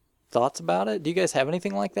 Krabby, thoughts about it? Do you guys have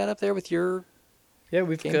anything like that up there with your? Yeah,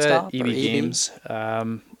 we've got EB Games.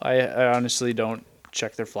 I honestly don't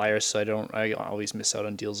check their flyers, so I always miss out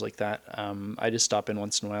on deals like that. I just stop in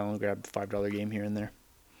once in a while and grab a $5 game here and there.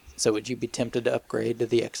 So would you be tempted to upgrade to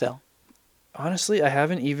the XL? Honestly, I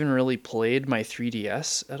haven't even really played my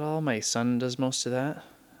 3DS at all. My son does most of that.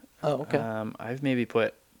 Oh, okay. I've maybe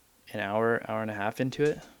put an hour and a half into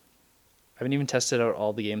it. I haven't even tested out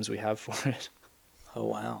all the games we have for it. Oh,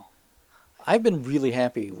 wow. I've been really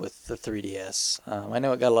happy with the 3DS. I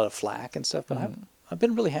know it got a lot of flack and stuff, but I've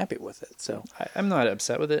been really happy with it. So I'm not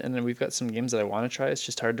upset with it, and then we've got some games that I want to try. It's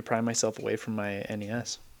just hard to pry myself away from my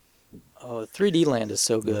NES. Oh, 3D Land is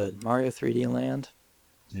so good. Mario 3D Land.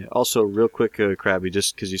 Yeah. Also, real quick, Krabby,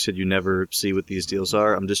 just because you said you never see what these deals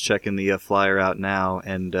are, I'm just checking the flyer out now,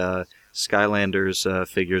 and Skylanders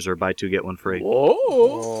figures are buy two get one free. Whoa!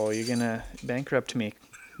 Oh, you're gonna bankrupt me.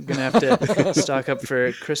 I'm gonna have to stock up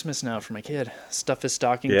for Christmas now for my kid. Stuff his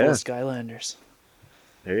stocking full of Skylanders.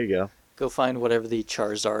 There you go. Go find whatever the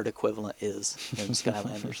Charizard equivalent is in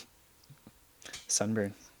Skylanders.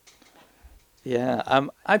 Sunburn. Yeah,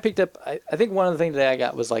 I picked up. I think one of the things that I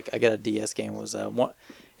got was like I got a DS game. Was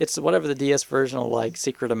it's whatever the DS version of like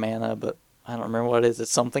Secret of Mana, but I don't remember what it is.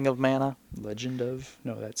 It's something of Mana. Legend of?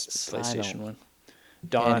 No, that's the I PlayStation don't- one.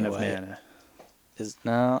 Dawn of Anyway.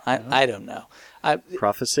 Mana. I don't know.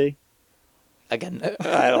 Prophecy. Again,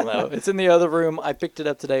 I don't know. It's in the other room. I picked it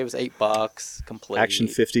up today. It was $8 complete. Action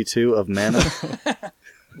 52 of Mana.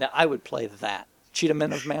 Now I would play that. Cheetah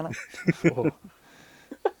Men of Mana. Oh,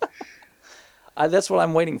 That's what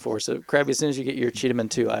I'm waiting for. So, Krabby, as soon as you get your Cheetah Men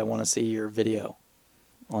 2, I want to see your video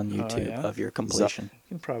on YouTube yeah? of your completion. you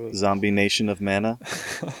can probably. Zombie Nation of Mana.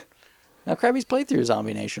 Now, Krabby's played through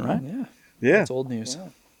Zombie Nation, right? Yeah, Yeah. that's old news.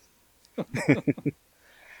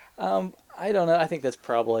 I don't know. I think that's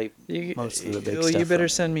probably most of the big Well, stuff. you better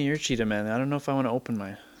send me your Cheetah Man. I don't know if I want to open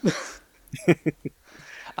mine.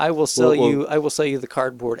 I will sell Well- you. I will sell you the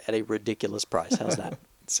cardboard at a ridiculous price. How's that?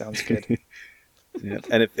 Sounds good. Yeah.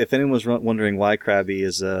 And if anyone's wondering why Krabby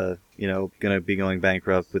is going to be going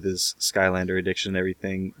bankrupt with his Skylander addiction and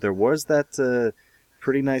everything, there was that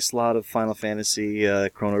pretty nice lot of Final Fantasy,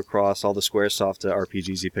 Chrono Cross, all the SquareSoft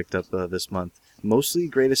RPGs he picked up this month. Mostly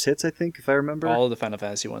greatest hits, I think, if I remember. All of the Final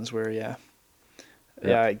Fantasy ones were, yeah.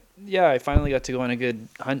 Yeah. I finally got to go on a good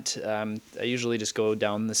hunt. I usually just go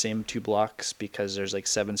down the same 2 blocks because there's like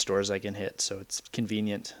 7 stores I can hit, so it's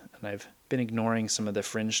convenient. And I've been ignoring some of the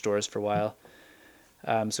fringe stores for a while.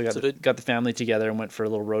 So got the family together and went for a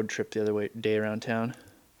little road trip the other day around town.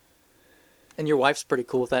 And your wife's pretty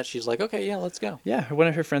cool with that. She's like, okay, yeah, let's go. Yeah, one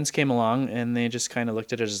of her friends came along and they just kind of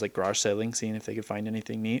looked at it as like garage selling, seeing if they could find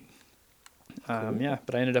anything neat. Yeah,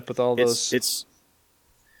 but I ended up with all those.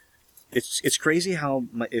 It's crazy how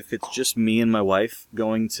if it's just me and my wife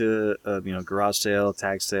going to garage sale,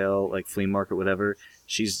 tag sale, like flea market, whatever,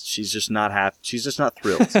 she's just not happy. She's just not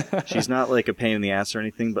thrilled. She's not like a pain in the ass or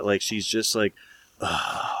anything, but like she's just like,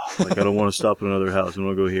 like I don't want to stop at another house. I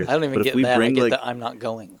want to go here. I don't even but get if we that. bring I get like that I'm not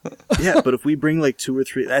going. yeah, but if we bring like 2 or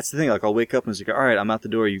 3, that's the thing. Like I'll wake up and it's like, all right, I'm out the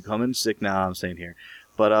door. You coming? She's like, nah, I'm staying here.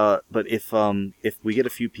 But if we get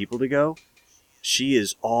a few people to go, she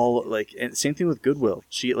is all like, and same thing with Goodwill.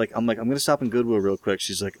 I'm gonna stop in Goodwill real quick.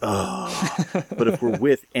 She's like, oh. But if we're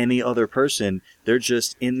with any other person, they're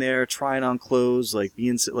just in there trying on clothes, like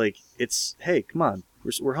being like, it's hey, come on,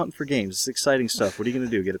 we're hunting for games. It's exciting stuff. What are you gonna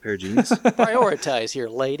do? Get a pair of jeans? Prioritize here,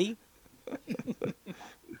 lady.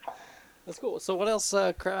 That's cool. So what else,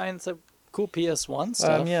 Crying? So cool PS1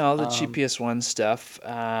 stuff. Yeah, all the cheap PS1 stuff.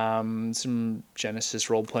 Some Genesis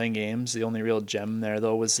role-playing games. The only real gem there,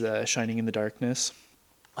 though, was Shining in the Darkness.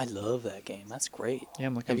 I love that game. That's great. Yeah,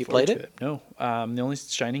 I'm looking Have you forward played to it. No. The only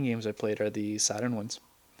Shining games I played are the Saturn ones.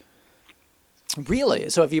 Really?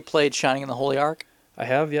 So have you played Shining in the Holy Ark? I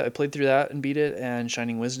have, yeah. I played through that and beat it, and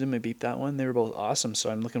Shining Wisdom, I beat that one. They were both awesome, so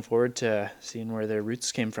I'm looking forward to seeing where their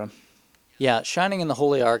roots came from. Yeah, Shining in the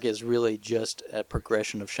Holy Ark is really just a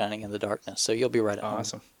progression of Shining in the Darkness, so you'll be right at home.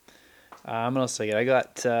 Awesome. What else did I get? I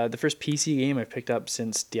got the first PC game I picked up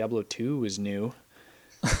since Diablo 2 was new.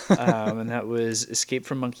 And that was Escape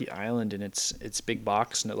from Monkey Island, and it's big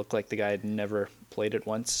box, and it looked like the guy had never played it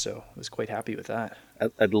once, so I was quite happy with that.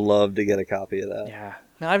 I'd love to get a copy of that. Yeah,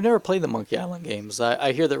 Now, I've never played the Monkey Island games.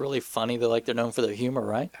 I hear they're really funny. They're known for their humor,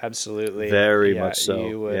 right? absolutely. Very Yeah, much so,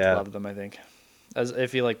 You would yeah. love them, I think. As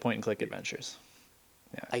if you like point-and-click adventures.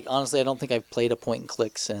 I don't think I've played a point and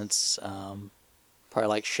click since probably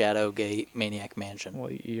like Shadowgate, Maniac Mansion.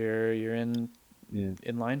 Well, you're in Yeah.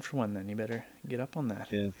 line for one then. You better get up on that.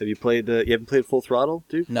 Yeah. Have you played? You haven't played Full Throttle,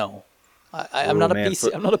 dude? No, I'm Oh, not a man,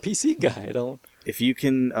 PC. I'm not a PC guy. I don't. If you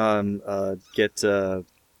can get, I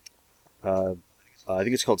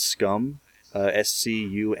think it's called Scum,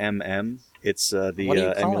 SCUMM. It's the What are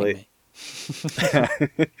you calling emulate. me?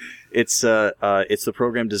 It's the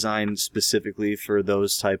program designed specifically for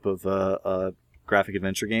those type of graphic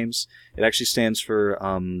adventure games. It actually stands for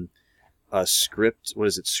script. What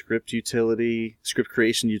is it? Script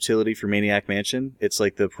creation utility for Maniac Mansion. It's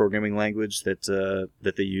like the programming language that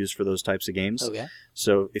they use for those types of games. Okay.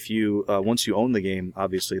 So if you once you own the game,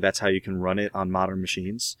 obviously that's how you can run it on modern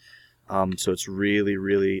machines. So it's really,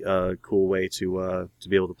 really a cool way to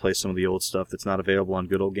be able to play some of the old stuff that's not available on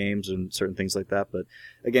good old games and certain things like that. But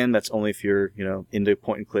again, that's only if you're into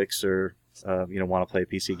point and clicks or want to play a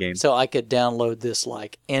PC game. So I could download this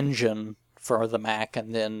like engine for the Mac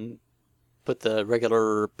and then put the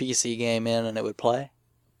regular PC game in and it would play?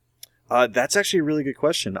 That's actually a really good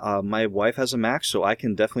question. My wife has a Mac, so I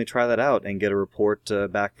can definitely try that out and get a report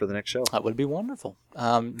back for the next show. That would be wonderful.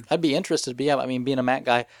 I'd be interested. But yeah, I mean, being a Mac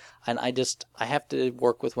guy, and I have to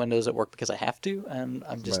work with Windows at work because I have to, and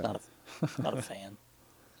I'm just not a fan.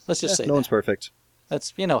 Let's just say no one's perfect.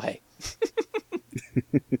 That's hey.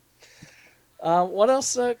 What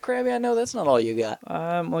else, Krabby? I know that's not all you got.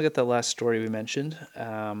 Well, I got that last story we mentioned.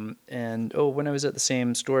 And when I was at the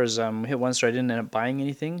same stores, we hit one store. I didn't end up buying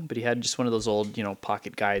anything, but he had just one of those old,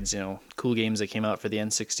 pocket guides, cool games that came out for the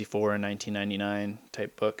N64 in 1999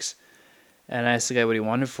 type books. And I asked the guy what he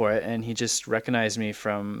wanted for it, and he just recognized me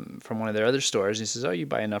from one of their other stores. He says, "Oh, you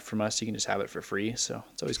buy enough from us, you can just have it for free." So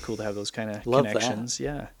it's always cool to have those kind of connections. That.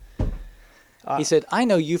 Yeah. He said, "I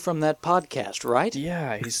know you from that podcast, right?"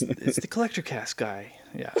 Yeah, it's the Collector Cast guy.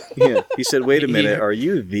 Yeah. Yeah. He said, "Wait a minute, are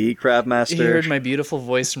you the Crabmaster?" He heard my beautiful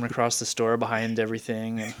voice from across the store behind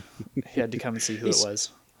everything, and he had to come and see who it was.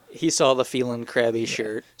 He saw the Feelin' Crabby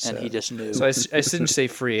shirt, and he just knew. So I didn't say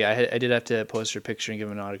free. I did have to post her picture and give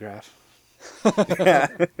him an autograph. If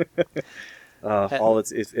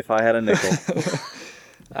I had a nickel.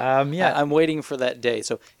 I'm waiting for that day.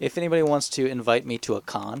 So if anybody wants to invite me to a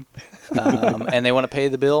con, and they want to pay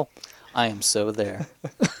the bill, I am so there.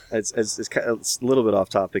 It's a little bit off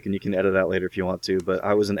topic, and you can edit out later if you want to. But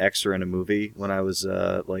I was an extra in a movie when I was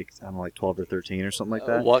like 12 or 13 or something like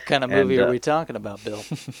that. What kind of movie are we talking about, Bill?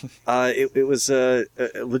 It was a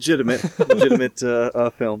legitimate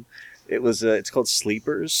film. It was it's called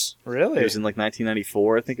Sleepers. Really? It was in like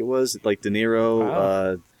 1994, I think it was. Like De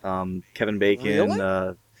Niro, Kevin Bacon.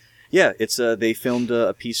 Really? Yeah, it's they filmed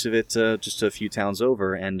a piece of it just a few towns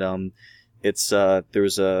over, and it's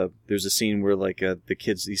there's a scene where like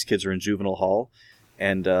these kids are in juvenile hall,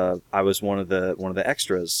 and I was one of the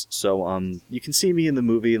extras. So you can see me in the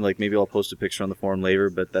movie, and like maybe I'll post a picture on the forum later,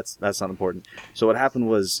 but that's not important. So what happened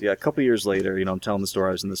was, a couple years later, I'm telling the story,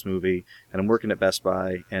 I was in this movie, and I'm working at Best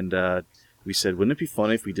Buy, and we said, wouldn't it be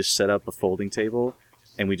funny if we just set up a folding table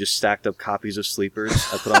and we just stacked up copies of Sleepers?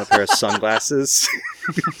 I put on a pair of sunglasses,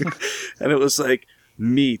 and it was like,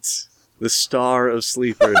 meet the star of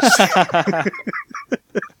Sleepers.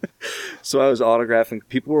 So I was autographing.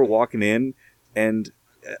 People were walking in, and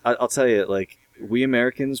I'll tell you, like, we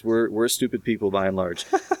Americans, we're stupid people by and large.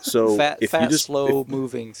 So if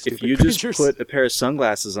you just put a pair of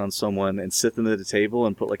sunglasses on someone and sit them at the table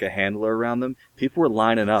and put like a handler around them, people were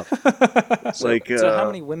lining up. So how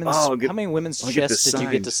many women's chests did you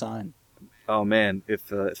get to sign? Oh man,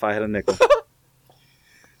 if I had a nickel.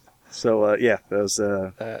 So that was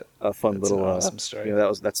a fun little awesome story.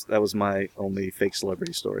 That was my only fake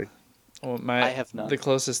celebrity story. Well, I have none. The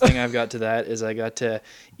closest thing I've got to that is I got to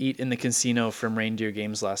eat in the casino from Reindeer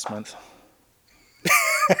Games last month.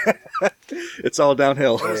 It's all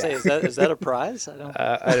downhill. Is that a prize? I don't.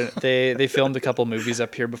 They filmed a couple movies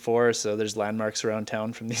up here before, so there's landmarks around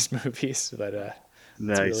town from these movies. But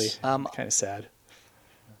nice. It's really kind of sad.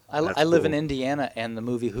 I live in Indiana, and the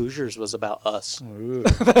movie Hoosiers was about us. Ooh.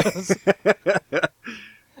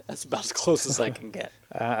 That's about as close as I can get.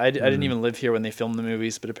 I didn't even live here when they filmed the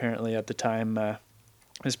movies, but apparently at the time it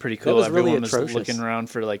was pretty cool. That was Everyone really was atrocious. looking around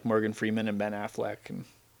for like Morgan Freeman and Ben Affleck. And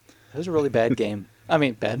it was a really bad game. I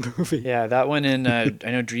mean, bad movie. Yeah, that one, and I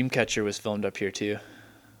know Dreamcatcher was filmed up here too.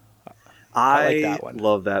 I like that one.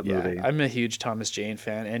 love that movie. Yeah, I'm a huge Thomas Jane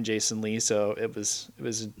fan and Jason Lee, so it was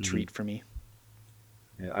a treat for me.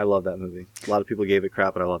 Yeah, I love that movie. A lot of people gave it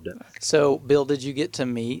crap, but I loved it. So, Bill, did you get to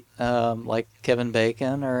meet like Kevin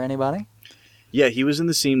Bacon or anybody? Yeah, he was in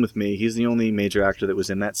the scene with me. He's the only major actor that was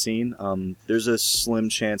in that scene. There's a slim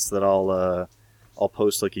chance that I'll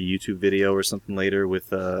post like a YouTube video or something later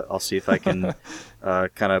with I'll see if I can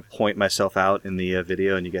kind of point myself out in the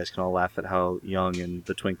video, and you guys can all laugh at how young and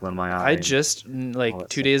the twinkle in my eye. I just 2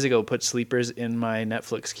 days ago put Sleepers in my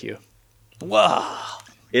Netflix queue. Wow.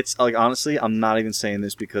 It's like, honestly, I'm not even saying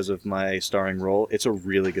this because of my starring role. It's a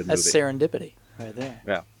really good movie. That's serendipity right there.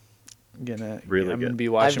 Yeah. I'm gonna good. be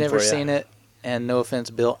watching. I've never for seen it, and no offense,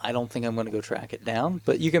 Bill, I don't think I'm going to go track it down,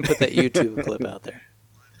 but you can put that YouTube clip out there.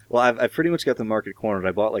 Well, I've pretty much got the market cornered.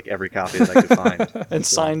 I bought like every copy that I could find. And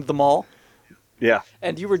signed them all? Yeah.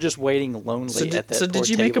 And you were just waiting lonely at that So did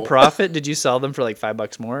you table. make a profit? Did you sell them for like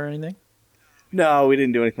 $5 more or anything? No, we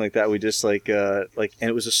didn't do anything like that. We just and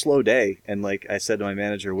it was a slow day. And like I said to my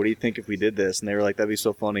manager, what do you think if we did this? And they were like, that'd be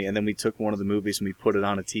so funny. And then we took one of the movies and we put it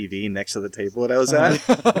on a TV next to the table that I was at.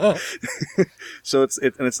 So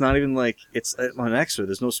it's not even like it's an extra.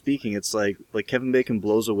 There's no speaking. It's like Kevin Bacon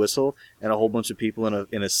blows a whistle and a whole bunch of people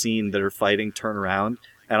in a scene that are fighting turn around.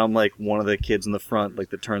 And I'm like one of the kids in the front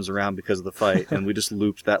that turns around because of the fight. And we just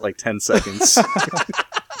looped that like 10 seconds.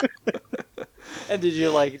 And did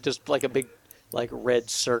you just like a big red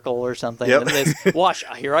circle or something? Yep. And this, watch,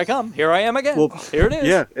 here I come. Here I am again. Well, here it is.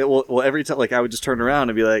 Yeah. Well, every time, I would just turn around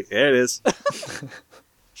and be like, there it is.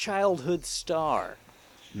 Childhood star.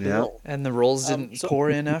 Yeah. Bill. And the rolls didn't pour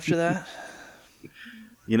in after that?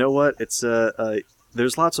 You know what? It's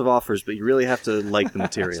there's lots of offers, but you really have to like the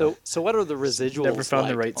material. So what are the residuals Never found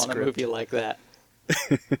the right on a script. movie like that?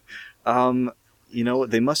 You know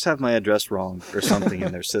what? They must have my address wrong or something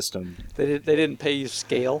in their system. They didn't pay you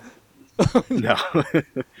scale? No,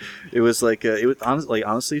 it was it was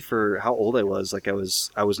honestly for how old I was.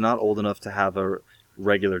 I was not old enough to have a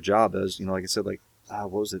regular job. I was, like I said,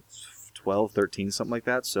 what was it, 12, 13, something like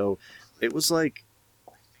that. So it was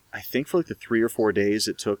I think for the 3 or 4 days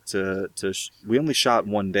it took we only shot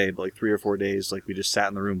one day, but 3 or 4 days, we just sat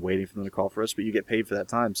in the room waiting for them to call for us. But you get paid for that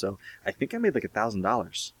time. So I think I made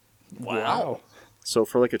 $1,000. Wow. So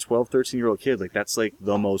for a 12, 13-year-old kid, that's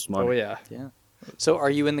the most money. Oh, yeah. Yeah. So are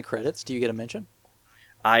you in the credits? Do you get a mention?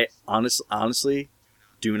 I honestly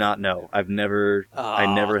do not know. I never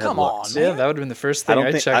had come looked. on, Yeah, that would have been the first thing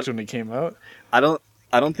I think- checked when it came out. I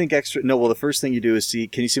don't think extra. No, well, the first thing you do is see.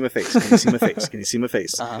 Can you see my face? Can you see my face? Can you see my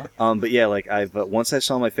face? Uh-huh. But yeah, I've once I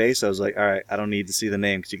saw my face, I was like, all right, I don't need to see the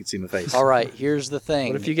name because you can see my face. All right, here's the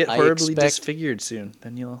thing. What if you get I horribly expect- disfigured soon?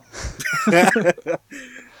 Then you'll...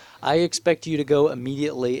 I expect you to go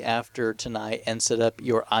immediately after tonight and set up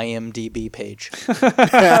your IMDb page.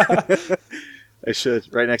 I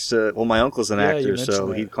should right next to. Well, my uncle's an Yeah, you actor, mentioned so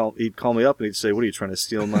that. he'd call me up and he'd say, "What are you trying to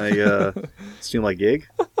steal my gig?"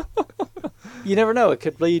 You never know. It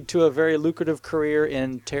could lead to a very lucrative career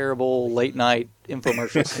in terrible late night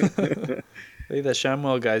infomercials. I think that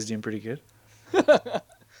ShamWow guy's doing pretty good.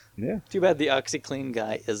 Yeah. Too bad the OxyClean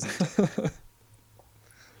guy isn't.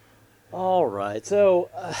 All right, so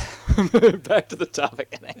back to the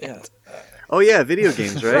topic at hand. Oh yeah, video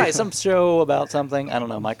games, right? Right, some show about something. I don't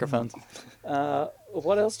know, microphones.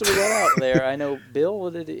 What else do we got out there? I know,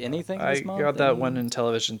 Bill, did anything I this month? got that one in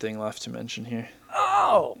television thing left to mention here.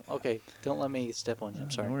 Oh, okay. Don't let me step on you.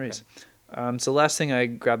 I'm sorry. No worries. So last thing I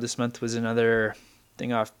grabbed this month was another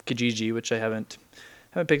thing off Kijiji, which I haven't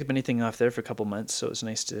picked up anything off there for a couple months, so it was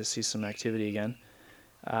nice to see some activity again.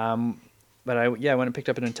 But I went and picked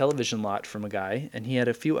up an Intellivision lot from a guy, and he had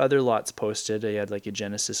a few other lots posted. He had a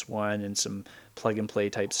Genesis one and some plug and play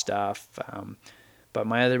type stuff. But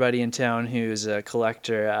my other buddy in town, who's a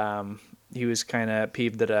collector, he was kind of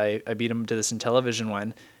peeved that I beat him to this Intellivision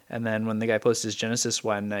one. And then when the guy posted his Genesis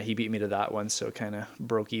one, he beat me to that one, so it kind of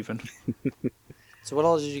broke even. So what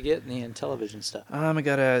all did you get in the Intellivision stuff? I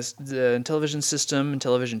got the Intellivision system,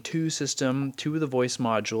 Intellivision 2 system, 2 of the voice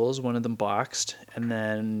modules, one of them boxed, and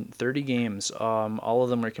then 30 games. All of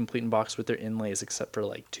them were complete and boxed with their inlays except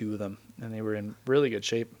for 2 of them, and they were in really good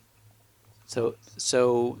shape. So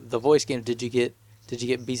the voice game, did you get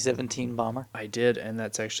B-17 Bomber? I did, and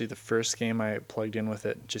that's actually the first game I plugged in with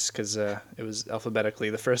it, just because it was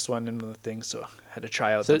alphabetically the first one in the thing, so I had to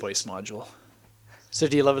try out the voice module. So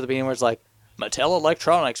do you love at the beginning where it's like, Mattel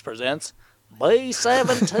Electronics presents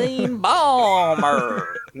B-17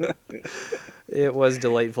 Bomber? It was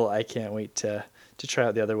delightful. I can't wait to try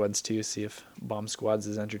out the other ones too, see if Bomb Squad's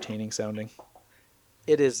is entertaining sounding.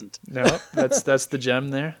 It isn't. No, that's the gem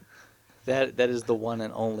there. That is the one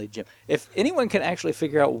and only gem. If anyone can actually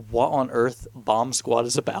figure out what on earth Bomb Squad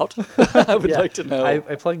is about, I would like to know. I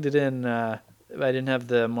plugged it in. I didn't have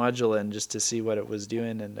the module in just to see what it was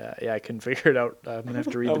doing, and I couldn't figure it out. I'm gonna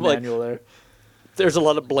have to read the manual there. There's a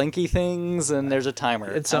lot of blinky things, and there's a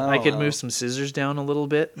timer. I could move some scissors down a little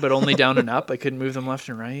bit, but only down and up. I couldn't move them left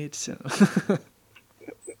and right. So.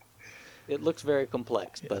 It looks very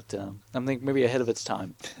complex, but I think maybe ahead of its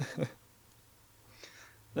time.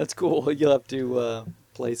 That's cool. You'll have to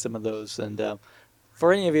play some of those. And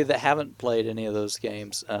for any of you that haven't played any of those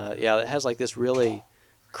games, it has this really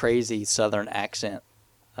crazy Southern accent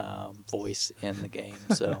voice in the game.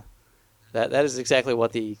 So that is exactly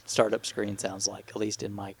what the startup screen sounds like, at least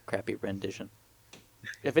in my crappy rendition.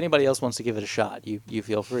 If anybody else wants to give it a shot, you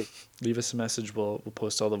feel free. Leave us a message. We'll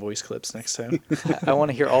post all the voice clips next time. I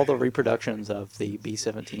want to hear all the reproductions of the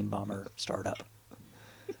B-17 Bomber startup.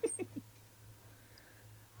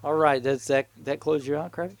 All right, does that close you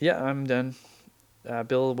out, Craig? Yeah, I'm done.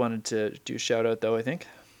 Bill wanted to do a shout out though, I think.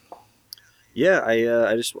 Yeah,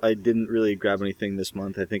 I didn't really grab anything this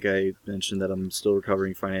month. I think I mentioned that I'm still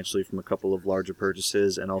recovering financially from a couple of larger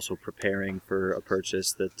purchases and also preparing for a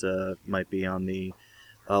purchase that might be on the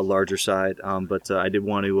larger side. But I did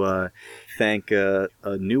want to thank a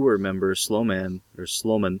newer member, Slowman, for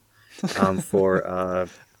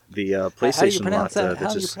the PlayStation lot. How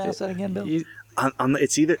do you pronounce that again, Bill?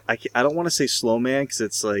 It's either I don't want to say slow man because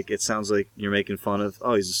it's like it sounds like you're making fun of.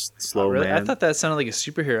 Oh, he's a slow really? man. I thought that sounded like a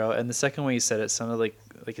superhero, and the second way you said it sounded like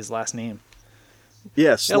his last name.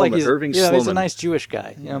 Yeah, Yeah, Sloman. he's, Irving yeah, Sloman. he's a nice Jewish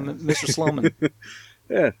guy. You know, Mr. Sloman.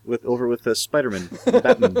 Yeah, with Spider-Man,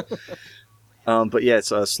 Batman. But yeah,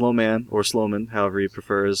 it's Slowman or Slowman, however he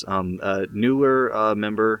prefers. Newer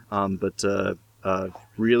member, but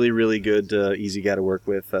really, really good, easy guy to work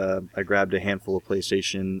with. I grabbed a handful of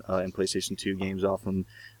PlayStation and PlayStation 2 games off him.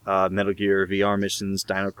 Metal Gear VR missions,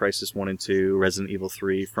 Dino Crisis 1 and 2, Resident Evil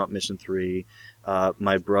 3, Front Mission 3,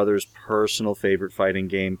 my brother's personal favorite fighting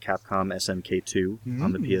game, Capcom SNK2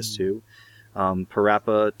 on the PS2.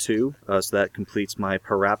 Parappa 2, so that completes my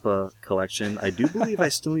Parappa collection. I do believe I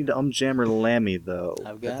still need to Jammer Lammy, though. I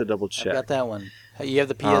have to double check. I've got that one. You have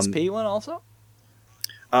the PSP one also?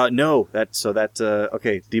 No,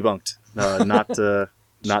 okay, debunked. Not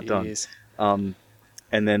done.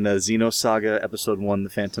 And then Xenosaga Episode 1, The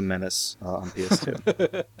Phantom Menace on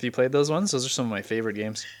PS2. Have you played those ones? Those are some of my favorite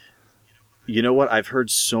games. You know what? I've heard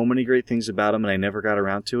so many great things about them, and I never got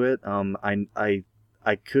around to it.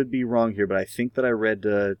 I could be wrong here, but I think that I read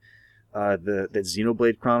that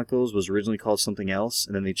Xenoblade Chronicles was originally called something else,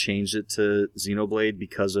 and then they changed it to Xenoblade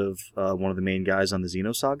because of one of the main guys on the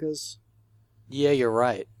Xenosagas. Yeah, you're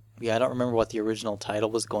right. Yeah, I don't remember what the original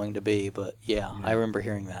title was going to be, but yeah. I remember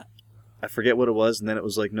hearing that. I forget what it was, and then it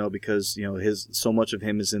was like, no, because so much of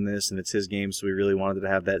him is in this, and it's his game, so we really wanted to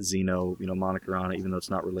have that Xeno moniker on it, even though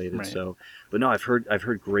it's not related. Right. So, but no, I've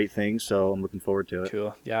heard great things, so I'm looking forward to it.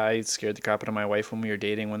 Cool. Yeah, I scared the crap out of my wife when we were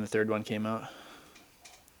dating when the third one came out.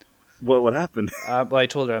 What happened? Well, I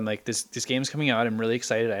told her, I'm like, this game's coming out. I'm really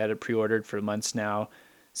excited. I had it pre-ordered for months now,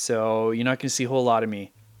 so you're not going to see a whole lot of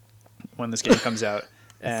me when this game comes out.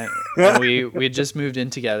 And we had just moved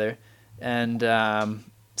in together, and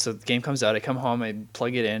so the game comes out, I come home, I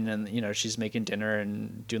plug it in, and she's making dinner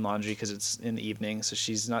and doing laundry because it's in the evening, so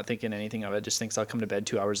she's not thinking anything of it, just thinks I'll come to bed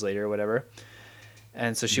 2 hours later or whatever.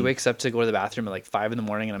 And so she wakes up to go to the bathroom at like 5 a.m,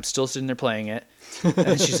 and I'm still sitting there playing it.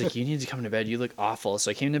 And she's like, you need to come to bed, you look awful. So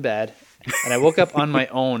I came to bed, and I woke up on my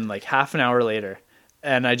own like half an hour later,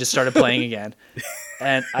 and I just started playing again.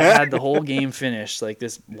 And I had the whole game finished, like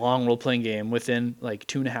this long role-playing game, within like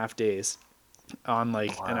 2.5 days. On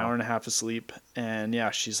like an hour and a half of sleep. And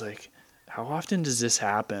yeah, she's like, how often does this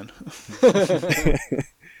happen?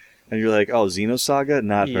 And you're like, oh, Xenosaga?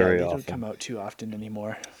 Not very often. They don't come out too often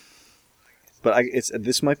anymore. But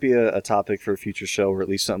this might be a topic for a future show, or at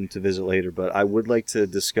least something to visit later. But I would like to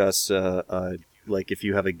discuss like if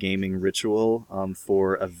you have a gaming ritual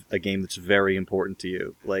for a game that's very important to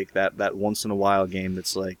you, like that once in a while game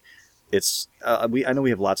that's like, it's I know we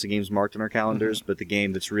have lots of games marked in our calendars, but the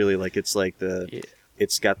game that's really like it's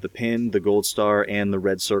got the pin, the gold star, and the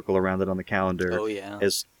red circle around it on the calendar. Oh yeah.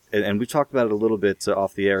 And we've talked about it a little bit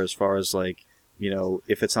off the air as far as like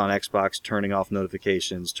if it's on Xbox, turning off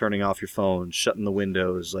notifications, turning off your phone, shutting the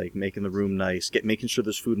windows, like making the room nice, making sure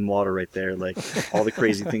there's food and water right there, like all the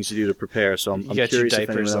crazy things you do to prepare. So I'm curious if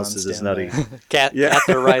anyone else is as nutty.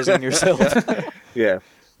 Catheterizing yourself. Yeah.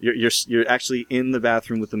 You're actually in the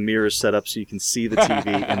bathroom with the mirror set up so you can see the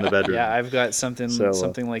TV in the bedroom. Yeah, I've got something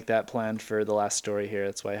like that planned for the last story here.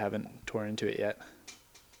 That's why I haven't torn into it yet.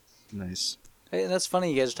 Nice. Hey, that's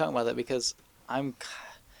funny you guys are talking about that because I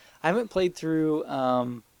haven't played through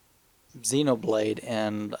Xenoblade,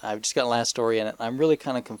 and I've just got last story in it. I'm really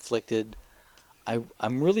kind of conflicted.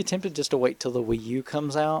 I'm really tempted just to wait till the Wii U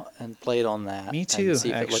comes out and play it on that. Me too, and see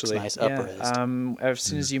if actually. it looks nice up-res. As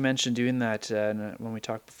soon as you mentioned doing that when we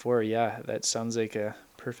talked before, that sounds like a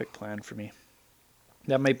perfect plan for me.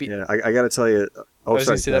 That might be. Yeah, I got to tell you. I was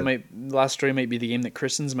going to say last story might be the game that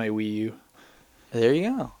christens my Wii U. There you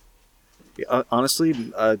go. Yeah, honestly,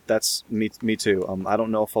 that's me too. I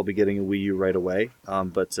don't know if I'll be getting a Wii U right away,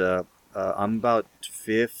 but I'm about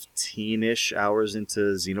 15-ish hours into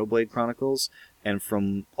Xenoblade Chronicles. And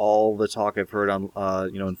from all the talk I've heard on,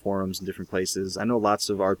 in forums and different places, I know lots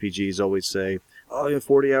of RPGs always say,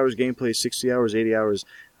 40 hours gameplay, 60 hours, 80 hours.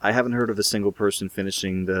 I haven't heard of a single person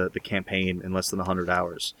finishing the campaign in less than 100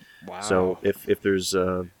 hours. Wow. So if there's,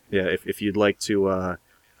 if you'd like to, I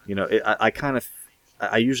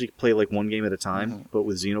usually play like one game at a time, but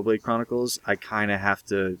with Xenoblade Chronicles, I kind of have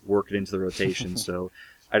to work it into the rotation. So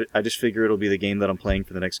I just figure it'll be the game that I'm playing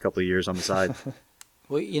for the next couple of years on the side.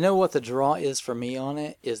 Well, you know what the draw is for me on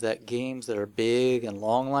it is that games that are big and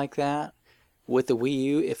long like that, with the Wii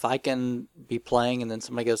U, if I can be playing and then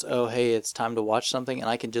somebody goes, oh, hey, it's time to watch something, and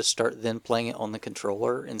I can just start then playing it on the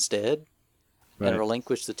controller instead and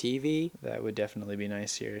relinquish the TV. That would definitely be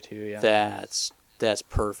nice here, too, yeah. That's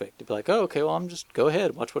perfect. To be like, oh, okay, well, I'm just go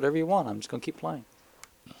ahead, watch whatever you want. I'm just going to keep playing.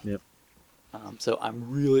 Yep. So I'm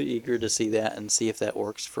really eager to see that and see if that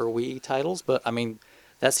works for Wii titles. But I mean,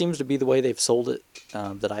 that seems to be the way they've sold it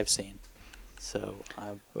that I've seen. So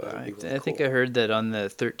I think I heard that on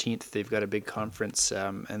the 13th they've got a big conference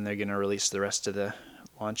and they're going to release the rest of the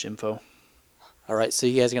launch info. All right, so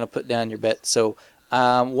you guys are going to put down your bet. So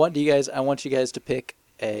what do you guys? I want you guys to pick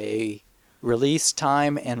a release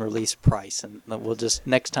time and release price, and we'll just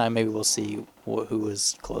next time maybe we'll see who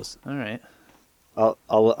is close. All right.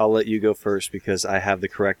 I'll let you go first because I have the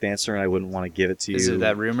correct answer and I wouldn't want to give it to you. Is it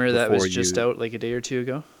that rumor that was just out like a day or two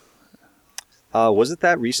ago? Was it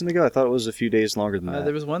that recent ago? I thought it was a few days longer than that.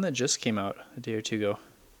 There was one that just came out a day or two ago.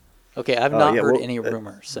 Okay, I've not heard any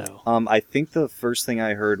rumor. So I think the first thing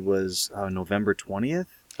I heard was November 20th.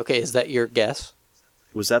 Okay, is that your guess?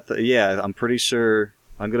 Was that the? Yeah, I'm pretty sure.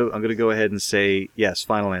 I'm gonna go ahead and say yes.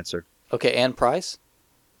 Final answer. Okay, and price?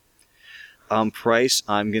 Price.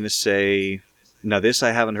 I'm gonna say. Now this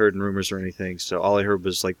I haven't heard in rumors or anything. So all I heard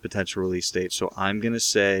was like potential release date. So I'm gonna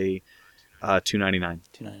say $299.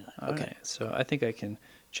 $299. All Okay. right, so I think I can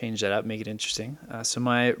change that up, make it interesting. So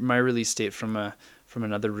my release date from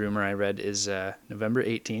another rumor I read is November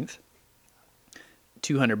 18th.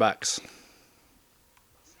 $200.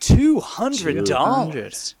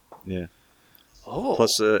 $200. Yeah. Oh.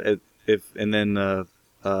 Plus,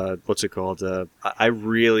 what's it called? I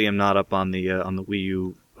really am not up on the Wii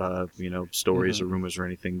U, stories or rumors or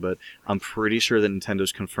anything, but I'm pretty sure that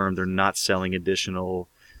Nintendo's confirmed they're not selling additional.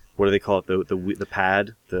 What do they call it? The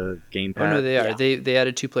pad, the gamepad. Oh no, they are. Yeah. They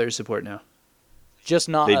added 2-player support now. Just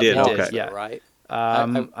not They at did, launch, okay. though, Yeah. right?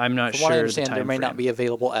 I'm not From sure what I the understand, time there may not frame, be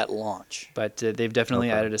available at launch. but they've definitely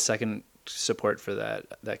Okay. added a second support for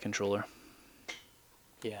that controller.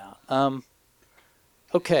 Yeah.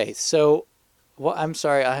 Okay, so I'm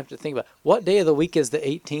sorry, I have to think about what day of the week is the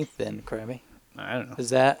 18th then, Krabby? I don't know. Is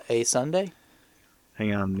that a Sunday?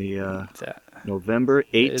 Hang on, the That. November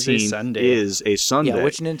It is a 18th Sunday. is a Sunday. Yeah,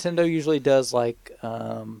 which Nintendo usually does like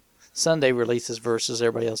Sunday releases versus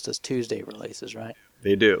everybody else does Tuesday releases, right?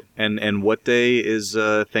 They do. And what day is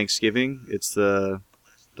Thanksgiving? It's the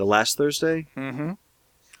last Thursday. Mm-hmm.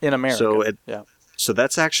 In America. So yeah. So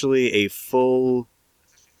that's actually a full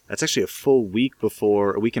week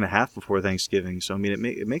before, a week and a half before Thanksgiving. So I mean,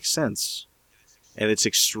 it makes sense, and it's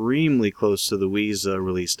extremely close to the Wii's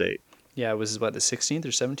release date. Yeah, it was the 16th or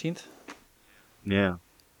 17th? Yeah.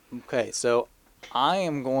 Okay, so I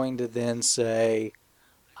am going to then say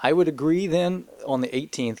I would agree then on the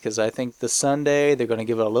 18th because I think the Sunday they're going to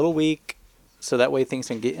give it a little week so that way things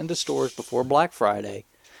can get into stores before Black Friday.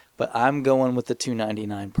 But I'm going with the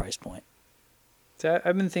 $299 price point. So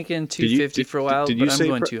I've been thinking 250 for a while, did you but I'm say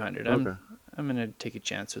going 200. Okay. I'm going to take a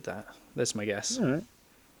chance with that. That's my guess. All right.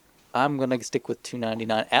 I'm going to stick with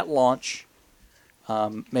 $299 at launch.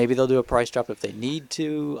 Maybe they'll do a price drop if they need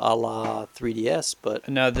to, a la 3DS. But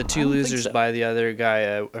Now the two I don't think losers so. buy the other guy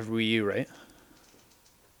a Wii U, right?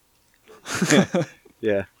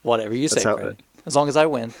 Yeah. whatever you say, That's how- Craig. As long as I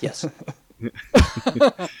win, yes.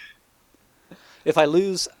 If I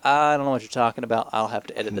lose, I don't know what you're talking about. I'll have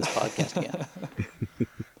to edit this podcast again.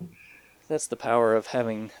 That's the power of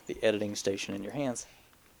having the editing station in your hands.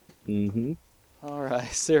 Mm-hmm. All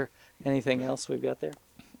right. Is there anything else we've got there?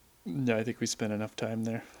 No, I think we spent enough time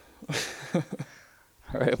there. All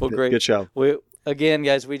right. Well, great. Good show. Again,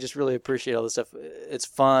 guys, we just really appreciate all this stuff. It's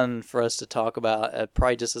fun for us to talk about.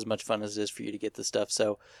 Probably just as much fun as it is for you to get this stuff.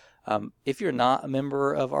 So if you're not a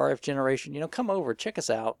member of RF Generation, come over, check us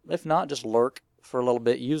out. If not, just lurk for a little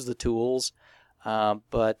bit, use the tools.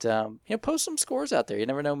 But post some scores out there. You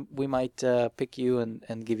never know, we might pick you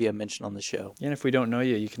and give you a mention on the show. And if we don't know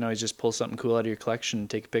you, you can always just pull something cool out of your collection and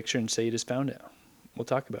take a picture and say you just found it. We'll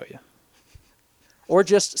talk about you. Or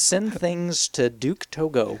just send things to Duke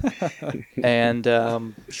Togo. And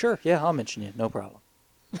sure, yeah, I'll mention you. No problem.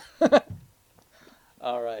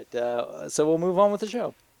 All right. So we'll move on with the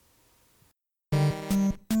show.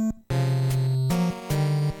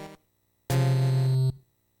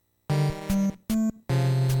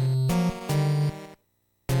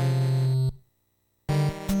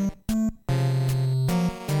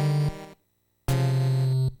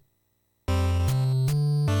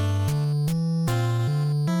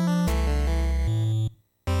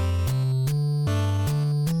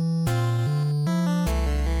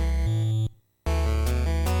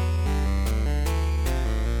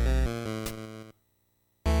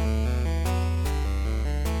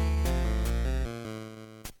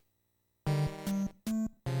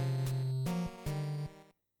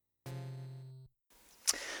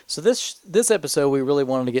 So this episode, we really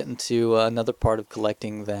wanted to get into another part of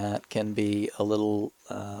collecting that can be a little,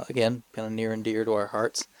 again, kind of near and dear to our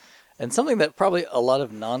hearts, And something that probably a lot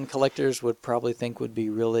of non-collectors would probably think would be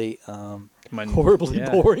really horribly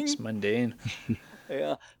boring. It's mundane.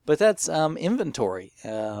 Yeah, but that's inventory.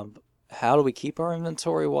 How do we keep our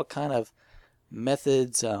inventory? What kind of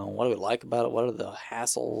methods? What do we like about it? What are the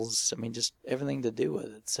hassles? I mean, just everything to do with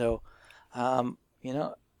it. So, you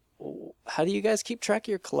know, how do you guys keep track of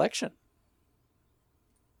your collection?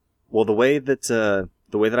 Well, the way that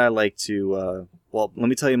I like to, well, let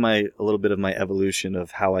me tell you a little bit of my evolution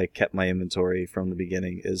of how I kept my inventory from the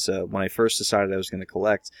beginning. Is when I first decided I was going to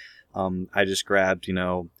collect, I just grabbed,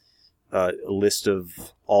 a list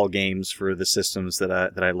of all games for the systems that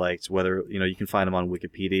I liked. Whether you can find them on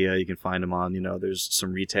Wikipedia, you can find them on there's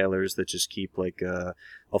some retailers that just keep like a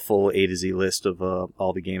full A to Z list of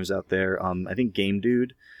all the games out there. I think Game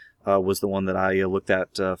Dude was the one that I looked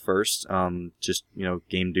at first. Just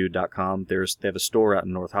GameDude.com. They have a store out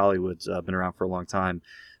in North Hollywood. Been around for a long time.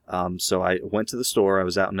 So I went to the store. I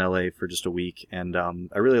was out in LA for just a week, and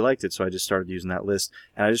I really liked it. So I just started using that list,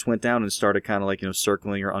 and I just went down and started kind of like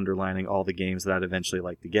circling or underlining all the games that I'd eventually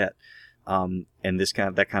like to get. And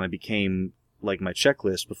that kind of became like my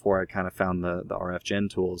checklist before I kind of found the RF Gen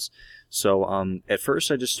tools. So at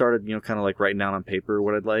first I just started kind of like writing down on paper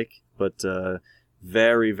what I'd like, but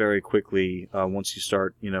very, very quickly, once you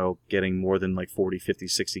start, getting more than like 40, 50,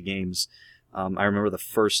 60 games, I remember the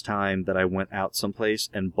first time that I went out someplace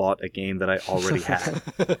and bought a game that I already had.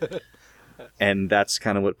 And that's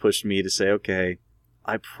kind of what pushed me to say, okay,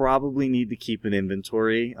 I probably need to keep an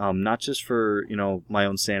inventory, not just for, my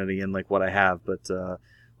own sanity and like what I have, but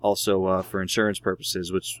also for insurance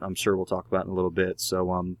purposes, which I'm sure we'll talk about in a little bit.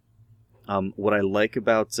 So what I like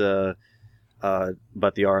about the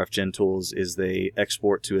RF Gen tools is they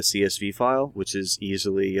export to a CSV file, which is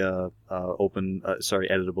easily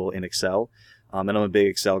editable in Excel. And I'm a big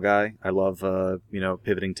Excel guy. I love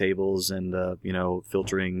pivoting tables and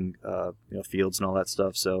filtering fields and all that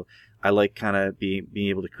stuff. So I like kind of being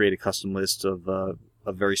able to create a custom list of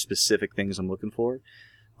very specific things I'm looking for.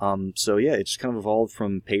 So yeah, it just kind of evolved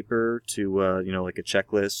from paper to like a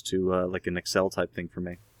checklist to like an Excel type thing for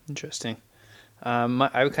me. Interesting.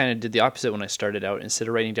 I kind of did the opposite when I started out. Instead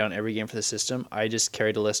of writing down every game for the system, I just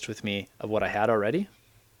carried a list with me of what I had already.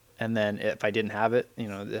 And then if I didn't have it,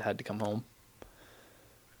 it had to come home.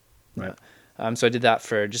 Right. So I did that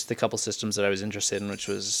for just the couple systems that I was interested in, which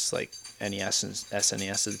was like NES and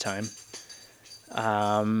SNES at the time.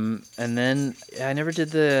 And then I never did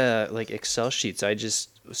the like Excel sheets. I just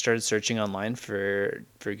started searching online for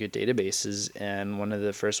good databases, and one of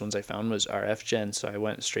the first ones I found was RF Gen. So I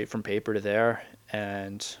went straight from paper to there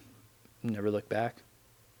and never looked back.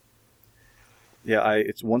 Yeah,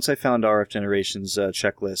 it's once I found RF Generation's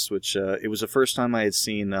checklist, which it was the first time I had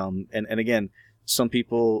seen. And again, some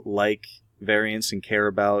people like variants and care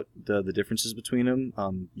about the differences between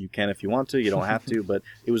them. You can if you want to, you don't have to, but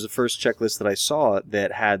it was the first checklist that I saw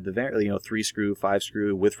that had the 3-screw,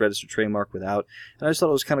 5-screw with registered trademark, without, and I just thought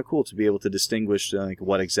it was kind of cool to be able to distinguish like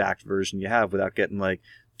what exact version you have without getting like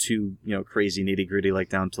too crazy nitty gritty, like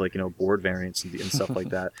down to like board variants and stuff like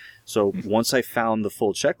that. So once I found the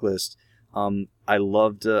full checklist, I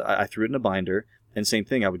loved. I threw it in a binder, and same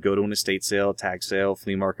thing. I would go to an estate sale, tag sale,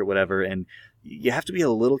 flea market, whatever, and you have to be a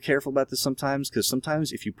little careful about this sometimes, because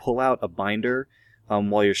sometimes if you pull out a binder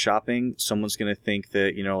while you're shopping, someone's going to think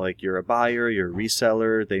that like you're a buyer, you're a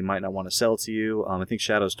reseller. They might not want to sell to you. I think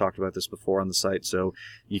Shadow's talked about this before on the site. So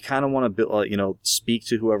you kind of want to speak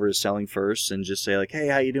to whoever is selling first and just say like, hey,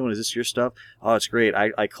 how you doing? Is this your stuff? Oh, it's great.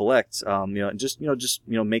 I collect. And just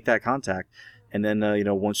make that contact. And then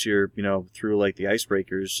once you're through like the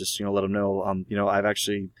icebreakers, just let them know. I've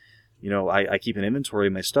actually. I keep an inventory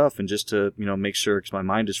of my stuff, and just to, make sure, because my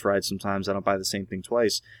mind is fried sometimes, I don't buy the same thing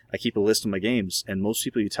twice. I keep a list of my games, and most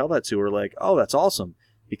people you tell that to are like, oh, that's awesome,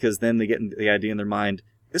 because then they get the idea in their mind,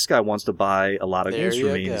 this guy wants to buy a lot of games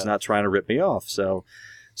from me, and he's not trying to rip me off. So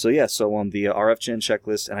on the RF Gen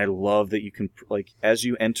checklist, and I love that you can, like, as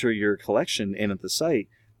you enter your collection in at the site,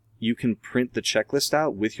 you can print the checklist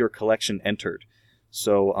out with your collection entered.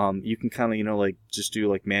 So you can kind of like just do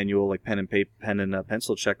like manual like pen and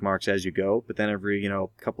pencil check marks as you go, but then every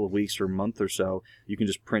couple of weeks or month or so you can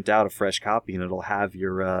just print out a fresh copy, and it'll have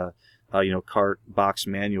your cart box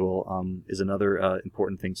manual. Is another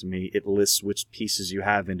important thing to me. It lists which pieces you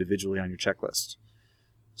have individually on your checklist.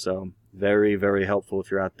 So very, very helpful if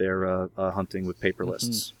you're out there hunting with paper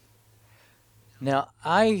lists. Now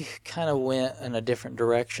I kind of went in a different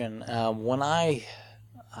direction when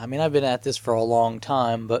I've been at this for a long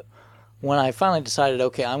time, but when I finally decided,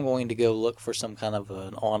 okay, I'm going to go look for some kind of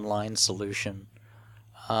an online solution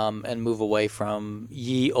and move away from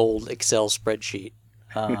ye old Excel spreadsheet,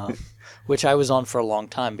 which I was on for a long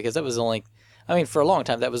time because that was only, I mean, for a long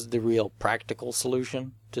time that was the real practical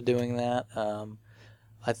solution to doing that.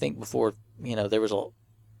 I think before, there was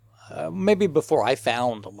maybe before I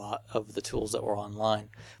found a lot of the tools that were online,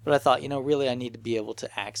 but I thought, really I need to be able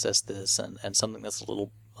to access this and something that's a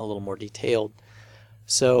little more detailed.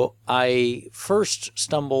 So I first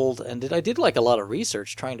stumbled and I did like a lot of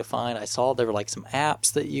research trying to find, I saw there were like some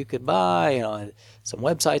apps that you could buy, some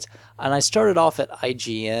websites, and I started off at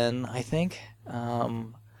IGN, I think.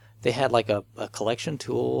 They had like a collection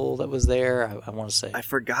tool that was there, I want to say. I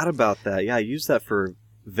forgot about that. Yeah, I used that for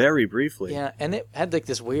very briefly. Yeah, and it had like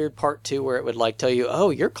this weird part too where it would like tell you, oh,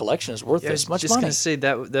 your collection is worth this much money. I was just going to say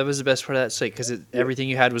that was the best part of that site because everything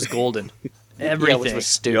you had was golden. Everything. Yeah, which was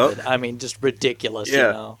stupid. Yep. I mean, just ridiculous.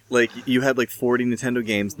 Yeah, like you had like 40 Nintendo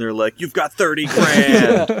games, and they're like, "You've got 30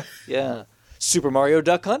 grand." Yeah, Super Mario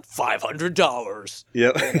Duck Hunt, $500.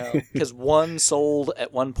 Yep. Because one sold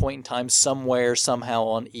at one point in time somewhere, somehow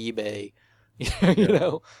on eBay.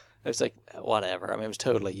 It's like whatever. I mean, it was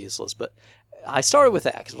totally useless. But I started with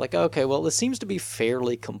that because like, okay, well, this seems to be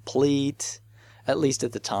fairly complete, at least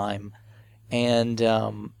at the time, and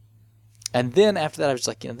then after that, I was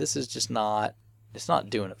like, this is just not, it's not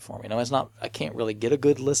doing it for me. I can't really get a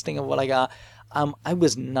good listing of what I got. I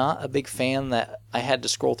was not a big fan that I had to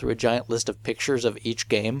scroll through a giant list of pictures of each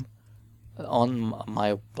game on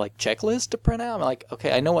my like checklist to print out. I'm like,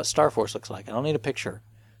 okay, I know what Star Force looks like. I don't need a picture.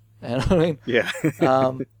 You know what I mean? Yeah.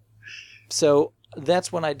 So that's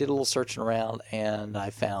when I did a little searching around and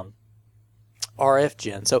I found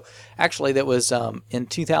RFGen. So actually that was in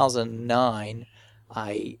 2009.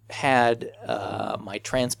 I had my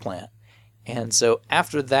transplant. And so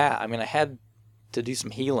after that, I mean, I had to do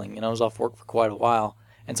some healing, I was off work for quite a while.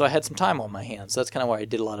 And so I had some time on my hands. So that's kind of where I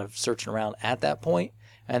did a lot of searching around at that point.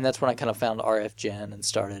 And that's when I kind of found RFGen and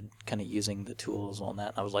started kind of using the tools on that.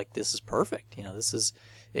 And I was like, this is perfect. This is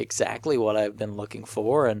exactly what I've been looking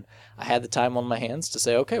for. And I had the time on my hands to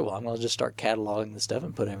say, okay, well, I'm going to just start cataloging the stuff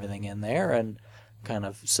and put everything in there and kind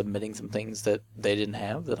of submitting some things that they didn't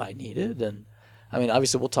have that I needed. And I mean,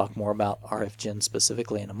 obviously, we'll talk more about RFGen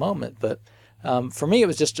specifically in a moment, but for me, it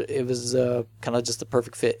was kind of just the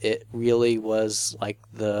perfect fit. It really was like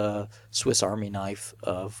the Swiss Army knife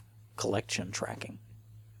of collection tracking.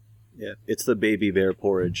 Yeah, it's the baby bear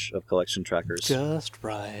porridge of collection trackers. Just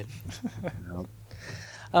right.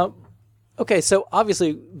 Okay, so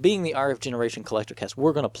obviously, being the RF Generation Collector Cast,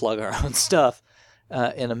 we're going to plug our own stuff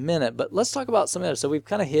in a minute, but let's talk about some others. So we've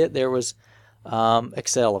kind of hit, there was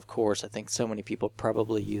Excel, of course. I think so many people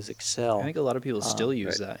probably use Excel. I think a lot of people still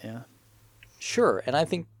use that, yeah. Sure, and I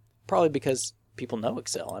think probably because people know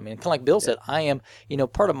Excel. I mean, kind of like Bill said, I am,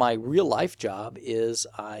 part of my real life job is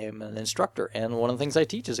I am an instructor, and one of the things I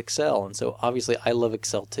teach is Excel, and so obviously I love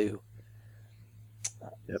Excel too.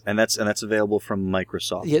 Yep, and that's available from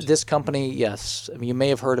Microsoft. Yeah, this company, yes. I mean, you may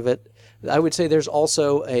have heard of it. I would say there's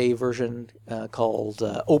also a version called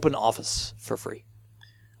OpenOffice for free.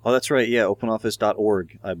 Oh, that's right. Yeah,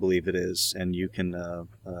 OpenOffice.org, I believe it is, and you can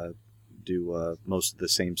do most of the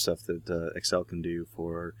same stuff that Excel can do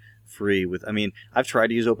for free. I've tried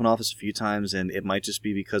to use OpenOffice a few times, and it might just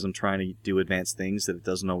be because I'm trying to do advanced things that it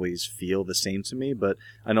doesn't always feel the same to me. But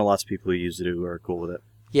I know lots of people who use it who are cool with it.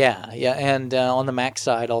 Yeah, and on the Mac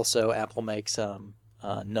side, also Apple makes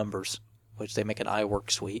Numbers, which they make an iWork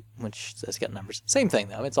suite, which has got Numbers. Same thing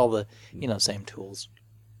though; it's all the same tools.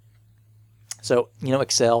 So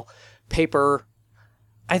Excel, Paper.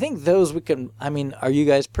 I think those we can. I mean, are you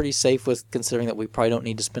guys pretty safe with considering that we probably don't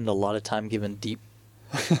need to spend a lot of time giving deep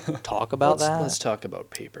talk about that? Let's talk about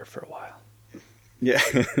Paper for a while. Yeah.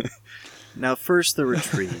 Now, first the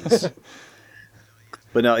retrieves.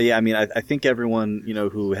 But no, yeah, I think everyone,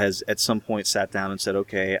 who has at some point sat down and said,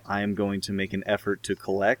 okay, I am going to make an effort to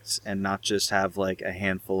collect and not just have like a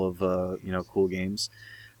handful of, cool games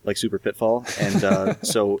like Super Pitfall. And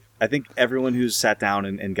so I think everyone who's sat down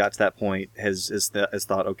and got to that point has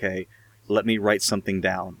thought, okay, let me write something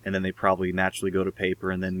down. And then they probably naturally go to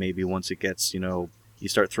paper. And then maybe once it gets, you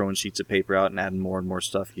start throwing sheets of paper out and adding more and more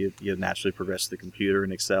stuff, you naturally progress to the computer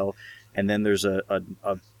and Excel. And then there's a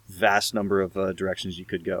vast number of directions you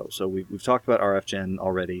could go. So we've talked about RFGen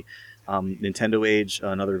already. Nintendo Age,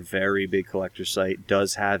 another very big collector site,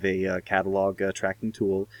 does have a catalog tracking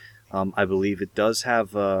tool. I believe it does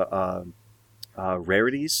have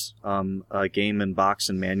rarities, game and box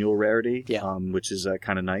and manual rarity, which is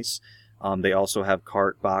kind of nice. They also have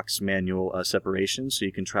cart, box, manual separation, so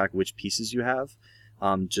you can track which pieces you have.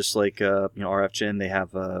 Just like RFGen, they have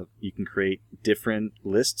you can create different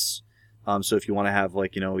lists So if you want to have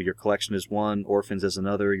like, your collection is one, orphans as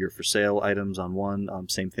another, your for sale items on one,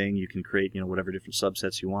 same thing. You can create, whatever different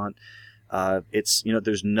subsets you want. It's,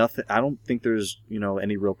 there's nothing, I don't think there's,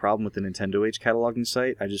 any real problem with the Nintendo Age cataloging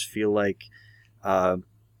site. I just feel like, I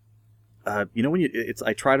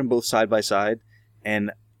tried them both side by side,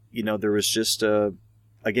 and, there was just,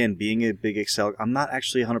 again, being a big Excel, I'm not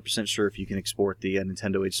actually 100% sure if you can export the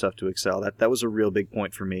Nintendo Age stuff to Excel. That was a real big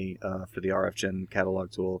point for me, for the RFGen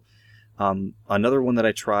catalog tool. Another one that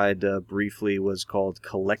I tried briefly was called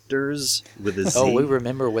Collectors with a Z. Oh, we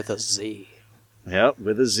remember with a Z. Yep,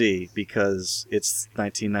 with a Z, because it's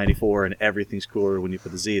 1994 and everything's cooler when you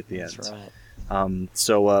put the Z at the end. That's right.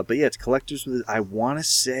 But yeah, it's Collectors with, I want to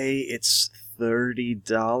say it's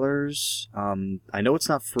 $30. I know it's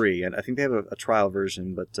not free, and I think they have a trial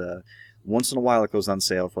version, but once in a while it goes on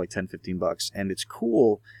sale for like $10-15, and it's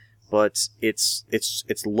cool. But it's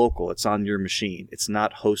local. It's on your machine. It's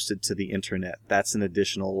not hosted to the internet. That's an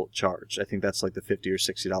additional charge. I think that's like the $50 or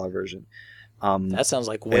 $60 version. That sounds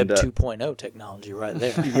like Web 2.0 technology right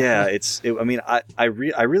there. Yeah, I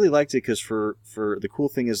really liked it because for the cool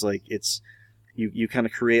thing is like it's you kind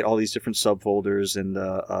of create all these different subfolders, and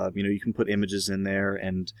you can put images in there,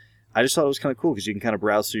 and I just thought it was kind of cool because you can kind of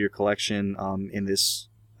browse through your collection in this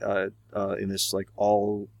like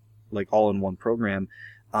all in one program.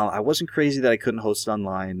 I wasn't crazy that I couldn't host it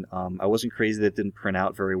online. I wasn't crazy that it didn't print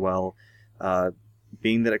out very well.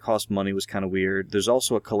 Being that it cost money was kind of weird. There's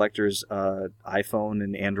also a collector's iPhone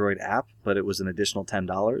and Android app, but it was an additional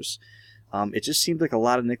 $10. It just seemed like a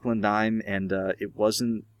lot of nickel and dime, and it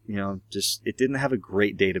wasn't, it didn't have a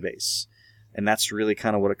great database. And that's really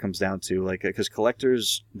kind of what it comes down to. Like, because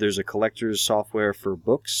there's a collector's software for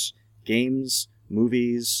books, games,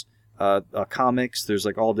 movies, comics. There's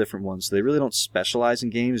like all different ones. So they really don't specialize in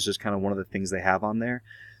games. It's just kind of one of the things they have on there.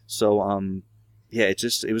 So yeah, it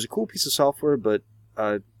was a cool piece of software, but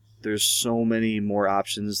there's so many more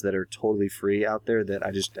options that are totally free out there that I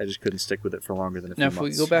just couldn't stick with it for longer than a few months. Now,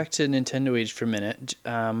 if we go back to Nintendo Age for a minute,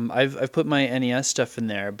 I've put my NES stuff in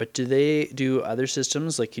there, but do they do other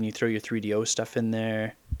systems? Like, can you throw your 3DO stuff in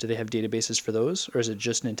there? Do they have databases for those, or is it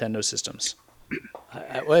just Nintendo systems?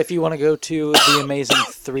 Well, if you want to go to the amazing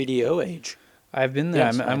 3DO Age. I've been there.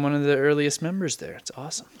 Yeah, I'm one of the earliest members there. It's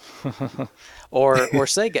awesome. or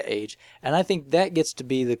Sega Age. And I think that gets to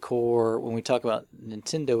be the core when we talk about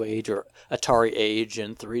Nintendo Age or Atari Age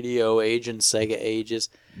and 3DO Age and Sega Ages,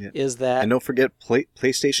 is that... And don't forget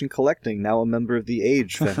PlayStation Collecting, now a member of the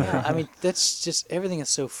Age family. I mean, that's just... Everything is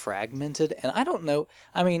so fragmented. And I don't know...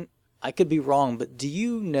 I mean, I could be wrong, but do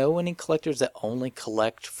you know any collectors that only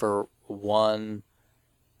collect for one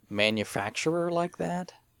manufacturer like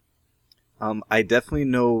that? I definitely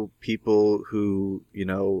know people who,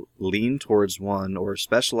 lean towards one or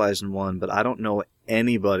specialize in one, but I don't know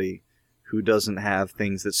anybody who doesn't have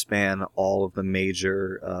things that span all of the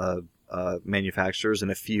major manufacturers and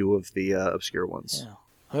a few of the obscure ones. Yeah.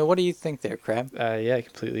 I mean, what do you think there, Crab? Yeah, I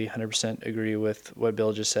completely 100% agree with what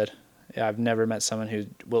Bill just said. Yeah, I've never met someone who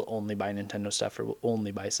will only buy Nintendo stuff or will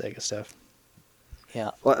only buy Sega stuff.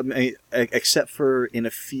 Yeah. Well, I mean, except for in a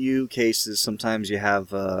few cases, sometimes you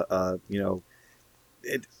have, not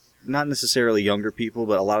necessarily younger people,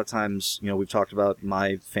 but a lot of times, we've talked about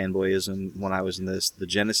my fanboyism when I was in the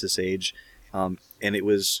Genesis age, and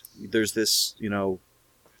there's this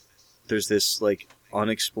like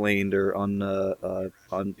unexplained or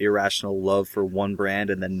irrational love for one brand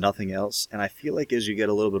and then nothing else. And I feel like as you get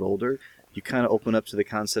a little bit older, you kind of open up to the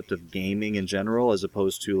concept of gaming in general, as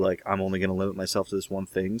opposed to like, I'm only going to limit myself to this one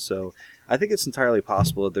thing. So I think it's entirely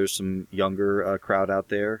possible that there's some younger crowd out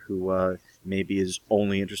there who maybe is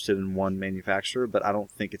only interested in one manufacturer, but I don't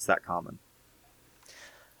think it's that common.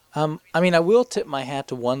 I mean, I will tip my hat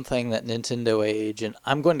to one thing that Nintendo Age, and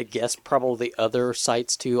I'm going to guess probably other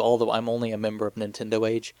sites too, although I'm only a member of Nintendo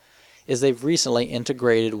Age, is they've recently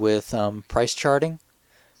integrated with price charting.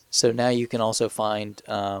 So now you can also find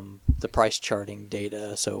the price charting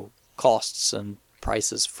data, so costs and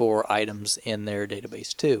prices for items in their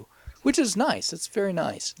database too, which is nice. It's very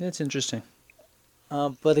nice. That's interesting.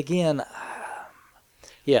 But again,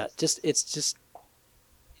 yeah, it's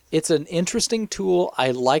an interesting tool.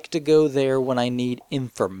 I like to go there when I need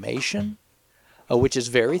information, which is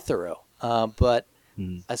very thorough. But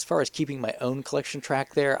as far as keeping my own collection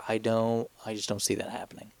track there, I just don't see that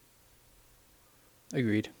happening.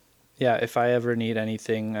 Agreed. Yeah, if I ever need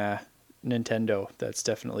anything Nintendo, that's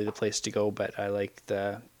definitely the place to go, but I like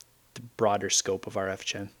the broader scope of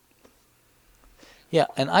RFGen. Yeah,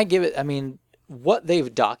 and I give it, I mean, what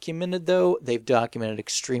they've documented, though, they've documented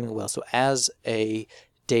extremely well. So as a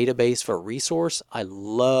database for resource, I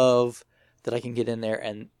love that I can get in there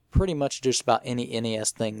and pretty much just about any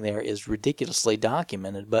NES thing there is ridiculously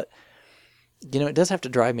documented. But, it does have to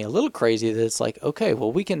drive me a little crazy that it's like, okay,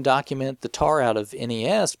 well, we can document the tar out of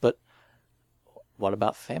NES, but what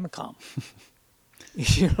about Famicom?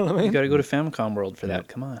 You know what I mean? You got to go to Famicom World for that.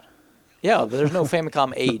 Come on. Yeah, but there's no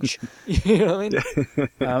Famicom Age. You know what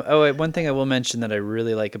I mean? One thing I will mention that I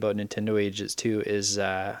really like about Nintendo Ages too is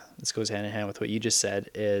this goes hand in hand with what you just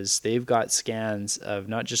said. Is they've got scans of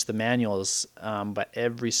not just the manuals, but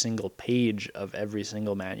every single page of every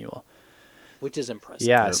single manual. Which is impressive.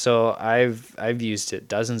 Yeah, so I've used it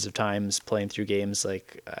dozens of times playing through games,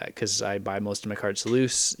 like because I buy most of my cards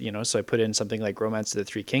loose, so I put in something like Romance of the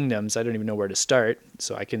Three Kingdoms. I don't even know where to start,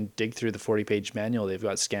 so I can dig through the 40-page manual they've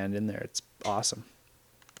got scanned in there. It's awesome.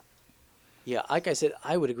 Yeah, like I said,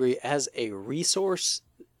 I would agree. As a resource,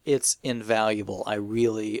 it's invaluable. I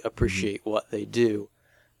really appreciate what they do.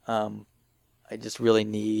 I just really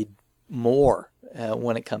need more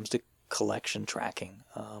when it comes to collection tracking.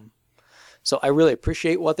 So I really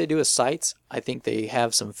appreciate what they do as sites. I think they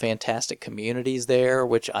have some fantastic communities there,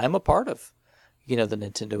 which I'm a part of, the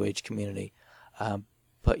Nintendo Age community.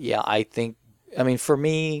 But yeah, for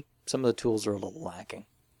me, some of the tools are a little lacking.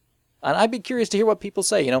 And I'd be curious to hear what people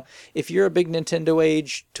say. If you're a big Nintendo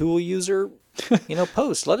Age tool user,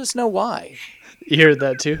 post. Let us know why. You heard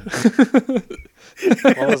that too?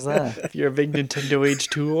 What was that? If you're a big Nintendo Age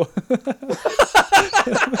tool.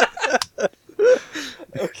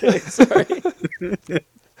 Okay, sorry.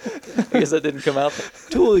 I guess that didn't come out.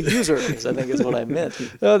 Tool users, I think is what I meant.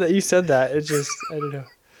 No, that you said that. It's just, I don't know.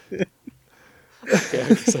 Okay, I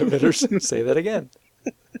guess I better say that again.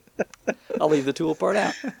 I'll leave the tool part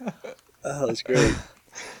out. Oh, that's great.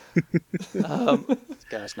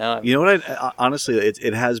 Gosh, now I'm... You know what? Honestly,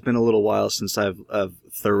 it has been a little while since I've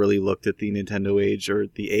thoroughly looked at the Nintendo Age or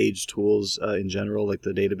the Age tools in general, like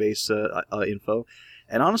the database info.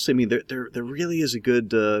 And honestly, I mean, there really is a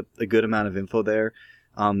good amount of info there,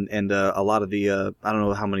 and a lot of the I don't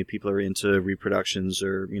know how many people are into reproductions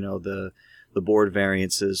or the board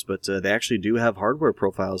variances, but they actually do have hardware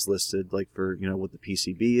profiles listed, like for what the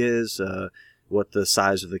PCB is, what the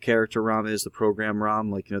size of the character ROM is, the program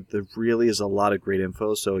ROM. Like there really is a lot of great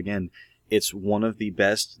info. So again, it's one of the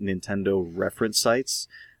best Nintendo reference sites.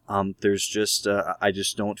 There's just I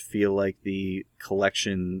just don't feel like the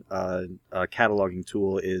collection cataloging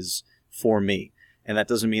tool is for me, and that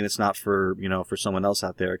doesn't mean it's not for for someone else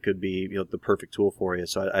out there. It could be the perfect tool for you.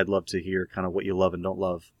 So I'd love to hear kind of what you love and don't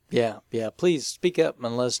love. Yeah. Please speak up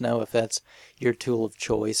and let us know if that's your tool of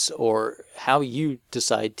choice or how you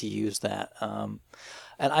decide to use that. And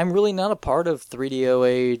I'm really not a part of 3DO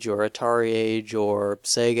Age or Atari Age or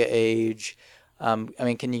Sega Age.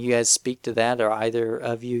 Can you guys speak to that, or either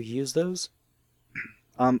of you use those?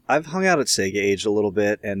 I've hung out at Sega Age a little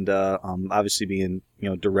bit, and obviously being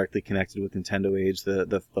directly connected with Nintendo Age,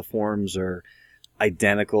 the forums are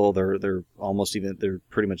identical. They're almost even they're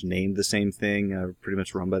pretty much named the same thing, pretty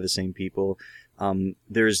much run by the same people.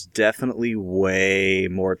 There's definitely way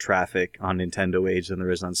more traffic on Nintendo Age than there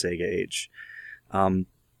is on Sega Age, I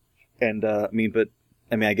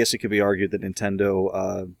guess it could be argued that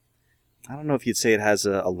Nintendo. I don't know if you'd say it has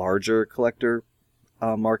a larger collector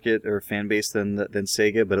market or fan base than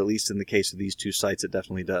Sega, but at least in the case of these two sites, it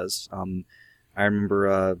definitely does. I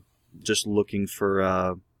remember just looking for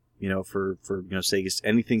Sega,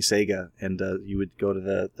 anything Sega, and you would go to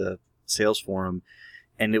the sales forum,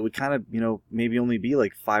 and it would kind of maybe only be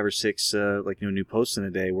like 5 or 6 new posts in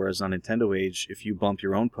a day, whereas on Nintendo Age, if you bump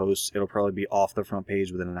your own posts, it'll probably be off the front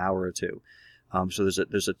page within an hour or two. So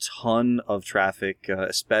there's a ton of traffic,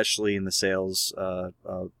 especially in the sales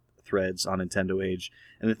threads on Nintendo Age.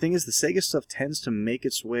 And the thing is, the Sega stuff tends to make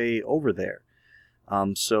its way over there.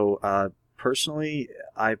 Personally,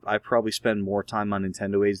 I probably spend more time on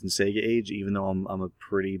Nintendo Age than Sega Age, even though I'm a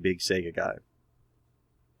pretty big Sega guy.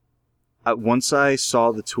 Once I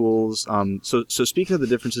saw the tools, so speaking of the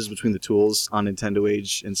differences between the tools on Nintendo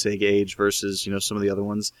Age and Sega Age versus some of the other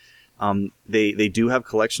ones, they do have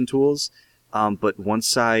collection tools. But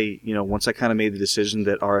once I kind of made the decision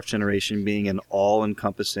that RF Generation being an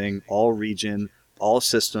all-encompassing, all-region,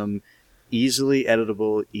 all-system, easily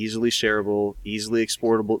editable, easily shareable, easily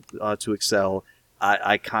exportable to Excel,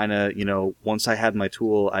 I kind of, once I had my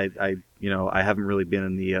tool, I haven't really been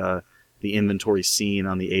in the inventory scene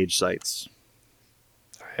on the Age sites.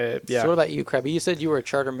 Yeah. So what about you, Krabby? You said you were a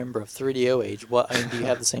charter member of 3DO Age. Do you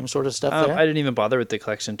have the same sort of stuff there? I didn't even bother with the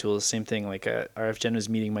collection tools. Same thing, like RF Gen was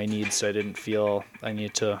meeting my needs, so I didn't feel I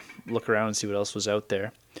needed to look around and see what else was out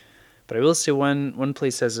there. But I will say one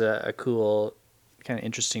place has a cool, kind of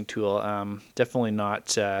interesting tool. Definitely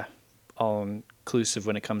not all inclusive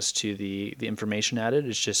when it comes to the information added.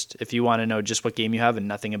 It's just if you want to know just what game you have and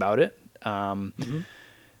nothing about it.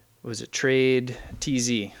 Was it Trade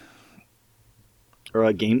TZ?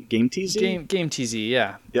 Or Game TZ? Game TZ,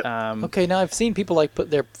 yeah. Yep. Okay, now I've seen people like put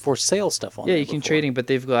their for sale stuff on. Yeah, there you can before. trading, but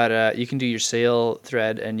they've got you can do your sale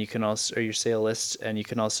thread, and you can also or your sale list, and you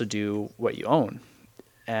can also do what you own.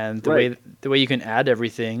 And the way you can add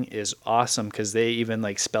everything is awesome because they even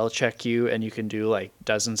like spell check you, and you can do like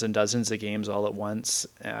dozens and dozens of games all at once,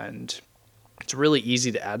 and it's really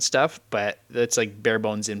easy to add stuff, but it's like bare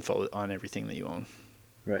bones info on everything that you own.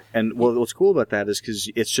 Right. And well, what's cool about that is because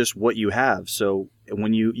it's just what you have. So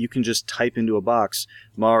when you can just type into a box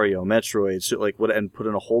Mario, Metroid, so like what, and put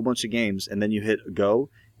in a whole bunch of games, and then you hit go,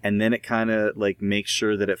 and then it kind of like makes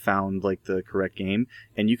sure that it found like the correct game,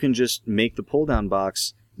 and you can just make the pull down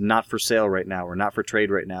box not for sale right now or not for trade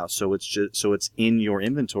right now. So it's in your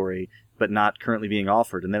inventory, but not currently being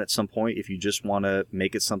offered. And then at some point, if you just want to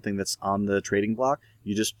make it something that's on the trading block,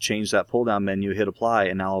 you just change that pull down menu, hit apply,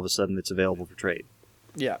 and now all of a sudden it's available for trade.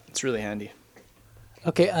 Yeah, it's really handy.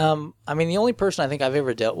 Okay, I mean, the only person I think I've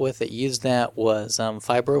ever dealt with that used that was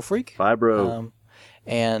Fibro Freak. Fibro.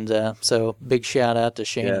 And so big shout out to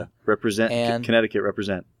Shana. Yeah, represent And- Connecticut,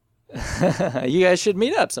 represent. You guys should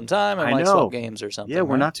meet up sometime and I like know. swap games or something. Yeah,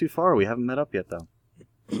 we're right? not too far. We haven't met up yet, though.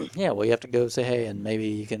 Yeah, well, you have to go say hey, and maybe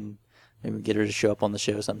you can get her to show up on the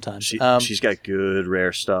show sometime. She's got good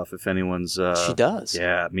rare stuff. If anyone's, she does.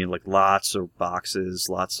 Yeah, I mean, like lots of boxes,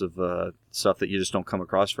 lots of stuff that you just don't come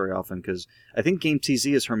across very often. Because I think Game TZ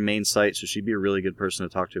is her main site, so she'd be a really good person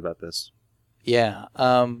to talk to about this. Yeah,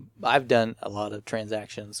 I've done a lot of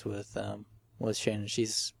transactions with Shannon.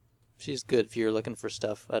 She's good if you're looking for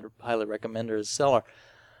stuff. I'd highly recommend her as a seller.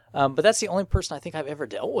 But that's the only person I think I've ever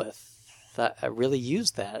dealt with that I really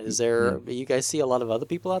used that. Is there? You guys see a lot of other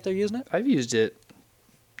people out there using it? I've used it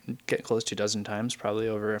get close to a dozen times, probably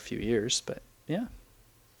over a few years, but yeah.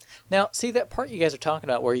 Now, see that part you guys are talking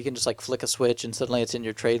about where you can just like flick a switch and suddenly it's in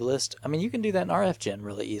your trade list? I mean, you can do that in RF Gen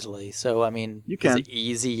really easily. So, I mean, You can. Is it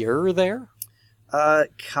easier there? I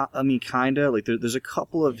mean, kinda. Like there's a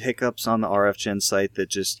couple of hiccups on the RF Gen site that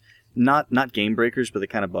just not game breakers, but they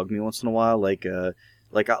kind of bug me once in a while. Like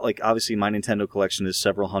obviously my Nintendo collection is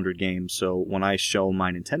several hundred games. So when I show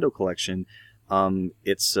my Nintendo collection,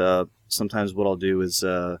 it's sometimes what I'll do is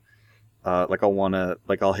I'll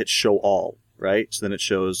hit show all, right? So then it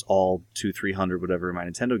shows all 200-300 whatever of my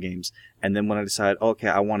Nintendo games, and then when I decide, okay,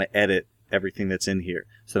 I want to edit everything that's in here,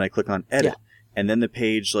 so then I click on edit. Yeah. And then the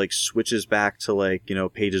page like switches back to like,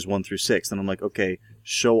 pages 1 through 6. And I'm like, okay,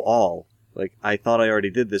 show all. Like I thought I already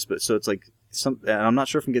did this, but so it's like and I'm not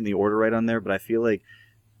sure if I'm getting the order right on there, but I feel like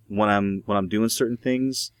when I'm doing certain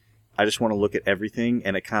things, I just want to look at everything,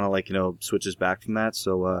 and it kind of like, switches back from that.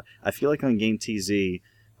 So I feel like on Game TZ,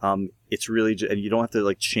 it's really and you don't have to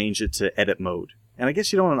like change it to edit mode. And I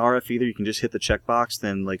guess you don't on RF either. You can just hit the checkbox,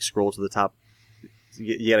 then like scroll to the top.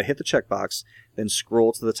 You got to hit the checkbox, then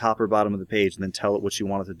scroll to the top or bottom of the page, and then tell it what you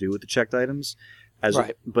want it to do with the checked items.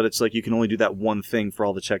 Right. But it's like you can only do that one thing for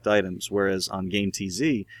all the checked items, whereas on Game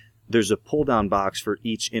TZ, there's a pull-down box for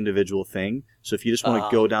each individual thing. So if you just want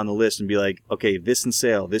to go down the list and be like, okay, this in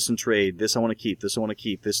sale, this in trade, this I want to keep, this I want to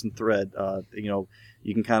keep, this in thread,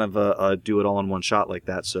 you can kind of do it all in one shot like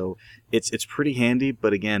that. So it's pretty handy.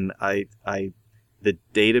 But again, the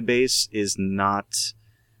database is not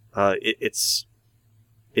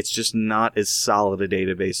it's just not as solid a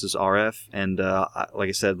database as RF. And like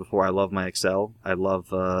I said before, I love my Excel. I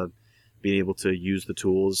love being able to use the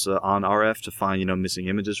tools on RF to find missing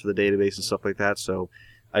images for the database and stuff like that. So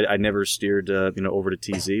I never steered over to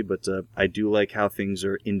TZ, but I do like how things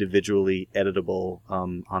are individually editable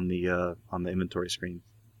on the inventory screen.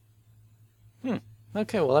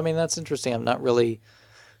 Okay, well, I mean, that's interesting. I've not really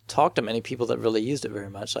talked to many people that really used it very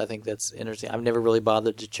much. So I think that's interesting. I've never really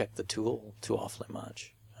bothered to check the tool too awfully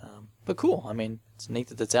much. But cool. I mean, it's neat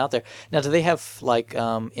that it's out there. Now, do they have like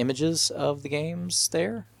images of the games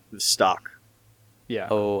there? Stock. Yeah.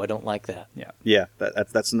 Oh, I don't like that. Yeah,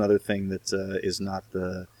 that's another thing that is not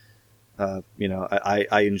the.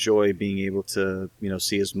 I enjoy being able to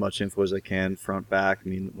see as much info as I can front back. I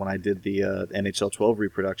mean, when I did the NHL 12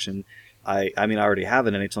 reproduction, I already have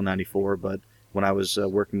an NHL 94, but when I was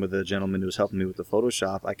working with a gentleman who was helping me with the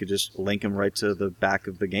Photoshop, I could just link him right to the back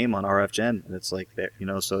of the game on RF Gen, and it's like there,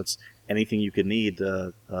 so it's anything you could need,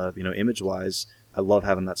 image wise. I love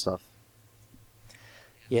having that stuff.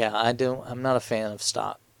 Yeah, I'm not a fan of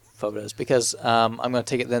stock photos because I'm going to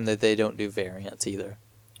take it then that they don't do variants either.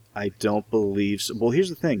 I don't believe so. Well, here's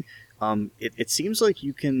the thing. It seems like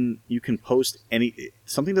you can post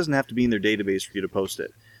something doesn't have to be in their database for you to post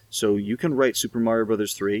it. So you can write Super Mario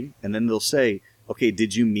Brothers 3, and then they'll say okay,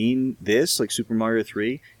 did you mean this, like Super Mario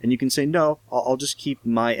 3? And you can say, no, I'll just keep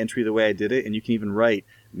my entry the way I did it, and you can even write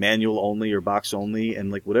manual only or box only,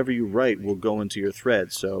 and like whatever you write will go into your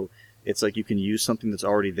thread. So it's like you can use something that's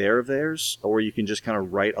already there of theirs, or you can just kind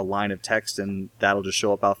of write a line of text, and that'll just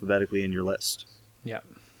show up alphabetically in your list. Yeah.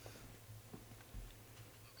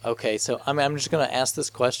 Okay, so I'm just going to ask this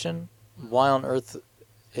question. Why on earth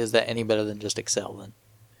is that any better than just Excel then?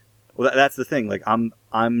 Well, that's the thing. Like I'm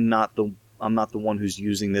not the one who's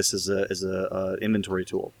using this as a inventory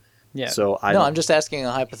tool. Yeah. So I'm just asking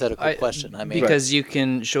a hypothetical question. I mean, because you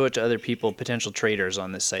can show it to other people, potential traders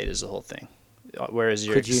on this site is the whole thing. Whereas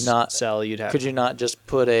your Excel, you'd have. Could you not just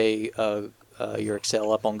put your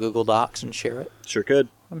Excel up on Google Docs and share it? Sure could.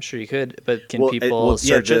 I'm sure you could, but can people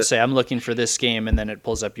search it? Say, I'm looking for this game, and then it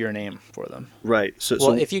pulls up your name for them. Right.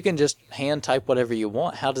 So if you can just hand type whatever you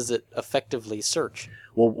want, how does it effectively search?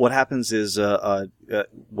 Well, what happens is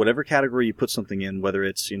whatever category you put something in, whether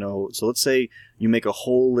it's, so let's say you make a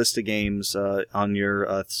whole list of games on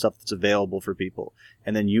your stuff that's available for people,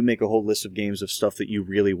 and then you make a whole list of games of stuff that you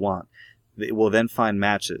really want. It will then find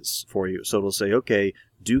matches for you. So it'll say, okay,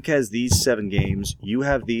 Duke has these 7 games, you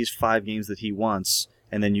have these 5 games that he wants,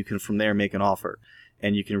 and then you can from there make an offer.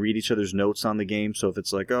 And you can read each other's notes on the game. So if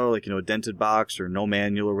it's like, a dented box or no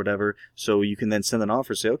manual or whatever, so you can then send an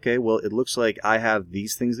offer, say, okay, well, it looks like I have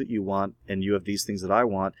these things that you want and you have these things that I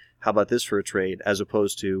want. How about this for a trade? As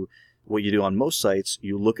opposed to what you do on most sites,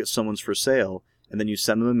 you look at someone's for sale and then you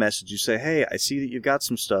send them a message. You say, hey, I see that you've got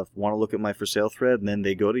some stuff. Want to look at my for sale thread? And then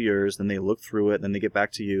they go to yours, then they look through it, and then they get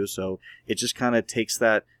back to you. So it just kind of takes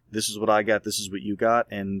that, this is what I got, this is what you got,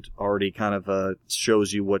 and already kind of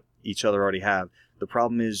shows you what each other already have. The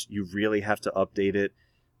problem is you really have to update it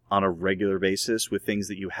on a regular basis with things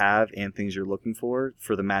that you have and things you're looking for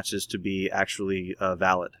the matches to be actually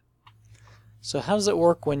valid. So how does it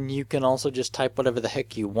work when you can also just type whatever the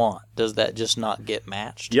heck you want? Does that just not get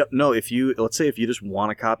matched? Yep. No, let's say if you just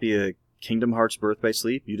want a copy of Kingdom Hearts Birth by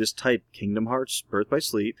Sleep, you just type Kingdom Hearts Birth by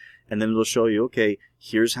Sleep, and then it'll show you, okay,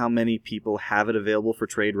 here's how many people have it available for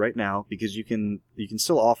trade right now, because you can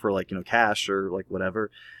still offer cash or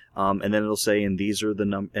whatever. And then it'll say, and these are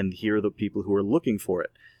and here are the people who are looking for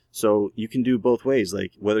it. So you can do both ways,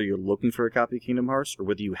 like whether you're looking for a copy of Kingdom Hearts or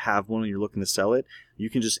whether you have one and you're looking to sell it, you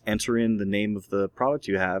can just enter in the name of the product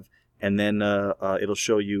you have, and then it'll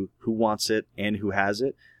show you who wants it and who has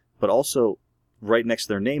it. But also, right next to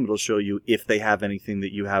their name, it'll show you if they have anything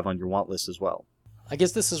that you have on your want list as well. I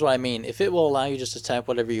guess this is what I mean. If it will allow you just to type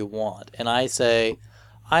whatever you want, and I say,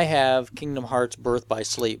 I have Kingdom Hearts Birth by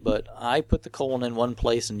Sleep, but I put the colon in one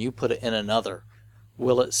place and you put it in another,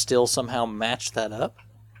 will it still somehow match that up?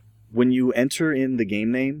 When you enter in the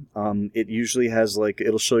game name, it usually has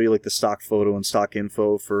it'll show you the stock photo and stock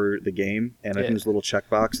info for the game, and I think there's a little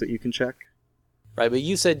checkbox that you can check. Right, but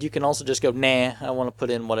you said you can also just go, nah, I want to put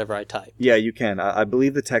in whatever I type. Yeah, you can. I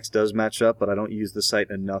believe the text does match up, but I don't use the site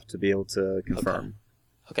enough to be able to confirm.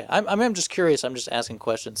 Okay. I'm just curious. I'm just asking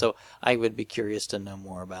questions, so I would be curious to know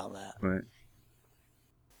more about that. Right.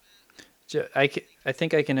 I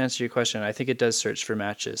think I can answer your question. I think it does search for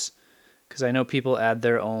matches, because I know people add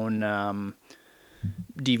their own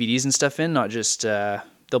DVDs and stuff in, not just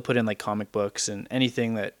they'll put in comic books and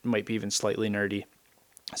anything that might be even slightly nerdy.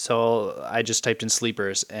 So I just typed in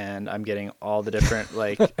sleepers, and I'm getting all the different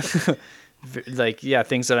things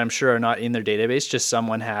that I'm sure are not in their database. Just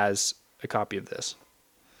someone has a copy of this.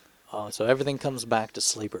 Oh, so everything comes back to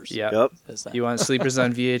sleepers. Yep. You want sleepers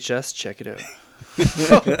on VHS? Check it out.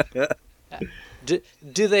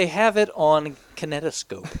 Do they have it on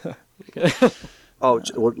Kinetoscope?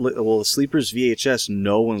 Well, Sleepers VHS,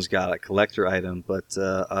 no one's got a collector item, but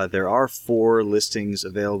there are 4 listings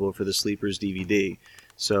available for the Sleepers DVD.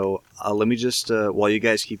 So let me just, while you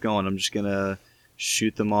guys keep going, I'm just going to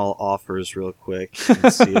shoot them all offers real quick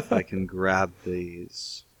and see if I can grab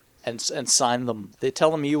these. And sign them. They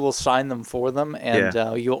tell them you will sign them for them, and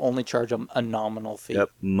you'll only charge them a nominal fee.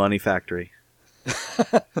 Yep, Money Factory.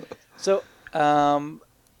 So, so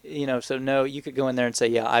no, you could go in there and say,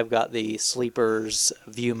 yeah, I've got the Sleepers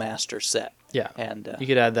Viewmaster set. Yeah, and you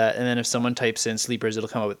could add that, and then if someone types in Sleepers, it'll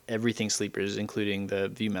come up with everything Sleepers, including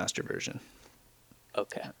the Viewmaster version.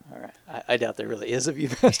 Okay, all right. I doubt there really is a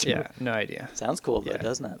Viewmaster. Yeah, no idea. Sounds cool, though,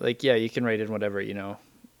 doesn't it? You can write in whatever, you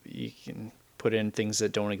can put in things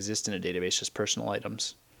that don't exist in a database, just personal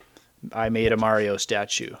items. I made a Mario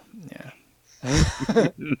statue. Yeah.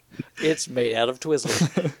 It's made out of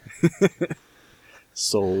Twizzlers.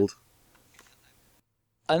 Sold.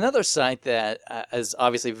 Another site that is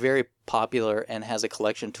obviously very popular and has a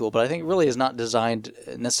collection tool, but I think really is not designed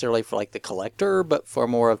necessarily for the collector, but for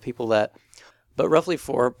more of people that But roughly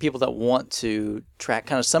for people that want to track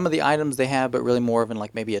kind of some of the items they have, but really more of in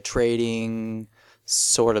like maybe a trading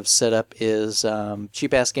sort of setup is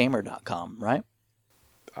cheapassgamer.com, right?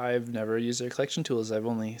 I've never used their collection tools. I've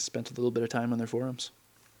only spent a little bit of time on their forums.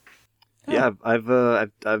 Yeah, I've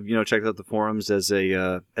checked out the forums as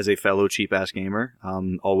a fellow cheap ass gamer.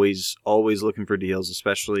 Always looking for deals,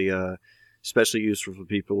 especially useful for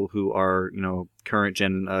people who are current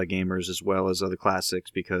gen gamers as well as other classics.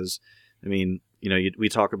 Because I mean, we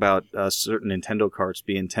talk about certain Nintendo carts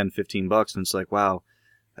being $10-15, and it's like, wow,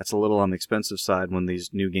 that's a little on the expensive side when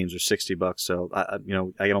these new games are $60. So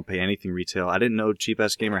I don't pay anything retail. I didn't know Cheap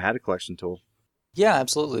Ass Gamer had a collection tool. Yeah,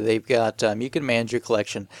 absolutely. They've got, you can manage your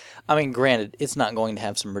collection. I mean, granted, it's not going to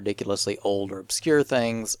have some ridiculously old or obscure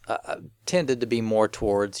things, tended to be more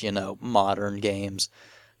towards, modern games.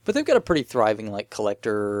 But they've got a pretty thriving, like,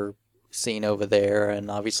 collector scene over there,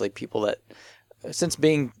 and obviously people that, since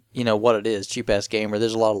being, what it is, Cheap Ass Gamer,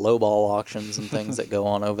 there's a lot of lowball auctions and things that go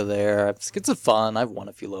on over there. It's fun. I've won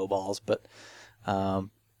a few lowballs, but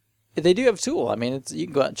they do have a tool. I mean, you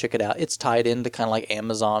can go out and check it out. It's tied into kind of like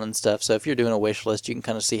Amazon and stuff. So if you're doing a wish list, you can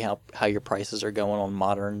kind of see how your prices are going on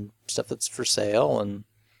modern stuff that's for sale. And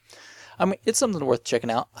I mean, it's something worth checking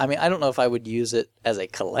out. I mean, I don't know if I would use it as a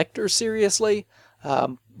collector seriously,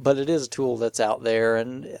 but it is a tool that's out there.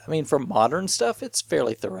 And I mean, for modern stuff, it's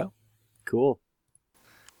fairly thorough. Cool.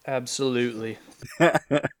 Absolutely.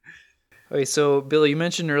 Okay, so Bill, you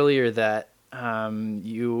mentioned earlier that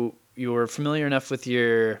you were familiar enough with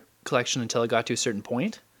your collection until it got to a certain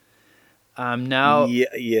point. Now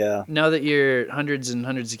that you're hundreds and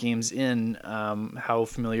hundreds of games in, how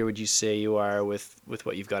familiar would you say you are with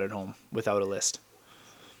what you've got at home without a list?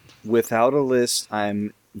 Without a list,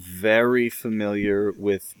 I'm very familiar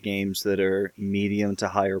with games that are medium to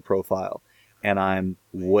higher profile, and I'm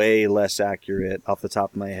way less accurate off the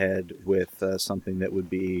top of my head with something that would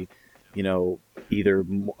be either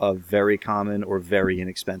very common or very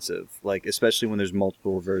inexpensive, like especially when there's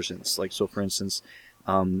multiple versions. Like, so for instance,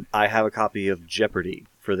 I have a copy of Jeopardy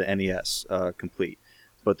for the NES complete,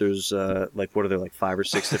 but there's what are there, like 5 or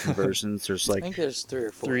 6 different versions? There's I think there's 3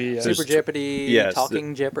 or 4. Three, Super Jeopardy, yes,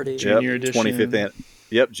 Talking Jeopardy. Junior edition. 25th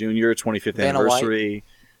Junior 25th Vanna anniversary.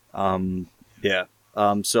 Yeah.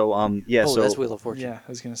 So that's Wheel of Fortune. Yeah, I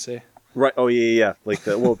was gonna say. Right. Oh yeah. Like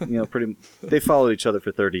pretty. They followed each other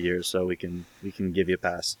for 30 years, so we can give you a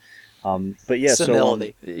pass. But yeah.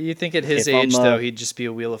 Senility. So you think at his if age I'm, though he'd just be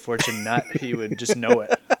a Wheel of Fortune nut? He would just know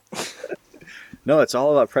it. No, it's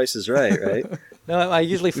all about Price is Right, right? No, I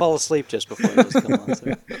usually fall asleep just before those come on.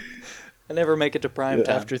 So I never make it to prime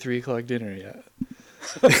time. After 3:00 dinner, yeah.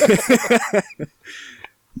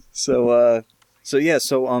 So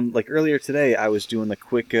like earlier today, I was doing a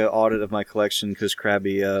quick audit of my collection because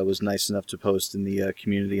Krabby was nice enough to post in the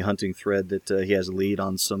community hunting thread that he has a lead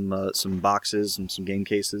on some boxes and some game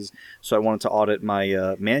cases. So I wanted to audit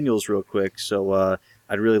my manuals real quick. So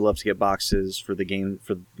I'd really love to get boxes for the game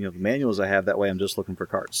for the manuals I have. That way, I'm just looking for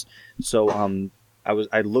carts. So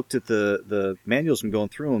I looked at the manuals and going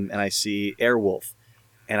through them, and I see Airwolf,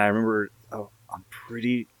 and I remember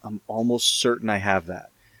I'm almost certain I have that.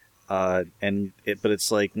 But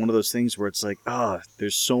it's like one of those things where it's like,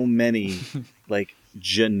 there's so many like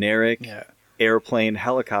generic airplane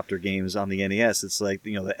helicopter games on the NES. It's like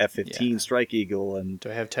the F-15 Strike Eagle and do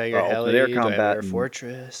I have Tiger Heli? Air do Combat I have Air and,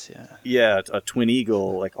 Fortress? a Twin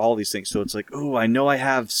Eagle, like all these things. So it's like, I know I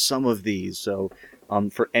have some of these. So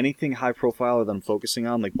for anything high profile that I'm focusing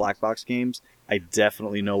on, like black box games, I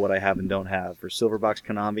definitely know what I have and don't have. For silver box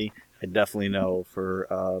Konami, I definitely know. For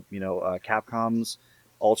Capcom's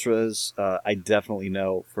Ultras, I definitely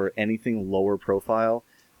know. For anything lower profile,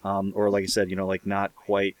 or like I said, like not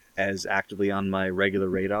quite as actively on my regular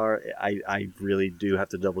radar, I really do have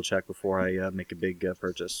to double check before I make a big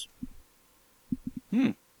purchase.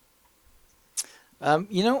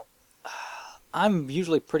 I'm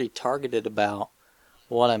usually pretty targeted about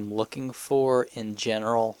what I'm looking for in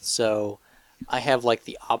general, so I have like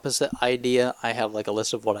the opposite idea. I have like a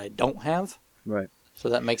list of what I don't have. Right. So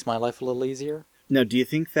that makes my life a little easier. Now, do you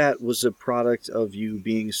think that was a product of you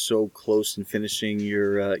being so close in finishing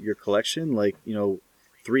your collection? Like,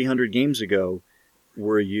 300 games ago,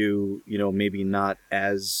 were you, maybe not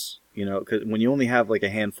as, because when you only have like a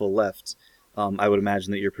handful left, I would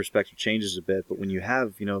imagine that your perspective changes a bit. But when you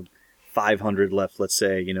have, 500 left, let's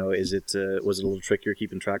say, was it a little trickier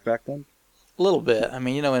keeping track back then? A little bit. I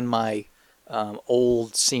mean, in my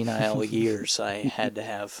old senile years, I had to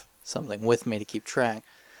have something with me to keep track.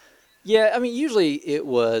 Yeah, I mean, usually it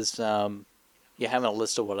was having a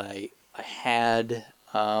list of what I had.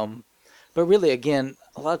 But really, again,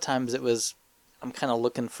 a lot of times it was I'm kind of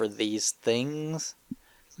looking for these things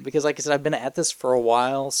because, like I said, I've been at this for a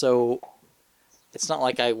while, so it's not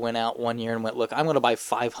like I went out one year and went, look, I'm going to buy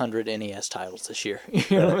 500 NES titles this year.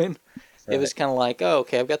 You know what I mean? It was kind of like, oh,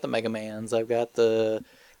 okay, I've got the Mega Mans, I've got the,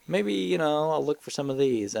 maybe, you know, I'll look for some of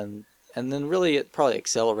these. And then really it probably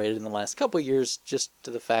accelerated in the last couple of years just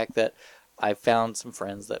to the fact that I found some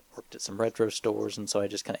friends that worked at some retro stores, and so I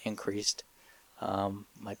just kind of increased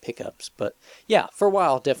my pickups. But yeah, for a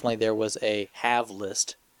while, definitely there was a have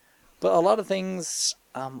list. But a lot of things,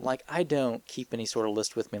 like I don't keep any sort of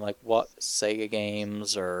list with me, like what Sega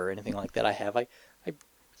games or anything like that I have. I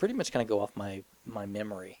pretty much kind of go off my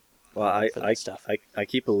memory. Well, for that stuff. I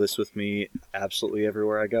keep a list with me absolutely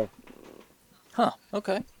everywhere I go. Huh.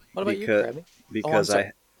 Okay. What about you, Krabby? Because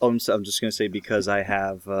I'm just going to say because I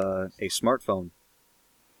have a smartphone.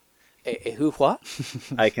 A who what?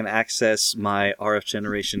 I can access my RF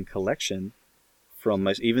Generation collection from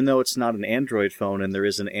my, even though it's not an Android phone and there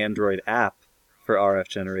is an Android app for RF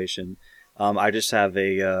Generation. I just have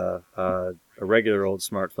a regular old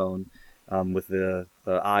smartphone with the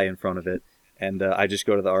I in front of it. And I just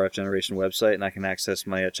go to the RF Generation website and I can access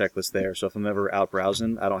my checklist there. So if I'm ever out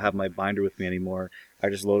browsing, I don't have my binder with me anymore. I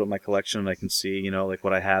just load up my collection and I can see, you know, like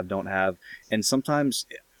what I have, don't have. And sometimes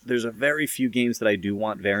there's a very few games that I do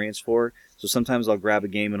want variants for. So sometimes I'll grab a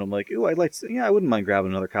game and I'm like, ooh, I wouldn't mind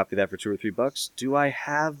grabbing another copy of that for $2 or $3. Do I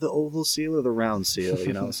have the oval seal or the round seal?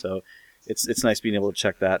 You know, so it's nice being able to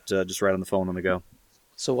check that just right on the phone on the go.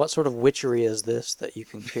 So what sort of witchery is this that you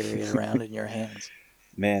can carry it around in your hands?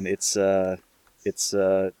 Man, it's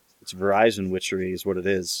Verizon witchery is what it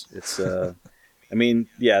is. It's I mean,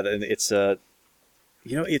 yeah, it's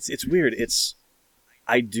you know, it's weird.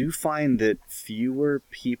 I do find that fewer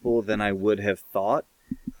people than I would have thought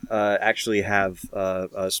actually have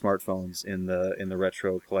smartphones in the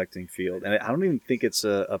retro collecting field, and I don't even think it's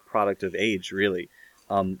a product of age really,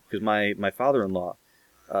 because my father-in-law,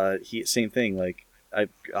 he same thing. Like, I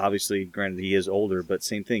obviously, granted, he is older, but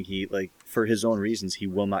same thing. He, like, for his own reasons, he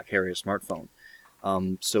will not carry a smartphone.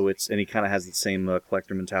 So and he kind of has the same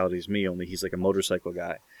collector mentality as me, only he's like a motorcycle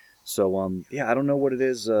guy. So yeah, I don't know what it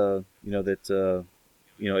is, you know, that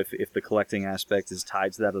you know, if the collecting aspect is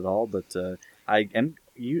tied to that at all, but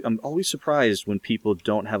I'm always surprised when people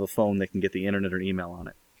don't have a phone that can get the internet or email on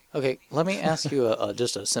it. Okay, let me ask you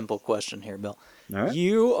just a simple question here, Bill. All right.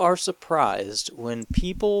 You are surprised when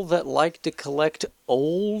people that like to collect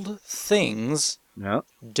old things No.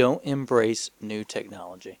 don't embrace new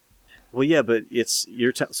technology. Well, yeah, but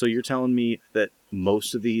so you're telling me that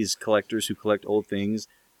most of these collectors who collect old things,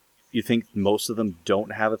 you think most of them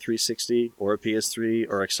don't have a 360 or a PS3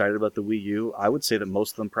 or are excited about the Wii U? I would say that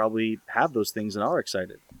most of them probably have those things and are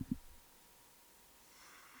excited.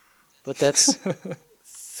 But that's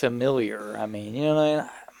familiar. I mean, you know what I mean?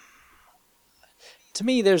 To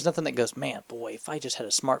me, there's nothing that goes, man, boy, if I just had a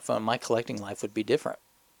smartphone, my collecting life would be different.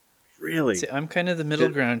 Really? See, I'm kind of the middle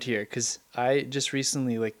ground here because I just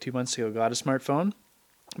recently, like 2 months ago, got a smartphone,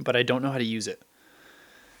 but I don't know how to use it.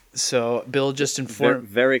 So Bill just informed.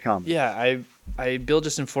 Very common. Yeah, Bill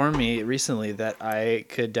just informed me recently that I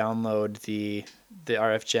could download the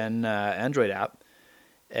RF Gen Android app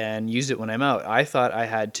and use it when I'm out. I thought I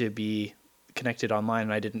had to be connected online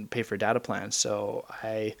and I didn't pay for data plans, so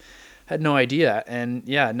I had no idea. And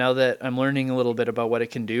yeah, now that I'm learning a little bit about what it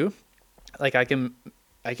can do, like I can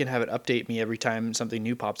have it update me every time something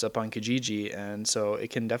new pops up on Kijiji, and so it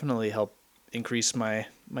can definitely help increase my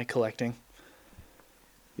collecting.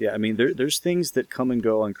 Yeah, I mean, there's things that come and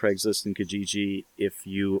go on Craigslist and Kijiji. If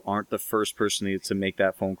you aren't the first person to make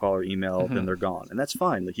that phone call or email, then they're gone. And that's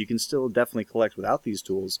fine. Like, you can still definitely collect without these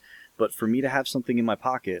tools. But for me to have something in my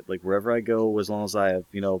pocket, like wherever I go, as long as I have,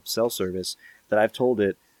 you know, cell service, that I've told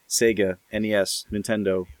it, Sega, NES,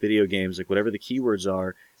 Nintendo, video games, like whatever the keywords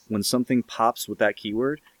are, when something pops with that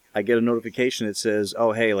keyword, I get a notification that says,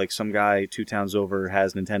 oh, hey, like some guy 2 towns over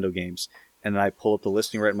has Nintendo games. And then I pull up the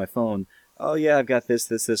listing right on my phone. Oh, yeah, I've got this,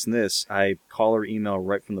 this, this, and this. I call or email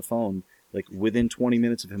right from the phone. Like, within 20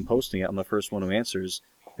 minutes of him posting it, I'm the first one who answers.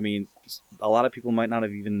 I mean, a lot of people might not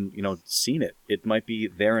have even, you know, seen it. It might be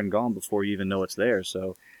there and gone before you even know it's there.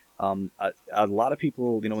 So, a lot of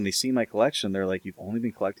people, you know, when they see my collection, they're like, you've only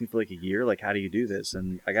been collecting for like a year? Like, how do you do this?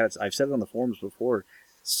 And I've said it on the forums before.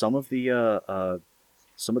 Some of the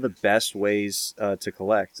best ways to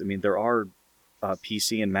collect, I mean, there are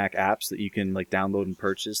PC and Mac apps that you can like download and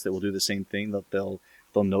purchase that will do the same thing. They'll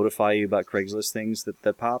notify you about Craigslist things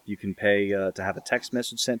that pop. You can pay to have a text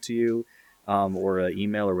message sent to you, or an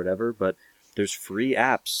email or whatever. But there's free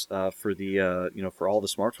apps for the you know, for all the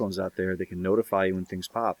smartphones out there that can notify you when things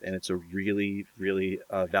pop, and it's a really really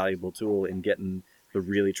valuable tool in getting the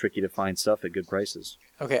really tricky to find stuff at good prices.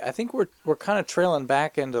 Okay, I think we're kind of trailing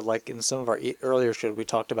back into like in some of our earlier shows we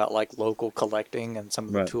talked about like local collecting and some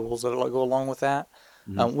of the Right. tools that go along with that,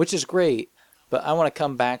 Mhm. which is great. But I want to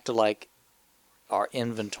come back to like our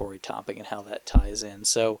inventory topic and how that ties in.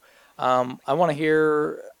 So I want to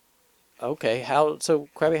hear. Okay,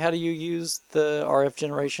 Krabby, how do you use the RF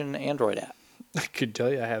Generation Android app? I could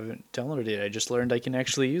tell you I haven't downloaded it. I just learned I can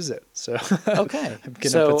actually use it. So Okay, I'm going to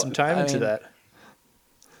so put some time I into mean, that.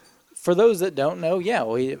 For those that don't know, yeah,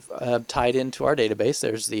 we've tied into our database.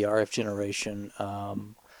 There's the RF Generation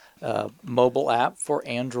mobile app for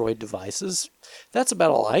Android devices. That's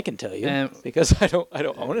about all I can tell you because I don't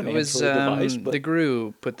own an It was Android device. But the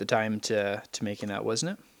Guru put the time to making that,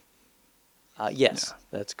 wasn't it? yes,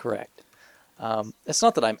 that's correct. It's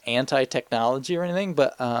not that I'm anti-technology or anything,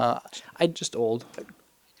 but Just old.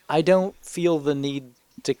 I don't feel the need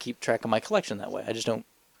to keep track of my collection that way. I just don't.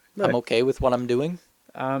 Right. I'm okay with what I'm doing.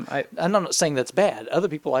 I'm not saying that's bad. Other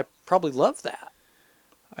people, I probably love that.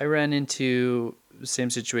 I ran into the same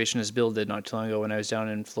situation as Bill did not too long ago when I was down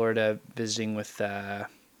in Florida visiting with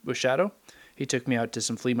Shadow. He took me out to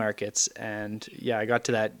some flea markets, and yeah, I got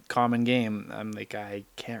to that common game. I'm like, I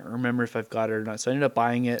can't remember if I've got it or not. So I ended up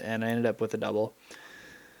buying it, and I ended up with a double.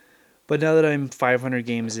 But now that I'm 500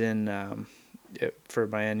 games in for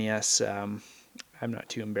my NES, I'm not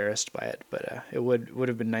too embarrassed by it. But it would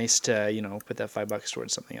have been nice to put that $5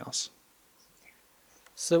 towards something else.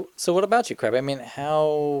 So what about you, Crab? I mean,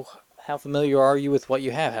 how familiar are you with what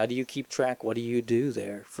you have? How do you keep track? What do you do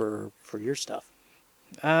there for your stuff?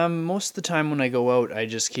 Most of the time when I go out, I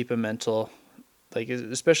just keep a mental, like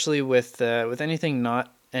especially with anything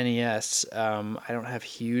not NES. I don't have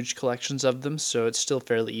huge collections of them, so it's still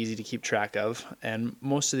fairly easy to keep track of. And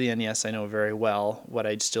most of the NES I know very well what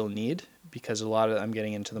I'd still need because a lot of I'm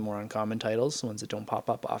getting into the more uncommon titles, the ones that don't pop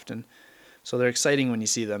up often. So they're exciting when you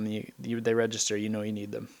see them. They register, you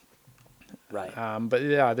need them. Right. But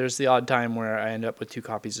yeah, there's the odd time where I end up with 2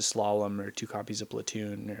 copies of Slalom or 2 copies of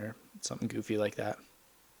Platoon or something goofy like that.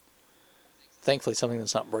 Thankfully, something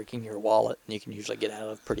that's not breaking your wallet and you can usually get out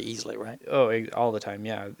of pretty easily, right? Oh, all the time,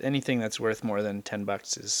 yeah. Anything that's worth more than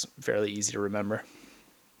 $10 is fairly easy to remember.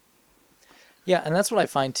 Yeah, and that's what I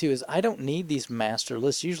find too is I don't need these master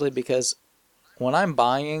lists usually because when I'm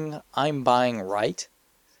buying right.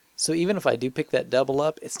 So even if I do pick that double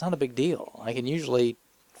up, it's not a big deal. I can usually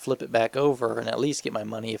flip it back over and at least get my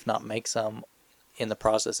money, if not make some, in the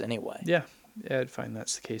process anyway. Yeah, I'd find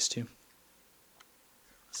that's the case too.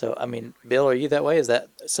 So, I mean, Bill, are you that way? Is that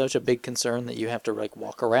such a big concern that you have to like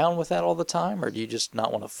walk around with that all the time, or do you just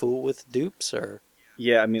not want to fool with dupes? Or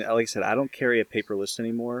Yeah, I mean, like I said, I don't carry a paper list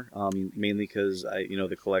anymore. Mainly because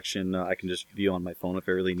the collection I can just view on my phone if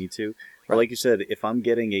I really need to. But like you said, if I'm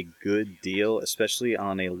getting a good deal, especially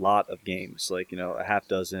on a lot of games, like a half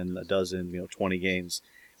dozen, a dozen, 20 games,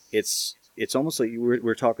 it's almost like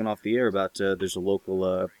we're talking off the air about there's a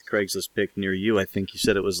local Craigslist pick near you. I think you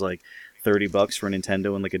said it was like $30 for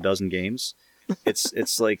Nintendo and like a dozen games.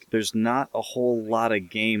 It's like there's not a whole lot of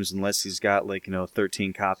games unless he's got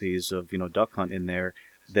 13 copies of Duck Hunt in there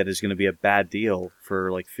that is going to be a bad deal for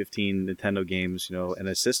like 15 Nintendo games and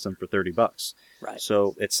a system for $30. right.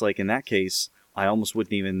 So it's like in that case I almost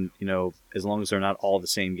wouldn't even as long as they're not all the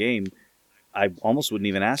same game, I almost wouldn't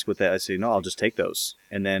even ask with that. I'd say no, I'll just take those.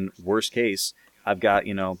 And then worst case I've got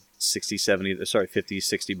 50,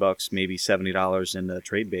 $60, maybe $70 in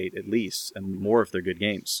trade bait at least, and more if they're good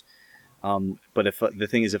games. But if the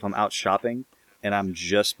thing is, if I'm out shopping and I'm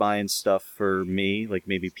just buying stuff for me, like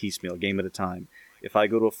maybe piecemeal, game at a time, if I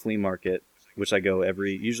go to a flea market, which I go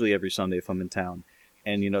usually every Sunday if I'm in town,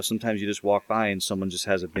 and sometimes you just walk by and someone just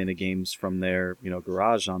has a bin of games from their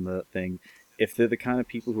garage on the thing. If they're the kind of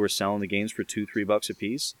people who are selling the games for $2-3 a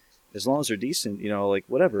piece, as long as they're decent, like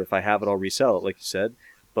whatever. If I have it, I'll resell it, like you said.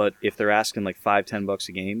 But if they're asking like $5-10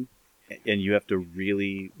 a game, and you have to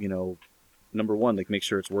really, number one, like make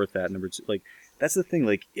sure it's worth that. Number two, like that's the thing.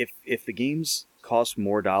 Like if the games cost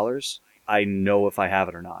more dollars, I know if I have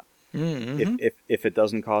it or not. Mm-hmm. If it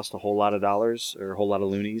doesn't cost a whole lot of dollars or a whole lot of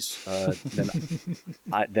loonies, then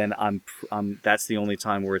I'm that's the only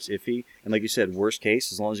time where it's iffy. And like you said, worst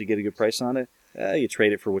case, as long as you get a good price on it, you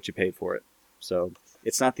trade it for what you paid for it. So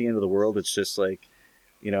it's not the end of the world. It's just like,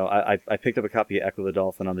 I picked up a copy of Echo the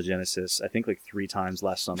Dolphin on the Genesis, I think like 3 times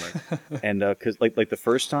last summer. And because like the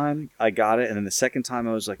first time I got it, and then the second time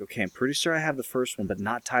I was like, okay, I'm pretty sure I have the first one, but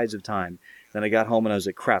not Tides of Time. Then I got home and I was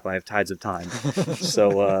like, crap, I have Tides of Time.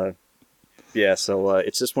 So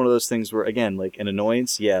it's just one of those things where, again, like an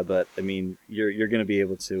annoyance, yeah, but I mean, you're going to be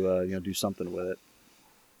able to do something with it.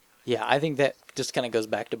 Yeah, I think that just kind of goes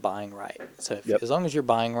back to buying right. So Yep. as long as you're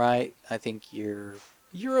buying right, I think you're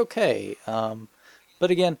okay.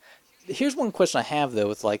 But again, here's one question I have though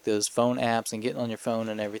with like those phone apps and getting on your phone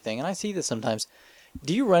and everything. And I see this sometimes.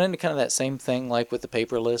 Do you run into kind of that same thing like with the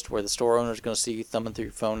paper list where the store owner is going to see you thumbing through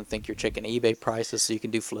your phone and think you're checking eBay prices so you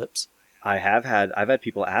can do flips? I've had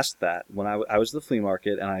people ask that when I was at the flea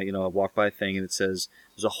market, and I walk by a thing and it says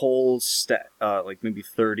there's a whole like maybe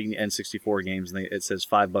 30 N64 games, and it says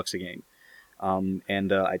 $5 a game.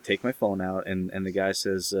 And I take my phone out, and the guy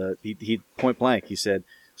says, he point blank, he said,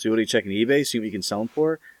 "So what are you checking eBay? See what you can sell them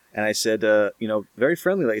for?" And I said, very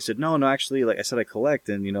friendly, like I said, no, actually, like I said, I collect,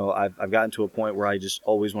 and I've gotten to a point where I just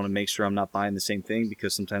always want to make sure I'm not buying the same thing,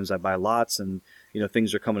 because sometimes I buy lots, and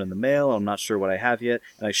things are coming in the mail, and I'm not sure what I have yet.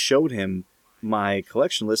 And I showed him my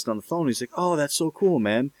collection list on the phone. He's like, "Oh, that's so cool,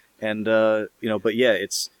 man." And but yeah,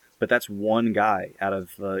 but that's one guy out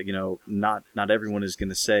of not everyone is going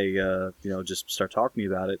to say just start talking to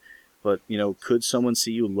me about it. But could someone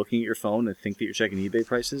see you looking at your phone and think that you're checking eBay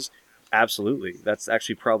prices? Absolutely. That's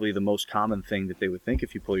actually probably the most common thing that they would think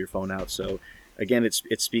if you pull your phone out. So again,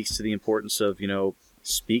 it speaks to the importance of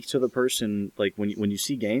speak to the person. Like when you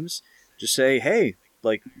see games, just say, "Hey,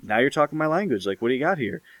 like now you're talking my language. Like what do you got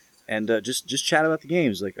here?" And just chat about the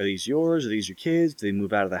games. Like, are these yours? Are these your kids? Do they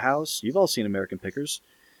move out of the house? You've all seen American Pickers.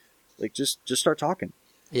 Like just start talking.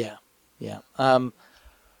 Yeah. Yeah.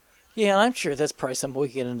 Yeah, and I'm sure that's probably something we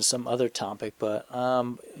can get into some other topic, but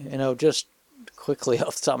just quickly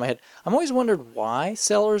off the top of my head, I'm always wondered why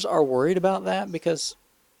sellers are worried about that, because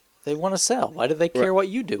they want to sell. Why do they care what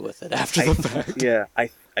you do with it after the fact? Yeah,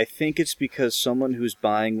 I think it's because someone who's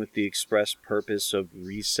buying with the express purpose of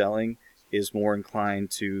reselling is more inclined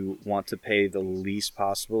to want to pay the least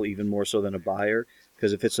possible, even more so than a buyer.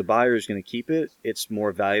 Because if it's a buyer who's going to keep it, it's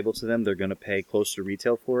more valuable to them. They're going to pay close to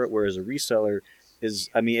retail for it, whereas a reseller is,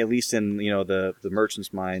 at least in the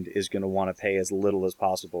merchant's mind, is going to want to pay as little as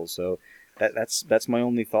possible. So that's my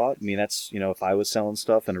only thought. That's if I was selling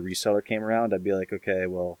stuff and a reseller came around, I'd be like, okay,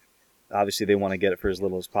 well, obviously they want to get it for as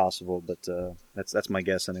little as possible, but that's my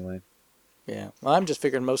guess anyway. Yeah, well, I'm just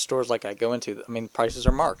figuring most stores like I go into, prices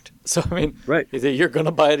are marked. So, right. Either you're going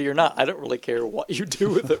to buy it or you're not. I don't really care what you do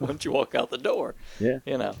with it once you walk out the door. Yeah.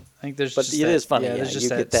 I think there's but just it is funny. Yeah, there's just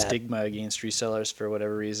that stigma against resellers for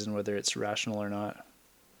whatever reason, whether it's rational or not.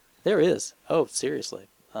 There is. Oh, seriously.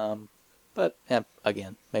 But,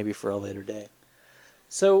 again, maybe for a later day.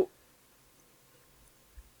 So,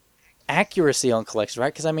 accuracy on collections,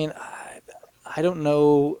 right? Because, I don't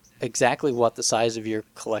know exactly what the size of your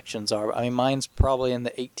collections are. Mine's probably in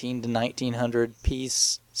the 18 to 1900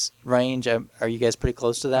 piece range. Are you guys pretty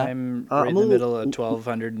close to that? I'm right in the middle of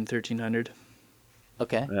 1200 and 1300.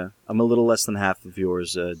 Okay. Yeah, I'm a little less than half of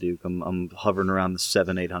yours, Duke. I'm hovering around the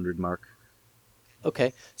 700-800 mark.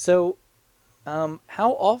 Okay, so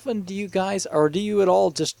how often do you guys, or do you at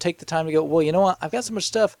all just take the time to go, well, you know what, I've got so much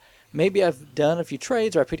stuff, maybe I've done a few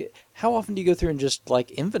trades, or how often do you go through and just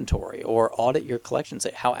like inventory or audit your collection,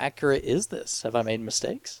 say, how accurate is this? Have I made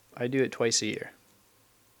mistakes? I do it twice a year.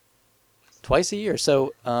 Twice a year,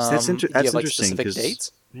 so do you have like specific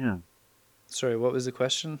dates? Yeah. Sorry, what was the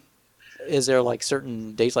question? Is there like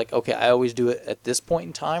certain dates, like, okay, I always do it at this point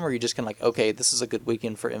in time, or are you just kind of like, okay, this is a good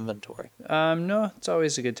weekend for inventory? No, it's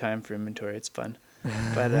always a good time for inventory. It's fun.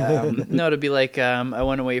 But no, to be like, I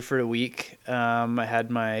went away for a week. I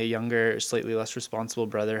had my younger, slightly less responsible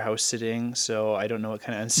brother house sitting, so I don't know what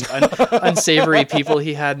kind of unsavory people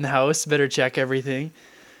he had in the house. Better check everything.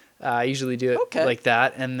 I usually do it like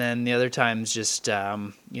that, and then the other times just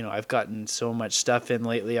I've gotten so much stuff in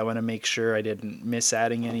lately. I want to make sure I didn't miss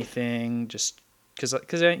adding anything, just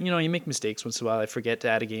because you make mistakes once in a while. I forget to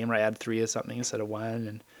add a game, or I add 3 of something instead of 1,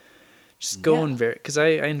 and just going because I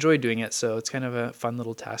enjoy doing it. So it's kind of a fun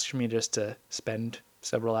little task for me just to spend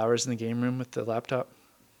several hours in the game room with the laptop.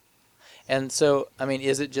 And so,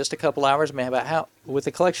 is it just a couple hours? About with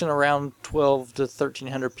a collection around 12 to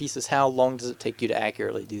 1,300 pieces, how long does it take you to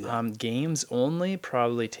accurately do that? Games only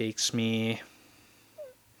probably takes me,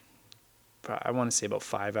 I want to say about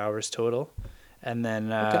 5 hours total. And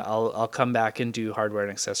then I'll come back and do hardware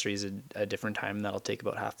and accessories at a different time. That'll take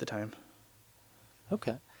about half the time.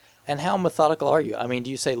 Okay. And how methodical are you?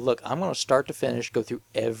 Do you say, look, I'm going to start to finish, go through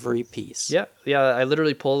every piece? Yeah. I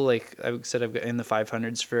literally pull, like I said, I've got in the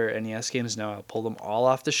 500s for NES games now. I'll pull them all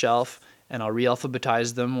off the shelf, and I'll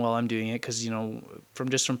re-alphabetize them while I'm doing it, because,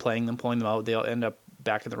 from pulling them out, they'll end up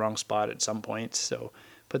back in the wrong spot at some point. So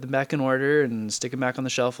put them back in order and stick them back on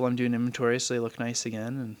the shelf while I'm doing inventory so they look nice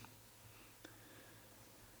again. And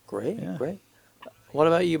Great. What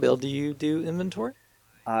about you, Bill? Do you do inventory?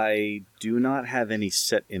 I do not have any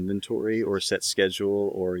set inventory or set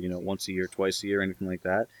schedule or once a year, twice a year, anything like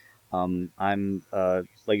that. I'm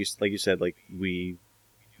like you said, like we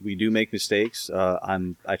do make mistakes.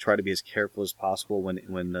 I try to be as careful as possible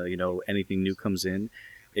when anything new comes in.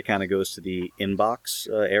 It kind of goes to the inbox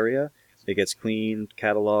area. It gets cleaned,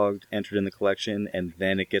 cataloged, entered in the collection, and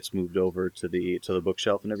then it gets moved over to the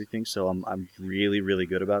bookshelf and everything. So I'm really really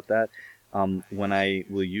good about that. When I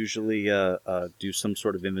will usually do some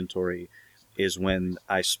sort of inventory is when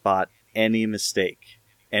I spot any mistake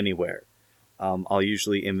anywhere. I'll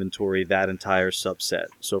usually inventory that entire subset.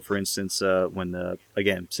 So, for instance,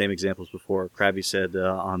 again, same examples before, Krabby said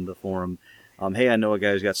on the forum, hey, I know a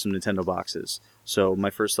guy who's got some Nintendo boxes. So my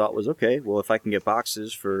first thought was, okay, well, if I can get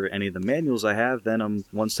boxes for any of the manuals I have, then I'm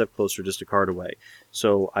one step closer, just a card away.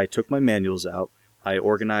 So I took my manuals out. I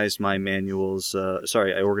organized my manuals.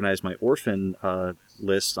 I organized my orphan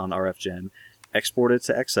list on RFGen, exported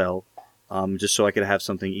to Excel, just so I could have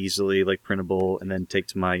something easily like printable, and then take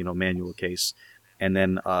to my manual case. And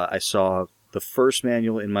then I saw the first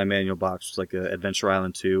manual in my manual box was like Adventure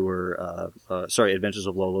Island 2 or Adventures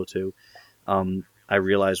of Lolo 2. I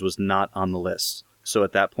realized was not on the list. So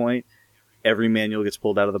at that point, every manual gets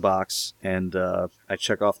pulled out of the box, and I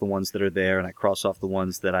check off the ones that are there, and I cross off the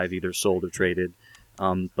ones that I've either sold or traded.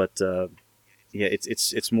 Yeah,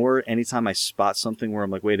 it's more anytime I spot something where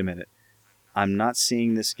I'm like, wait a minute, I'm not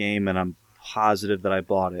seeing this game, and I'm positive that I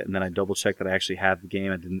bought it, and then I double check that I actually have the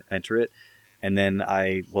game, I didn't enter it, and then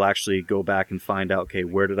I will actually go back and find out, okay,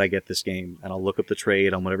 where did I get this game? And I'll look up the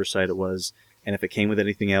trade on whatever site it was, and if it came with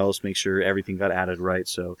anything else, make sure everything got added right.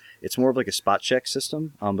 So it's more of like a spot check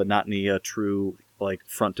system, but not any true like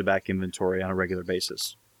front to back inventory on a regular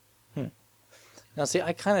basis. Now, see,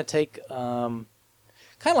 I kind of take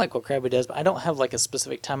kind of like what Krabby does, but I don't have like a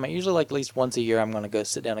specific time. I usually like at least once a year I'm going to go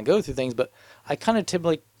sit down and go through things, but I kind of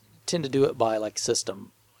typically tend to do it by like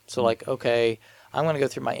system. So like, okay, I'm going to go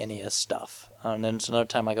through my NES stuff, and then it's another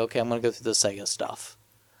time like, okay, I'm going to go through the Sega stuff.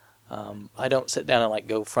 I don't sit down and like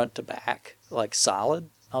go front to back like solid.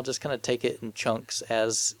 I'll just kind of take it in chunks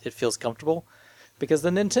as it feels comfortable, because the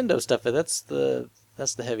Nintendo stuff, that's the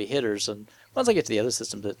heavy hitters, and once I get to the other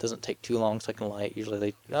systems, it doesn't take too long, so I can like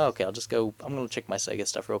usually okay, I'll just go. I'm going to check my Sega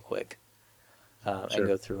stuff real quick and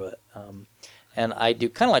go through it. And I do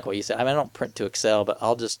kind of like what you said. I mean, I don't print to Excel, but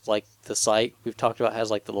I'll just like the site we've talked about has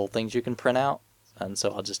like the little things you can print out, and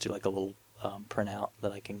so I'll just do like a little printout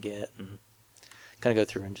that I can get and kind of go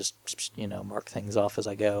through and just mark things off as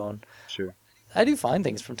I go. And sure, I do find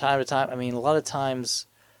things from time to time. I mean, a lot of times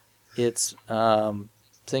it's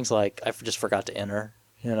things like I just forgot to enter.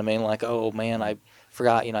 You know what I mean? Like, oh man, I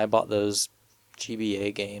forgot. I bought those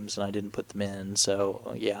GBA games and I didn't put them in.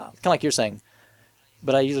 So yeah, kind of like you're saying.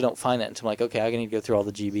 But I usually don't find that until I'm like, okay, I need to go through all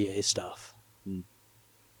the GBA stuff.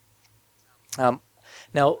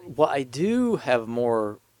 Now, what I do have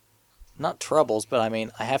more, not troubles, but I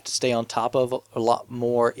mean, I have to stay on top of a lot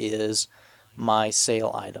more is my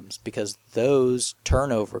sale items, because those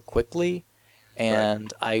turn over quickly,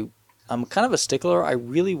 and right. I'm kind of a stickler. I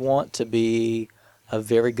really want to be a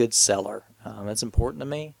very good seller. That's important to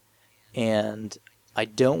me, and I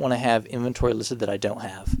don't want to have inventory listed that I don't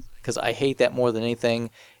have, because I hate that more than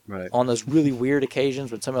anything. Right. On those really weird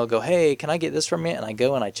occasions when somebody will go, hey, can I get this from you? And I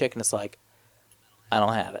go and I check, and it's like, I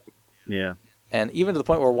don't have it. Yeah. And even to the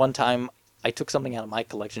point where one time I took something out of my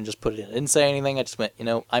collection, just put it in. I didn't say anything. I just went,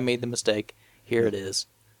 I made the mistake. Here it is.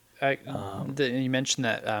 You mentioned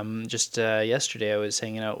that just yesterday I was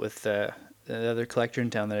hanging out with the other collector in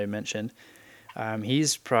town that I mentioned.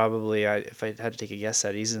 He's probably, if I had to take a guess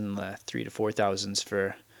at, he's in the 3,000 to 4,000s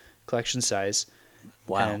for collection size.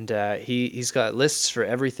 Wow. And he's got lists for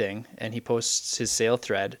everything, and he posts his sale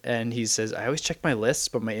thread, and he says, I always check my lists,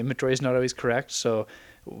 but my inventory is not always correct. So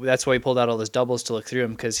that's why he pulled out all his doubles to look through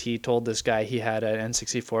them, because he told this guy he had an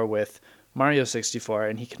N64 with Mario 64,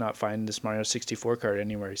 and he cannot find this Mario 64 card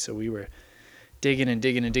anywhere. So we were digging and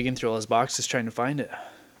digging and digging through all his boxes trying to find it.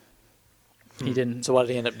 He didn't. So what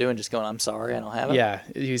did he end up doing? Just going, I'm sorry, I don't have it? Yeah,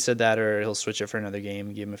 he said that, or he'll switch it for another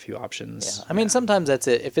game, give him a few options. Yeah. I mean, sometimes that's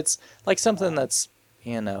it. If it's like something that's,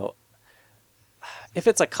 if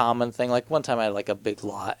it's a common thing, like one time I had like a big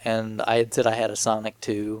lot, and I had said I had a Sonic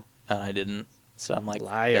 2, and I didn't. So I'm like,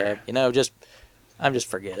 liar. just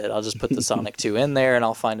forget it. I'll just put the Sonic 2 in there, and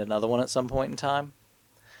I'll find another one at some point in time.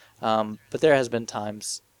 But there has been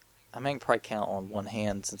times, I can probably count on one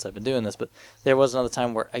hand since I've been doing this, but there was another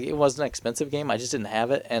time where it was an expensive game. I just didn't have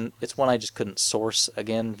it, and it's one I just couldn't source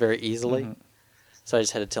again very easily. Mm-hmm. So I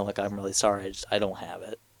just had to tell him, like, I'm really sorry, I don't have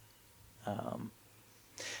it.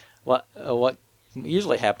 What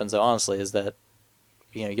usually happens, though, honestly, is that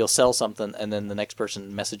you'll sell something and then the next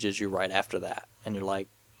person messages you right after that, and you're like,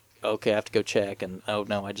 okay, I have to go check, and oh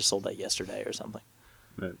no, I just sold that yesterday or something.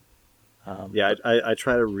 Right. But I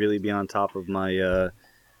try to really be on top of my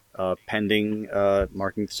pending,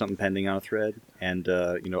 marking something pending on a thread, and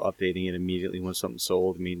updating it immediately when something's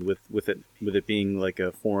sold. I mean, with it being like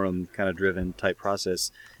a forum kind of driven type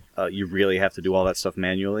process, you really have to do all that stuff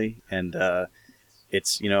manually, and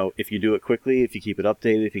it's if you do it quickly, if you keep it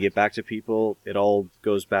updated, if you get back to people, it all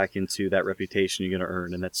goes back into that reputation you're going to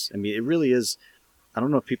earn, and it really is. I don't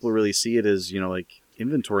know if people really see it as like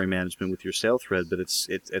inventory management with your sale thread, but it's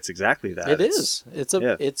exactly that.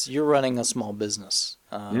 It's you're running a small business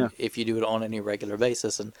if you do it on any regular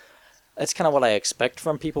basis, and that's kind of what I expect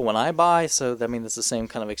from people when I buy. So I mean, that's the same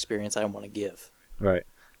kind of experience I want to give. Right.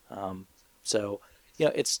 So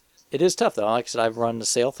it is tough though. Like I said, I've run the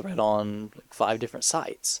sale thread on 5 different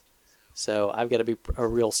sites, so I've got to be a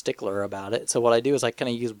real stickler about it. So what I do is I kind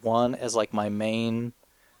of use one as like my main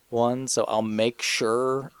one, so I'll make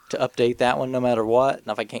sure to update that one no matter what. And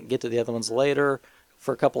if I can't get to the other ones later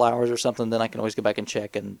for a couple hours or something, then I can always go back and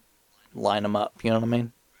check and line them up. You know what I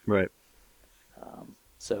mean? Right.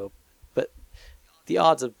 But the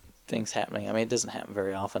odds of things happening, I mean, it doesn't happen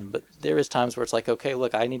very often, but there is times where it's like, okay,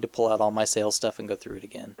 look, I need to pull out all my sales stuff and go through it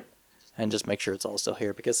again and just make sure it's all still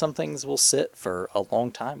here, because some things will sit for a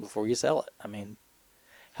long time before you sell it. I mean,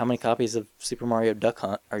 how many copies of Super Mario Duck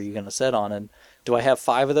Hunt are you going to set on? And do I have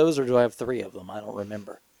 5 of those or do I have 3 of them? I don't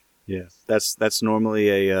remember. Yeah, that's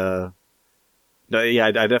normally a. No, yeah,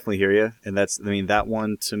 I definitely hear you, and that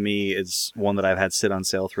one to me is one that I've had sit on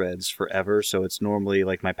sale threads forever. So it's normally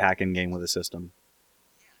like my pack-in game with a system.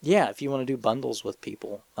 Yeah, if you want to do bundles with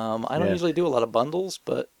people, I don't usually do a lot of bundles,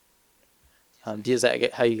 but does that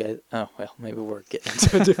get how you guys? Oh well, maybe we're getting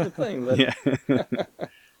into a different thing. But Yeah.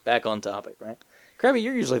 back on topic, right? Krabby,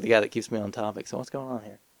 you're usually the guy that keeps me on topic. So what's going on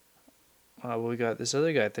here? Well, we got this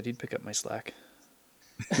other guy that he'd pick up my slack.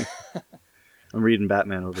 I'm reading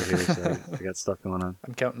Batman over here, so I got stuff going on.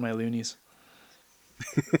 I'm counting my loonies.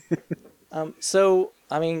 So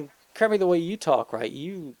I mean, Krabby, the way you talk, right?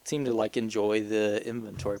 You seem to like enjoy the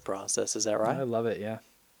inventory process. Is that right? I love it. Yeah.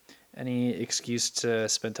 Any excuse to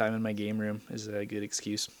spend time in my game room is a good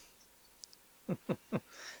excuse.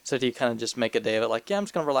 So do you kind of just make a day of it, like, yeah, I'm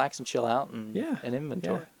just gonna relax and chill out and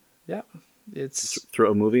inventory? Yeah. It's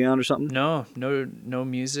Throw a movie on or something? no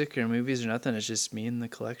music or movies or nothing. It's just me and the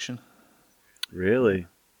collection. Really?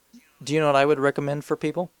 Do you know what I would recommend for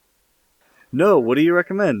people? No, what do you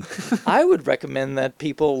recommend? I would recommend that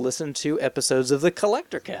people listen to episodes of the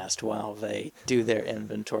Collector Cast while they do their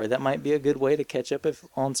inventory. That might be a good way to catch up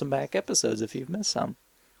on some back episodes if you've missed some.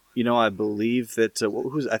 I believe that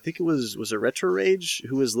I think it was it Retro Rage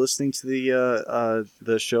who was listening to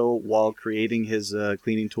the show while creating his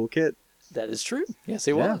cleaning toolkit. That is true. Yes,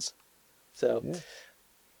 he was. So,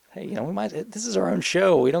 hey, this is our own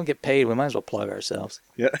show. We don't get paid. We might as well plug ourselves.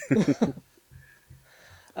 Yeah.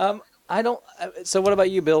 So what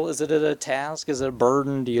about you, Bill? Is it a task? Is it a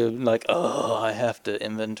burden? Do you like, I have to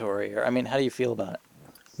inventory? Or, I mean, how do you feel about it?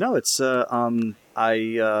 No, it's I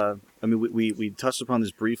mean, we touched upon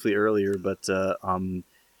this briefly earlier, but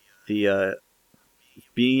the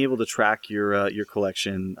being able to track your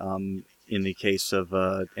collection in the case of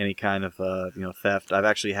any kind of theft. I've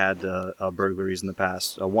actually had burglaries in the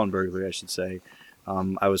past. One burglary, I should say.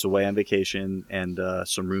 I was away on vacation, and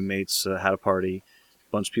some roommates had a party.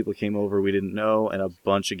 A bunch of people came over we didn't know, and a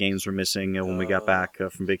bunch of games were missing when we got back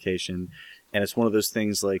from vacation. And it's one of those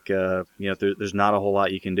things like there's not a whole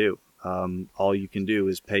lot you can do. All you can do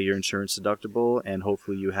is pay your insurance deductible, and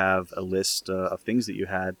hopefully you have a list of things that you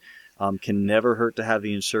had. Can never hurt to have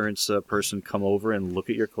the insurance person come over and look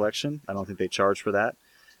at your collection. I don't think they charge for that,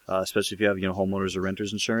 especially if you have homeowners or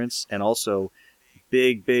renters insurance. And also,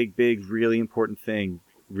 big, really important thing: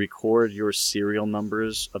 record your serial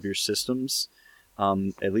numbers of your systems.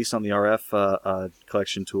 At least on the RF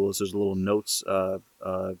collection tools, there's a little notes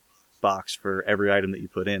box for every item that you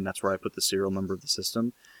put in. That's where I put the serial number of the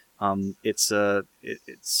system. It's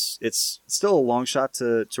still a long shot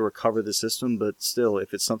to recover the system, but still,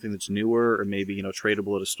 if it's something that's newer or maybe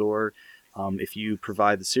tradable at a store, if you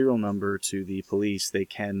provide the serial number to the police, they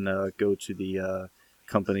can go to the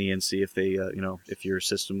company and see if they if your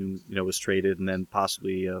system was traded, and then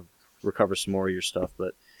possibly recover some more of your stuff.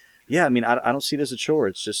 But yeah, I mean, I don't see it as a chore.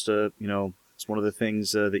 It's just it's one of the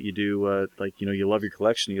things that you do. You love your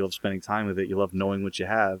collection, you love spending time with it, you love knowing what you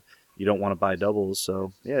have. You don't want to buy doubles,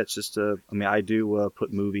 so yeah, it's just I mean, I do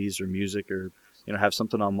put movies or music or have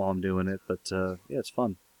something on while I'm doing it, but yeah, it's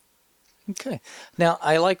fun. Okay. Now,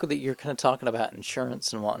 I like that you're kind of talking about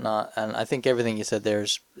insurance and whatnot, and I think everything you said there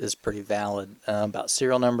is pretty valid about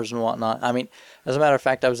serial numbers and whatnot. I mean, as a matter of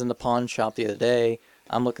fact, I was in the pawn shop the other day.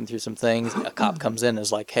 I'm looking through some things. A cop comes in and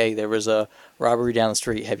is like, hey, there was a robbery down the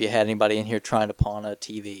street. Have you had anybody in here trying to pawn a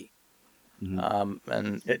TV?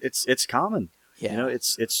 And It's common. You know,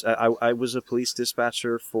 yeah, I was a police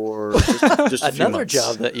dispatcher for just a few another months.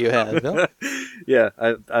 job that you had, Bill. Yeah,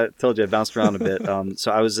 I told you I bounced around a bit.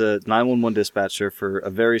 So I was a 911 dispatcher for a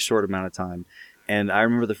very short amount of time, and I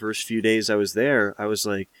remember the first few days I was there, I was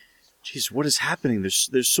like, "Geez, what is happening? There's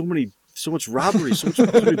so much robbery, so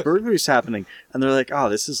many burglaries happening." And they're like, "Oh,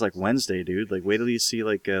 this is like Wednesday, dude. Like, wait till you see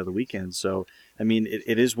like the weekend." So I mean,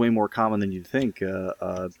 it is way more common than you'd think.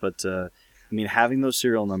 But I mean, having those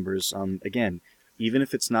serial numbers, again, even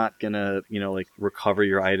if it's not gonna, like recover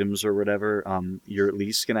your items or whatever, you're at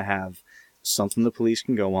least gonna have something the police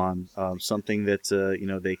can go on, something that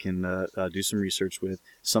they can do some research with,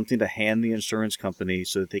 something to hand the insurance company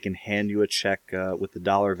so that they can hand you a check with the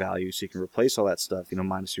dollar value, so you can replace all that stuff,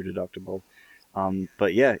 minus your deductible.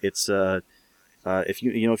 But yeah, it's if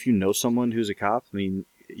you know someone who's a cop, I mean,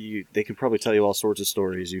 they can probably tell you all sorts of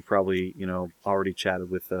stories. You've probably already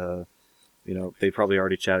chatted with they probably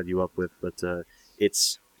already chatted you up with, but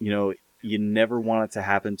it's you never want it to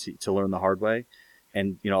happen to learn the hard way.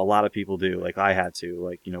 And a lot of people do. Like I had to.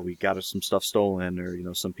 Like we got some stuff stolen,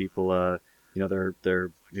 or some people,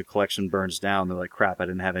 their collection burns down. They're like, crap, I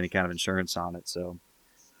didn't have any kind of insurance on it. So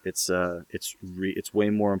it's way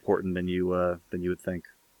more important than you would think.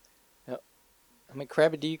 Yep. I mean,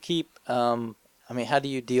 Krabby, do you keep? I mean, how do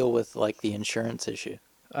you deal with like the insurance issue?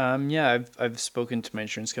 Yeah, I've spoken to my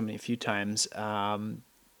insurance company a few times.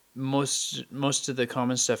 Most of the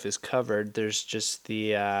common stuff is covered. There's just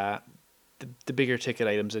the bigger ticket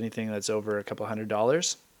items, anything that's over a couple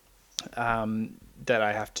 $100, that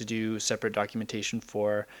I have to do separate documentation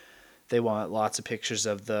for. They want lots of pictures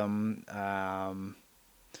of them.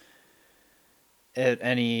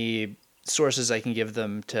 Any sources I can give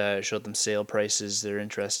them to show them sale prices they're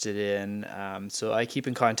interested in. So I keep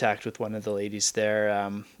in contact with one of the ladies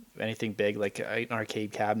there. Anything big like an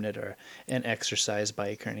arcade cabinet or an exercise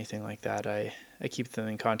bike or anything like that, I keep them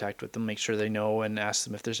in contact with them, make sure they know, and ask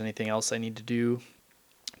them if there's anything else I need to do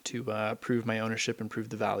to prove my ownership and prove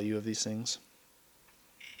the value of these things.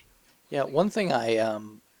 Yeah, one thing I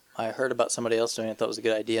heard about somebody else doing it, thought was a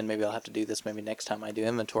good idea, and maybe I'll have to do this maybe next time I do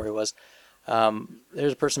inventory, was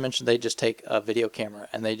there's a person mentioned they just take a video camera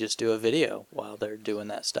and they just do a video while they're doing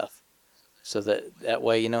that stuff. So that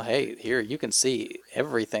way, hey, here, you can see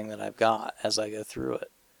everything that I've got as I go through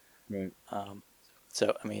it. Right.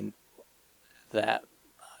 So, I mean, that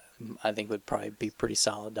I think would probably be pretty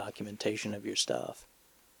solid documentation of your stuff.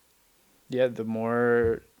 Yeah, the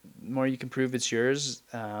more you can prove it's yours,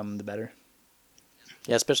 the better.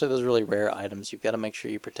 Yeah, especially those really rare items. You've got to make sure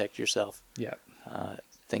you protect yourself. Yeah.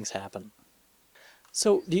 Things happen.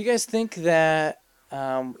 So, do you guys think that,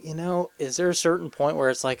 is there a certain point where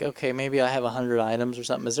it's like, okay, maybe I have 100 items or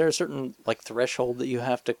something? Is there a certain, like, threshold that you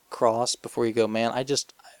have to cross before you go, man, I've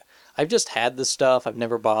just had this stuff. I've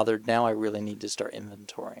never bothered. Now I really need to start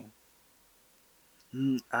inventorying.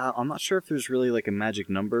 I'm not sure if there's really like a magic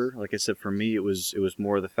number. Like I said, for me, it was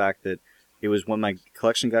more the fact that it was when my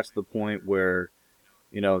collection got to the point where,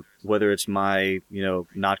 whether it's my,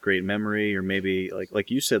 not great memory, or maybe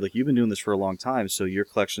like you said, like you've been doing this for a long time, so your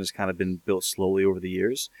collection has kind of been built slowly over the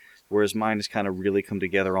years, whereas mine has kind of really come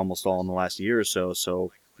together almost all in the last year or so.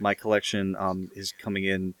 So my collection is coming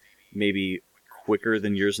in maybe quicker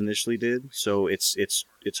than yours initially did. So it's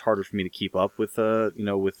harder for me to keep up with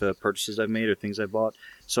with the purchases I've made or things I bought.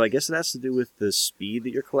 So I guess it has to do with the speed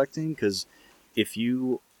that you're collecting, because if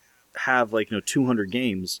you have 200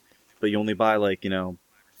 games, but you only buy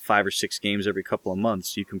 5 or 6 games every couple of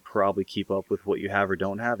months, you can probably keep up with what you have or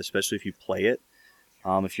don't have, especially if you play it.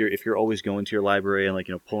 If you're always going to your library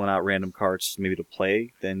and pulling out random carts maybe to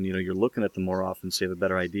play, then you're looking at them more often, so you have a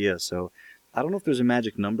better idea. So I don't know if there's a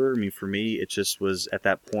magic number. I mean, for me, it just was at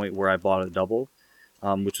that point where I bought a double,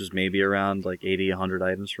 which was maybe around 80, 100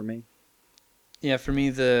 items for me. Yeah, for me,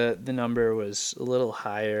 the number was a little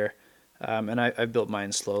higher, and I built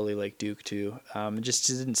mine slowly like Duke too. It just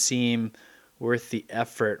didn't seem worth the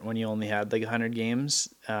effort when you only had 100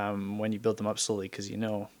 games, when you built them up slowly, because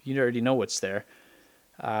you already know what's there.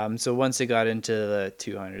 So once it got into the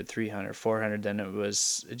 200, 300, 400, then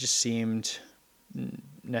it just seemed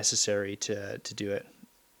necessary to do it,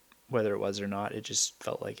 whether it was or not. It just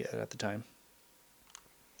felt like it at the time.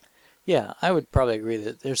 Yeah, I would probably agree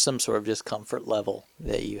that there's some sort of just comfort level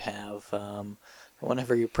that you have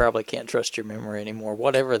whenever you probably can't trust your memory anymore,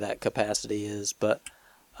 whatever that capacity is. But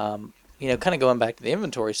kind of going back to the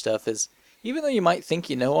inventory stuff is, even though you might think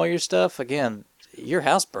you know all your stuff, again, your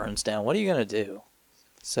house burns down. What are you going to do?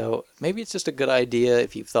 So maybe it's just a good idea,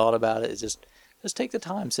 if you've thought about it, is just take the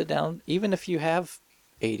time, sit down. Even if you have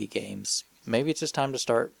 80 games, maybe it's just time to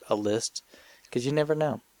start a list, because you never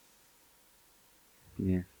know.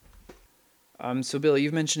 Yeah. So Bill,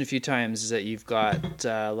 you've mentioned a few times that you've got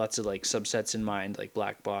lots of like subsets in mind, like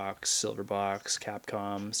Black Box, Silver Box,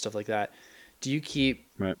 Capcom, stuff like that. Do you keep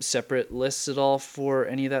separate lists at all for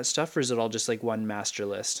any of that stuff, or is it all just like one master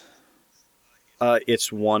list?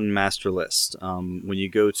 It's one master list. When you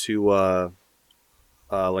go to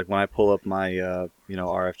like when I pull up my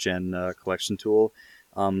RFGen collection tool,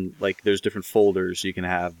 like there's different folders you can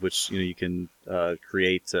have, which you can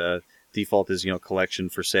create. Default is collection,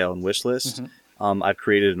 for sale, and wish list. Mm-hmm. I've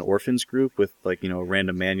created an orphans group with like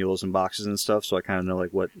random manuals and boxes and stuff, so I kind of know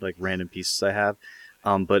like what like random pieces I have.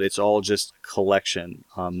 But it's all just collection.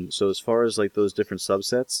 So as far as like those different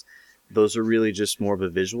subsets, those are really just more of a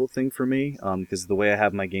visual thing for me, because the way I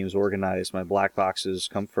have my games organized, my black boxes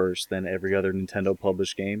come first, then every other Nintendo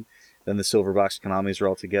published game, then the silver box Konamis are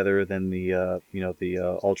all together, then the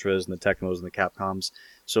the Ultras and the Tecmos and the Capcoms.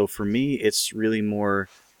 So for me, it's really more,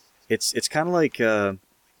 it's kind of like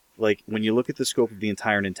when you look at the scope of the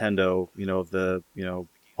entire Nintendo, of the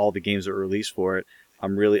all the games that were released for it,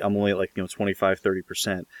 I'm only at like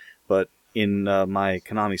 25-30%, but in my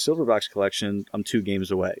Konami silver box collection, I'm 2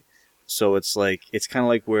 games away. So it's kind of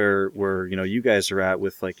like where you guys are at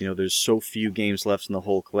with like, there's so few games left in the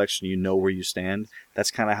whole collection, where you stand.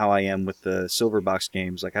 That's kind of how I am with the silver box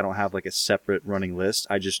games. Like I don't have like a separate running list.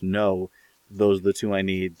 I just know those are the 2 I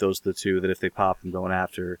need. Those are the 2 that if they pop, I'm going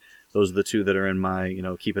after. Those are the 2 that are in my,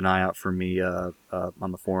 keep an eye out for me on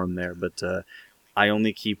the forum there. But I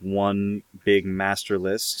only keep one big master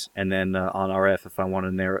list, and then on RF, if I want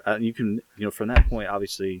to narrow, you can, from that point,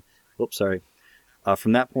 obviously,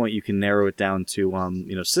 from that point, you can narrow it down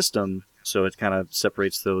to, system, so it kind of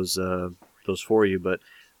separates those for you. But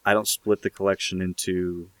I don't split the collection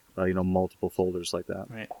into, multiple folders like that.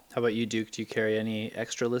 Right. How about you, Duke? Do you carry any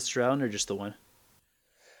extra lists around, or just the one?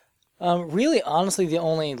 Really, honestly, the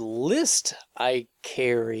only list I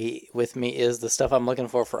carry with me is the stuff I'm looking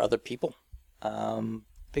for other people.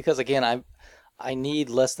 Because again, I need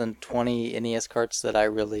less than 20 NES carts that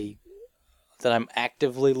I'm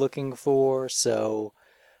actively looking for. So,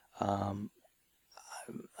 I'll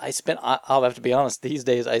have to be honest, these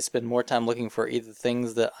days I spend more time looking for either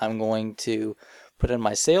things that I'm going to put in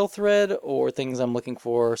my sale thread or things I'm looking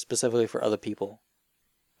for specifically for other people.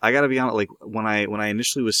 I gotta be honest, like when I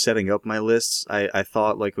initially was setting up my lists, I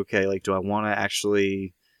thought like, okay, like do I want to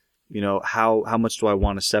actually, how much do I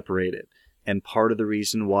want to separate it? And part of the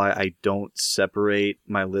reason why I don't separate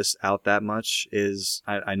my list out that much is,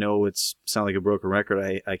 I know it's sound like a broken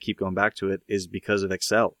record, I keep going back to it, is because of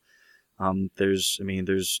Excel. There's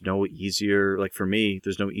no easier, like for me,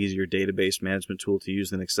 there's no easier database management tool to use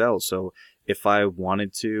than Excel. So if I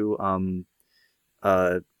wanted to,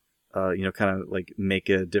 kind of like make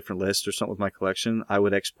a different list or something with my collection, I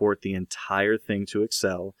would export the entire thing to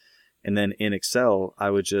Excel. And then in Excel, I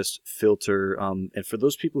would just filter, and for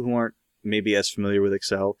those people who aren't maybe as familiar with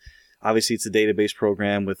Excel, obviously it's a database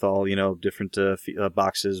program with all, different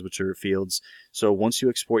boxes, which are fields. So once you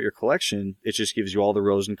export your collection, it just gives you all the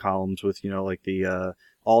rows and columns with, like the,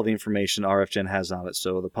 all the information RFGen has on it.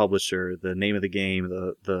 So the publisher, the name of the game,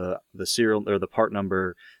 the serial or the part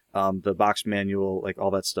number, the box manual, like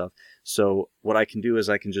all that stuff. So what I can do is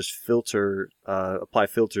I can just apply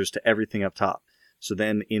filters to everything up top. So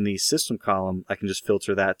then in the system column, I can just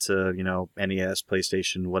filter that to, NES,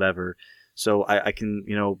 PlayStation, whatever. So I can,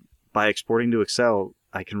 by exporting to Excel,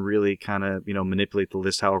 I can really kind of, manipulate the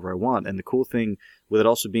list however I want. And the cool thing with it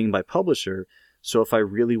also being by publisher, so if I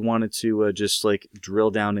really wanted to just like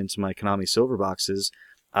drill down into my Konami silver boxes,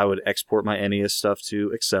 I would export my NES stuff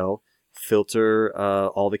to Excel, filter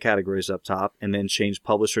all the categories up top, and then change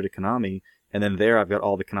publisher to Konami. And then there I've got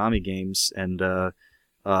all the Konami games, and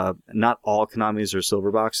not all Konamis are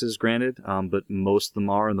silver boxes, granted, but most of them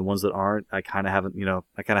are, and the ones that aren't, I kind of have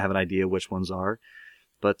an idea which ones are.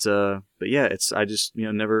 But yeah, I just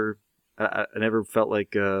never felt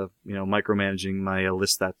like micromanaging my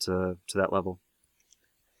list that to that level.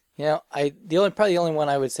 Probably the only one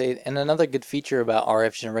I would say, and another good feature about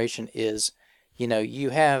RF Generation is, you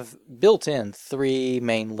have built in 3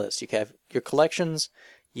 main lists. You have your collections,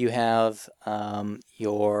 you have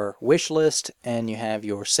your wish list, and you have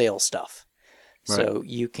your sale stuff. Right. So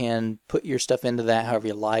you can put your stuff into that however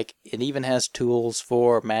you like. It even has tools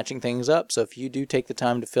for matching things up. So if you do take the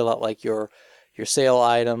time to fill out like your sale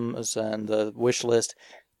items and the wish list,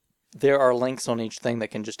 there are links on each thing that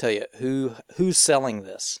can just tell you who's selling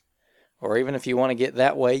this. Or even if you want to get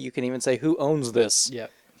that way, you can even say who owns this. Yeah.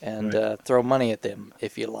 And Right. throw money at them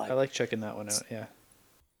if you like. I like checking that one out. Yeah.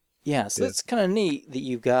 Yeah, so Yeah. that's kind of neat that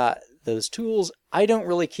you've got those tools. I don't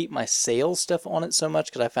really keep my sales stuff on it so much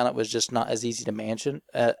because I found it was just not as easy to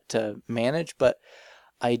manage. But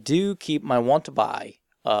I do keep my want to buy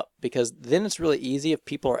up because then it's really easy if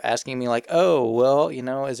people are asking me like, oh, well,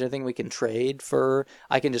 is there anything we can trade for?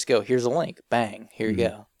 I can just go, here's a link, bang, here you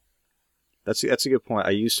go. That's a good point.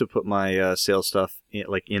 I used to put my sales stuff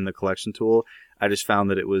in the collection tool. I just found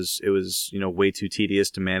that it was way too tedious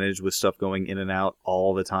to manage with stuff going in and out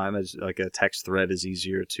all the time. As like a text thread is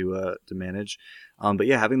easier to manage. But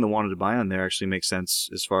yeah, having the wanted to buy on there actually makes sense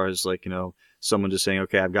as far as someone just saying,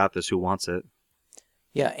 okay, I've got this. Who wants it?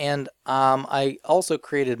 Yeah, and I also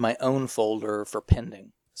created my own folder for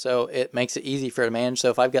pending. So it makes it easy for it to manage. So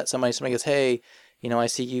if I've got somebody goes, hey, I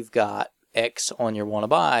see you've got X on your want to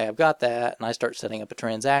buy, I've got that, and I start setting up a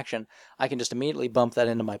transaction, I can just immediately bump that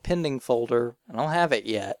into my pending folder, and I don't have it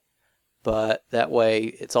yet, but that way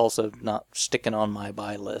it's also not sticking on my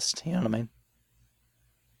buy list, you know what I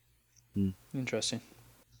mean? Interesting.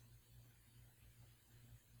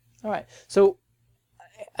 All right, so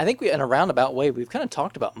I think in a roundabout way, we've kind of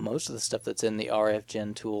talked about most of the stuff that's in the RF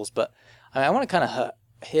Gen tools, but I want to kind of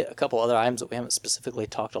hit a couple other items that we haven't specifically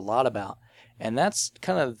talked a lot about, and that's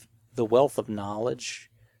kind of the wealth of knowledge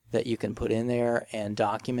that you can put in there and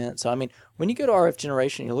document. So, I mean, when you go to RF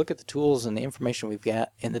Generation, you look at the tools and the information we've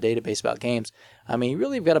got in the database about games, I mean, you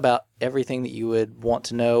really have got about everything that you would want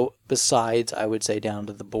to know besides, I would say, down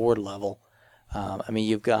to the board level. I mean,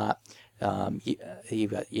 you've got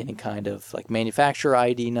any kind of like manufacturer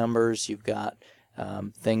ID numbers, you've got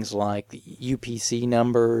things like the UPC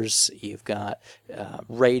numbers, you've got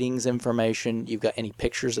ratings information, you've got any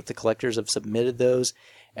pictures if the collectors have submitted those,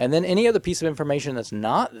 and then any other piece of information that's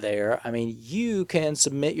not there, I mean, you can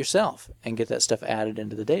submit yourself and get that stuff added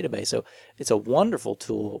into the database. So it's a wonderful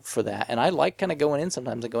tool for that. And I like kind of going in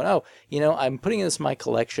sometimes and going, oh, I'm putting this in my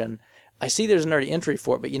collection. I see there's an already entry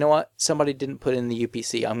for it, but you know what? Somebody didn't put in the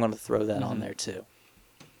UPC. I'm going to throw that on there too.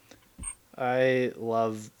 I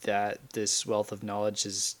love that this wealth of knowledge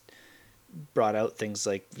has brought out things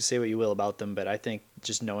like, say what you will about them, but I think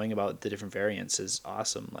just knowing about the different variants is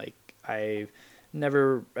awesome. Like I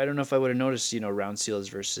don't know if I would have noticed, round seals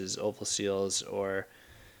versus oval seals, or,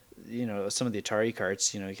 some of the Atari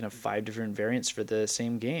carts, you can have 5 different variants for the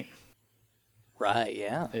same game. Right,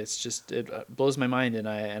 yeah. It's just, it blows my mind, and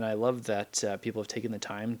I love that people have taken the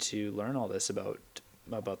time to learn all this about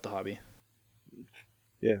the hobby.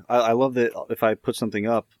 Yeah, I love that if I put something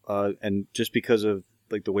up, and just because of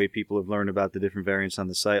like the way people have learned about the different variants on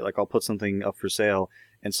the site, like I'll put something up for sale,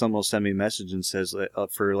 and someone will send me a message and says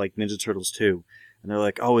for like Ninja Turtles 2, and they're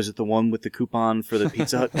like, oh, is it the one with the coupon for the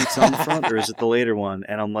Pizza Hut pizza on the front, or is it the later one?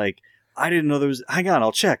 And I'm like, I didn't know there was. Hang on,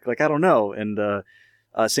 I'll check. Like I don't know. And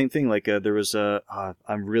same thing. Like there was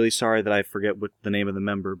I'm really sorry that I forget what the name of the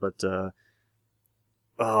member, but.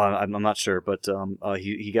 I'm not sure, but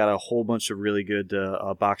he got a whole bunch of really good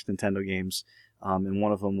boxed Nintendo games, and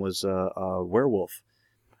one of them was Werewolf.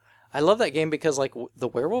 I love that game because like the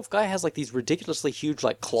werewolf guy has like these ridiculously huge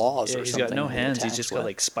like claws. Yeah, or he's something. got no that hands. He's attach just with. got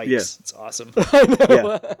like spikes. Yeah. It's awesome.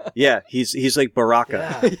 Yeah, he's like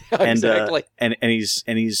Baraka. Yeah, And, exactly. and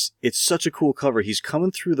he's it's such a cool cover. He's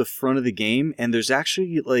coming through the front of the game, and there's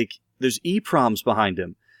actually there's EPROMs behind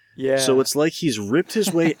him. Yeah. So it's like he's ripped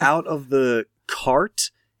his way out of the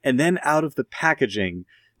cart and then out of the packaging,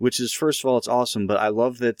 which is, first of all, it's awesome. But I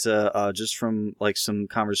love that just from like some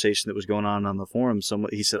conversation that was going on the forum,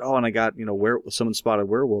 he said, oh, and I got, someone spotted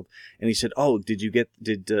Werewolf, and he said, oh, did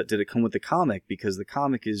it come with the comic? Because the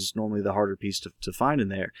comic is normally the harder piece to find in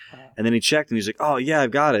there. And then he checked, and he's like, oh yeah,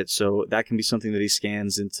 I've got it. So that can be something that he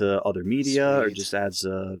scans into other media. Sweet. Or just adds.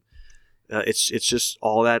 It's just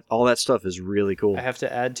all that stuff is really cool. I have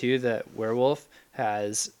to add too that Werewolf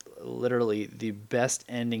has literally the best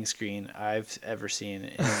ending screen I've ever seen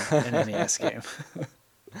in an NES game.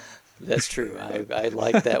 That's true. I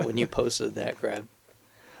like that when you posted that, Grab.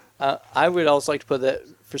 I would also like to put that,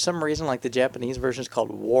 for some reason, like the Japanese version is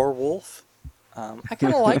called Warwolf. I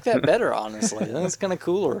kind of like that better, honestly. I think it's kind of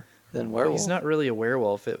cooler than Werewolf. He's not really a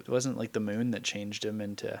werewolf. It wasn't like the moon that changed him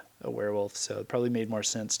into a werewolf, so it probably made more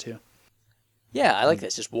sense too. Yeah, I like that.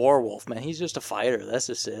 It's just Warwolf, man. He's just a fighter. That's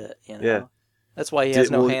just it. Yeah. That's why he has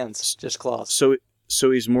no hands, just claws. So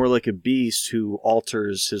he's more like a beast who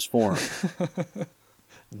alters his form.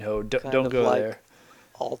 No, Kind don't of go like there.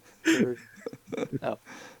 Altered. Oh.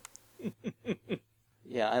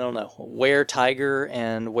 yeah, I don't know, where tiger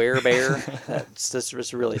and where bear. That's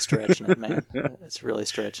just really stretching it, man. It's really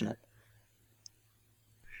stretching it.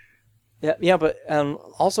 Yeah, yeah, but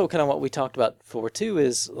also kind of what we talked about before too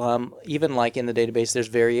is even like in the database, there's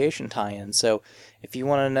variation tie-ins. So if you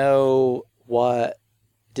want to know what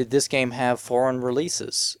did this game have foreign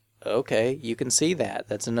releases, okay, you can see that.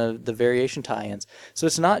 That's in the variation tie-ins. So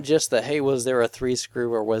it's not just that, hey, was there a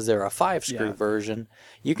 3-screw or was there a 5-screw version?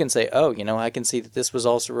 You can say, oh, I can see that this was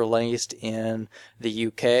also released in the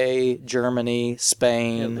UK, Germany,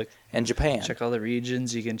 Spain, and Japan. Check all the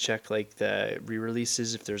regions. You can check like the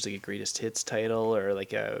re-releases if there's like a greatest hits title or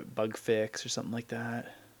like a bug fix or something like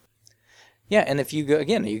that. Yeah, and if you go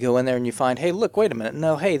in there and you find, hey, look, wait a minute,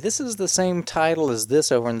 no, hey, this is the same title as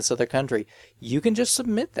this over in this other country, you can just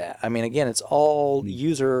submit that. I mean, again, it's all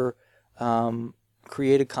user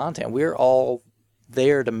created content. We're all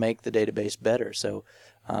there to make the database better. So,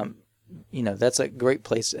 that's a great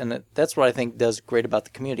place, and that's what I think does great about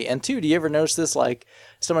the community. And two, do you ever notice this? Like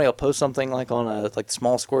somebody will post something like on a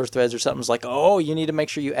small scores threads or something. It's like, oh, you need to make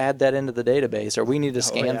sure you add that into the database, or we need to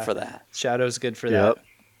scan for that. Shadow's good for that.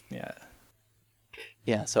 Yeah.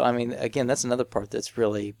 Yeah, so I mean, again, that's another part that's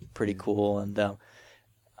really pretty cool, and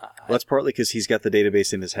that's partly because he's got the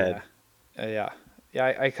database in his head. Yeah.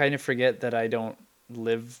 I kind of forget that I don't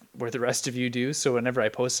live where the rest of you do, so whenever I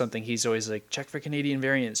post something, he's always like, check for Canadian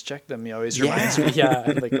variants, check them. He always reminds me. Yeah,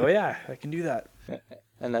 I'm like, oh yeah, I can do that.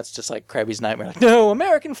 And that's just like Krabby's nightmare. Like, no,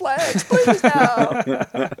 American flags, please no.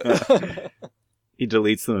 He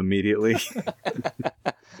deletes them immediately.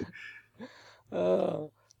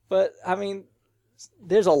 But I mean,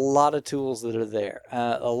 there's a lot of tools that are there.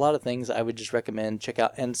 A lot of things I would just recommend check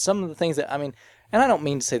out. And some of the things that, I mean, and I don't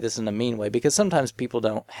mean to say this in a mean way, because sometimes people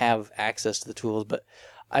don't have access to the tools, but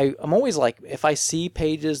I'm always like, if I see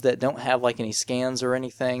pages that don't have like any scans or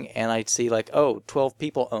anything, and I see like, oh, 12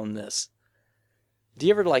 people own this. Do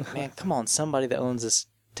you ever like, man, come on, somebody that owns this,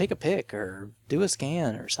 take a pic or do a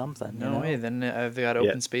scan or something? No way. Then I've got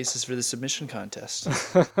open spaces for the submission contest.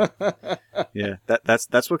 Yeah,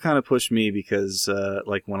 that's what kind of pushed me, because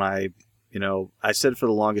like when I said for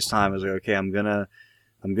the longest time, I was like, okay, I'm gonna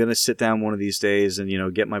sit down one of these days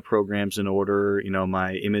and get my programs in order,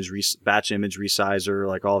 my batch image resizer,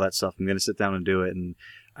 like all that stuff. I'm gonna sit down and do it, and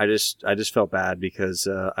I just felt bad because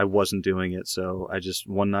I wasn't doing it. So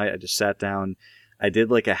one night I just sat down. I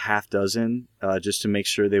did like a half dozen just to make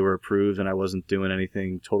sure they were approved and I wasn't doing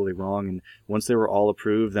anything totally wrong. And once they were all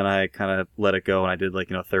approved, then I kind of let it go, and I did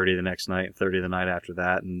 30 the next night, 30 the night after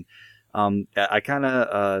that. And I kind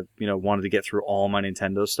of wanted to get through all my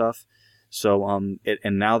Nintendo stuff. So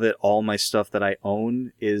and now that all my stuff that I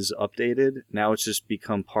own is updated, now it's just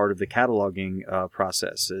become part of the cataloging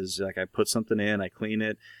process. Is like I put something in, I clean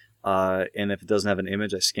it, and if it doesn't have an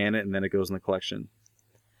image, I scan it, and then it goes in the collection.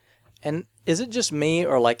 And is it just me,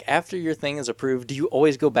 or like after your thing is approved, do you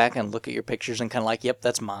always go back and look at your pictures and kind of like, yep,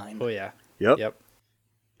 that's mine? Oh yeah.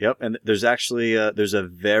 Yep. And there's actually there's a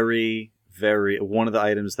very one of the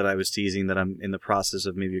items that I was teasing that I'm in the process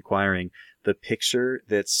of maybe acquiring, the picture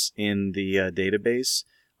that's in the database.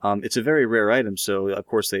 It's a very rare item, so of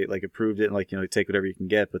course they approved it and take whatever you can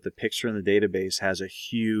get. But the picture in the database has a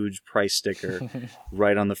huge price sticker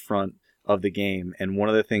right on the front of the game, and one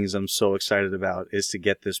of the things I'm so excited about is to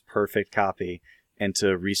get this perfect copy and to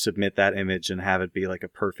resubmit that image and have it be like a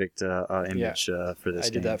perfect image for this game. I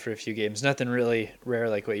did that for a few games. Nothing really rare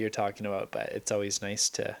like what you're talking about, but it's always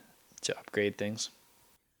nice to upgrade things.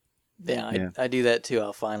 Yeah, I do that too.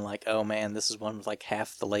 I'll find like, oh man, this is one with like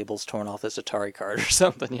half the labels torn off this Atari card or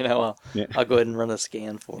something. I'll go ahead and run a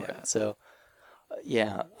scan for it. So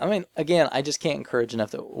I mean, again, I just can't encourage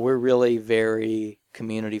enough that we're really very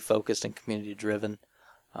community focused and community driven.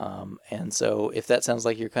 And so if that sounds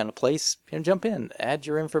like your kind of place, jump in, add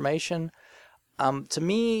your information. To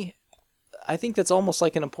me, I think that's almost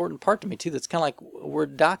like an important part to me too. That's kind of like we're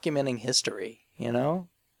documenting history,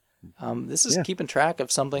 This is keeping track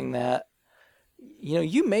of something that,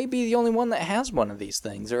 you may be the only one that has one of these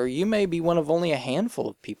things, or you may be one of only a handful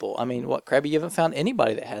of people. I mean, what, Krabby, you haven't found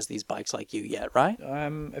anybody that has these bikes like you yet, right?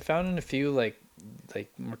 I found in a few, like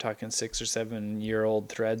we're talking 6 or 7 year old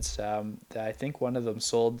threads. I think one of them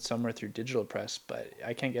sold somewhere through Digital Press, but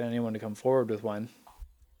I can't get anyone to come forward with one.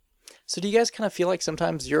 So do you guys kind of feel like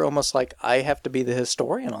sometimes you're almost like, I have to be the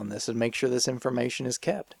historian on this and make sure this information is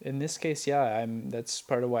kept? In this case, yeah, that's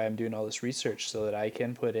part of why I'm doing all this research, so that I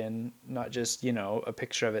can put in not just, a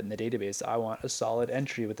picture of it in the database. I want a solid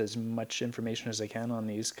entry with as much information as I can on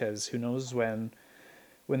these, because who knows when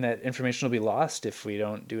that information will be lost if we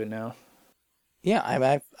don't do it now.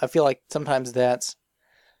 Yeah, I feel like sometimes that's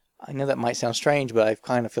I know that might sound strange, but I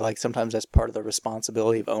kind of feel like sometimes that's part of the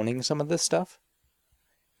responsibility of owning some of this stuff,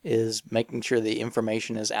 is making sure the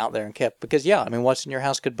information is out there and kept. Because, yeah, I mean, what's in your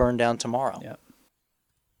house could burn down tomorrow. Yeah.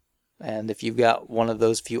 And if you've got one of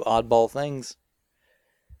those few oddball things,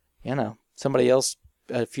 you know, somebody else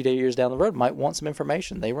a few years down the road might want some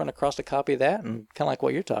information. They run across a copy of that, and kind of like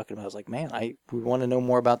what you're talking about, it's like, man, we want to know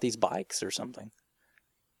more about these bikes or something.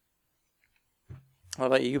 What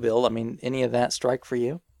about you, Bill? I mean, any of that strike for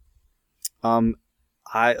you? I'm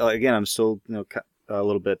still, a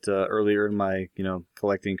little bit earlier in my,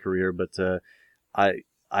 collecting career, but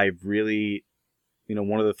I really,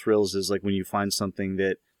 one of the thrills is like when you find something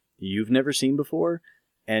that you've never seen before,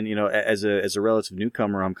 and as a relative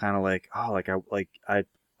newcomer, I'm kind of like, oh, I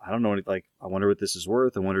don't know, like I wonder what this is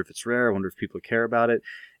worth. I wonder if it's rare. I wonder if people care about it.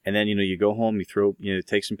 And then you go home, you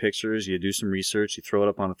take some pictures, you do some research, you throw it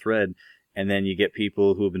up on a thread. And then you get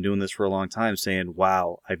people who have been doing this for a long time saying,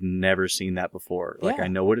 wow, I've never seen that before. Like, Yeah. I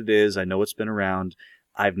know what it is. I know it's been around.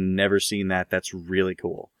 I've never seen that. That's really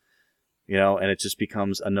cool. And it just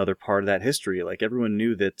becomes another part of that history. Like, everyone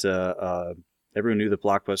knew that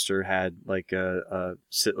Blockbuster had like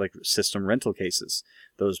system rental cases,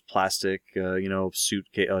 those plastic,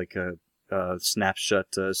 suitcase, snapshot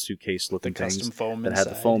suitcase looking things Custom foam that had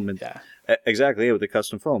the foam. And, yeah. Exactly, with the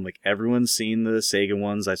custom foam. Like, everyone's seen the Sega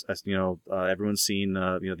ones. Everyone's seen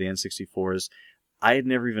the N64s. I had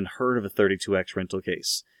never even heard of a 32X rental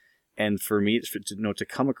case. And for me to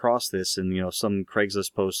come across this and some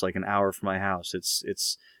Craigslist post like an hour from my house,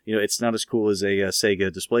 it's not as cool as a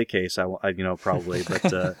Sega display case. I probably,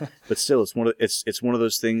 but still, it's one of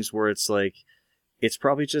those things where it's like, it's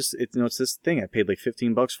probably just it's this thing I paid like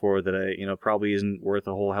 $15 for that I probably isn't worth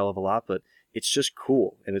a whole hell of a lot, but it's just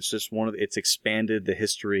cool, and it's just it's expanded the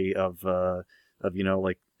history of the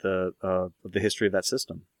history of that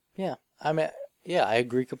system. Yeah, I mean, yeah, I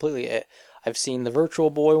agree completely. I've seen the Virtual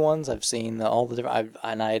Boy ones. I've seen all the different.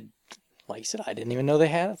 Like you said, I didn't even know they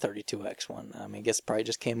had a 32X one. I mean, I guess it probably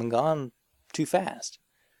just came and gone too fast.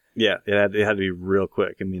 Yeah, it had to be real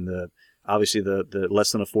quick. I mean, obviously the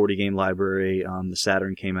less than a 40 game library, the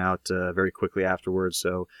Saturn came out very quickly afterwards,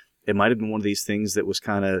 so it might have been one of these things that was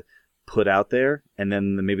kind of put out there, and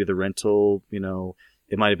then maybe the rental,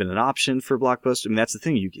 it might have been an option for Blockbuster. I mean, that's the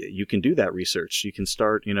thing. You can do that research. You can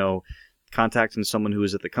start, contacting someone who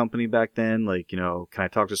was at the company back then. Like, can I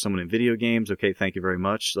talk to someone in video games? Okay, thank you very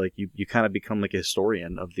much. Like, you kind of become like a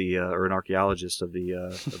historian of the, or an archaeologist of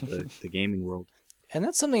the gaming world. And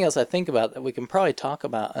that's something else I think about that we can probably talk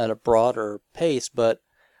about at a broader pace. But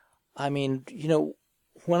I mean,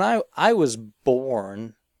 when I was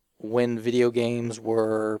born when video games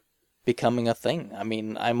were becoming a thing. I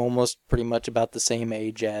mean, I'm almost pretty much about the same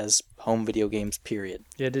age as home video games, period.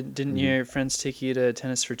 Yeah, didn't your friends take you to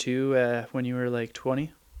Tennis for Two when you were like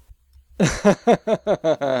 20?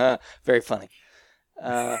 Very funny.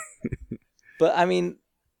 But I mean,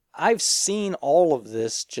 I've seen all of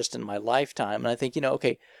this just in my lifetime, and I think,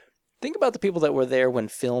 okay, think about the people that were there when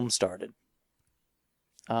film started.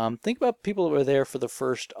 Think about people that were there for the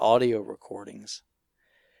first audio recordings.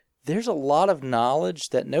 There's a lot of knowledge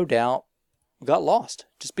that no doubt got lost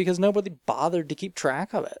just because nobody bothered to keep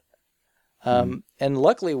track of it. And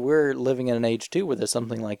luckily we're living in an age too where there's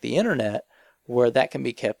something like the internet where that can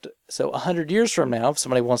be kept. So 100 years from now, if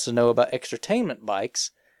somebody wants to know about extratainment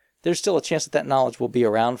bikes, there's still a chance that knowledge will be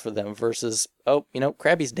around for them versus,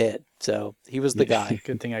 Krabby's dead. So he was the guy.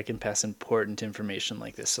 Good thing I can pass important information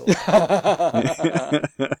like this along.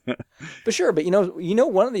 But sure, but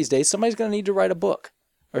one of these days somebody's going to need to write a book.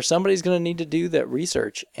 Or somebody's going to need to do that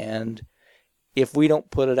research. And if we don't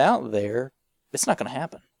put it out there, it's not going to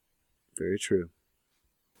happen. Very true.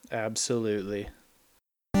 Absolutely.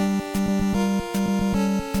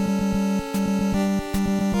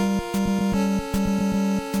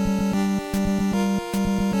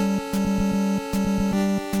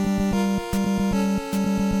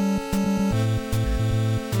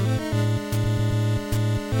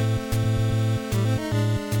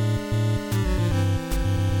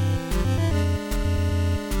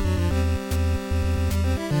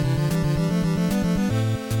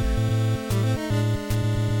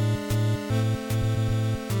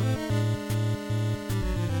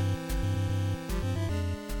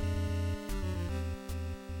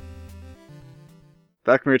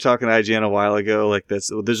 Back when we were talking to IGN a while ago, like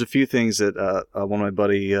there's a few things that one of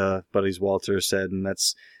my buddies Walter said, and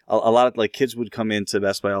that's a lot of like kids would come into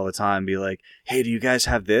Best Buy all the time and be like, "Hey, do you guys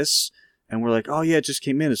have this?" And we're like, oh yeah, it just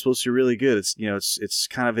came in. It's supposed to be really good. It's, it's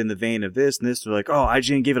kind of in the vein of this and this. They're like, oh,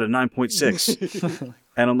 IGN gave it a 9.6.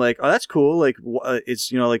 And I'm like, oh, that's cool. Like,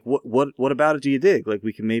 it's, like, what about it do you dig? Like,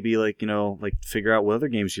 we can maybe like, figure out what other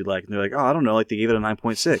games you like. And they're like, oh, I don't know. Like, they gave it a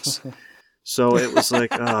 9.6. So it was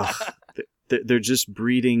like, they're just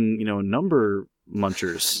breeding, number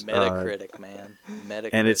munchers. Metacritic, man. Metacritic.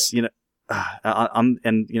 And it's,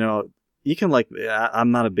 you can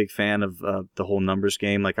I'm not a big fan of the whole numbers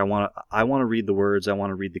game. Like, I want to read the words. I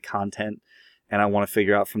want to read the content. And I want to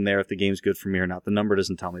figure out from there if the game's good for me or not. The number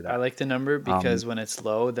doesn't tell me that. I like the number because when it's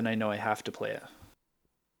low, then I know I have to play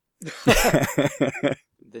it.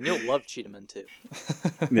 Then you'll love Cheetahman too.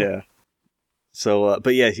 Yeah. So,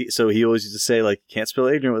 but yeah, he always used to say, like, can't spell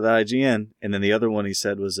ignorant without IGN. And then the other one he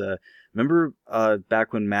said was, remember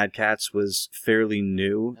back when Mad Catz was fairly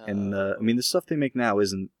new? And the stuff they make now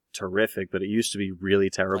isn't terrific, but it used to be really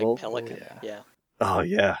terrible. Like Pelican, yeah. Oh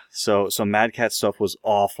yeah, so Mad Catz stuff was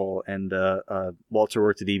awful, and Walter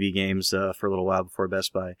worked at EB Games for a little while before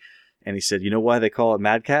Best Buy, and he said, "You know why they call it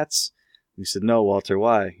Mad Catz?" And he said, "No, Walter,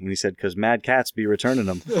 why?" And he said, "'Cause Mad Catz be returning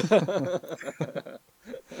them."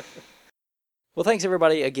 Well, thanks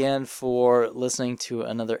everybody again for listening to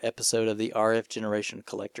another episode of the RF Generation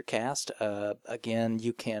Collector Cast. Again,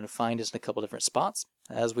 you can find us in a couple different spots,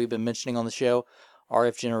 as we've been mentioning on the show.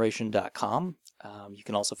 rfgeneration.com. You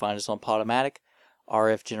can also find us on Podomatic.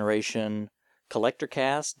 RF Generation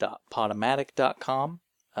CollectorCast.podomatic.com.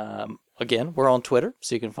 Again, we're on Twitter,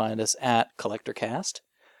 so you can find us at CollectorCast.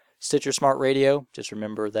 Stitcher Smart Radio, just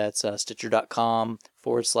remember that's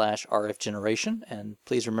Stitcher.com/RF Generation, and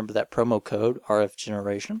please remember that promo code RF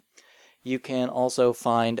Generation. You can also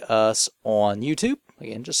find us on YouTube.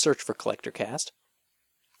 Again, just search for CollectorCast.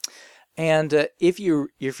 And if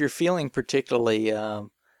you're feeling particularly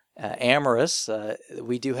amorous,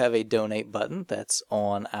 we do have a donate button that's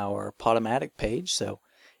on our Podomatic page. So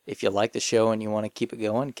if you like the show and you want to keep it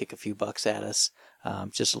going, kick a few bucks at us.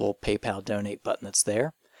 Just a little PayPal donate button that's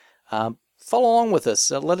there. Follow along with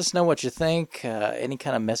us. Let us know what you think. Any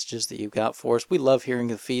kind of messages that you've got for us. We love hearing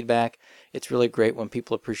the feedback. It's really great when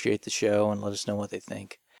people appreciate the show and let us know what they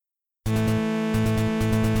think.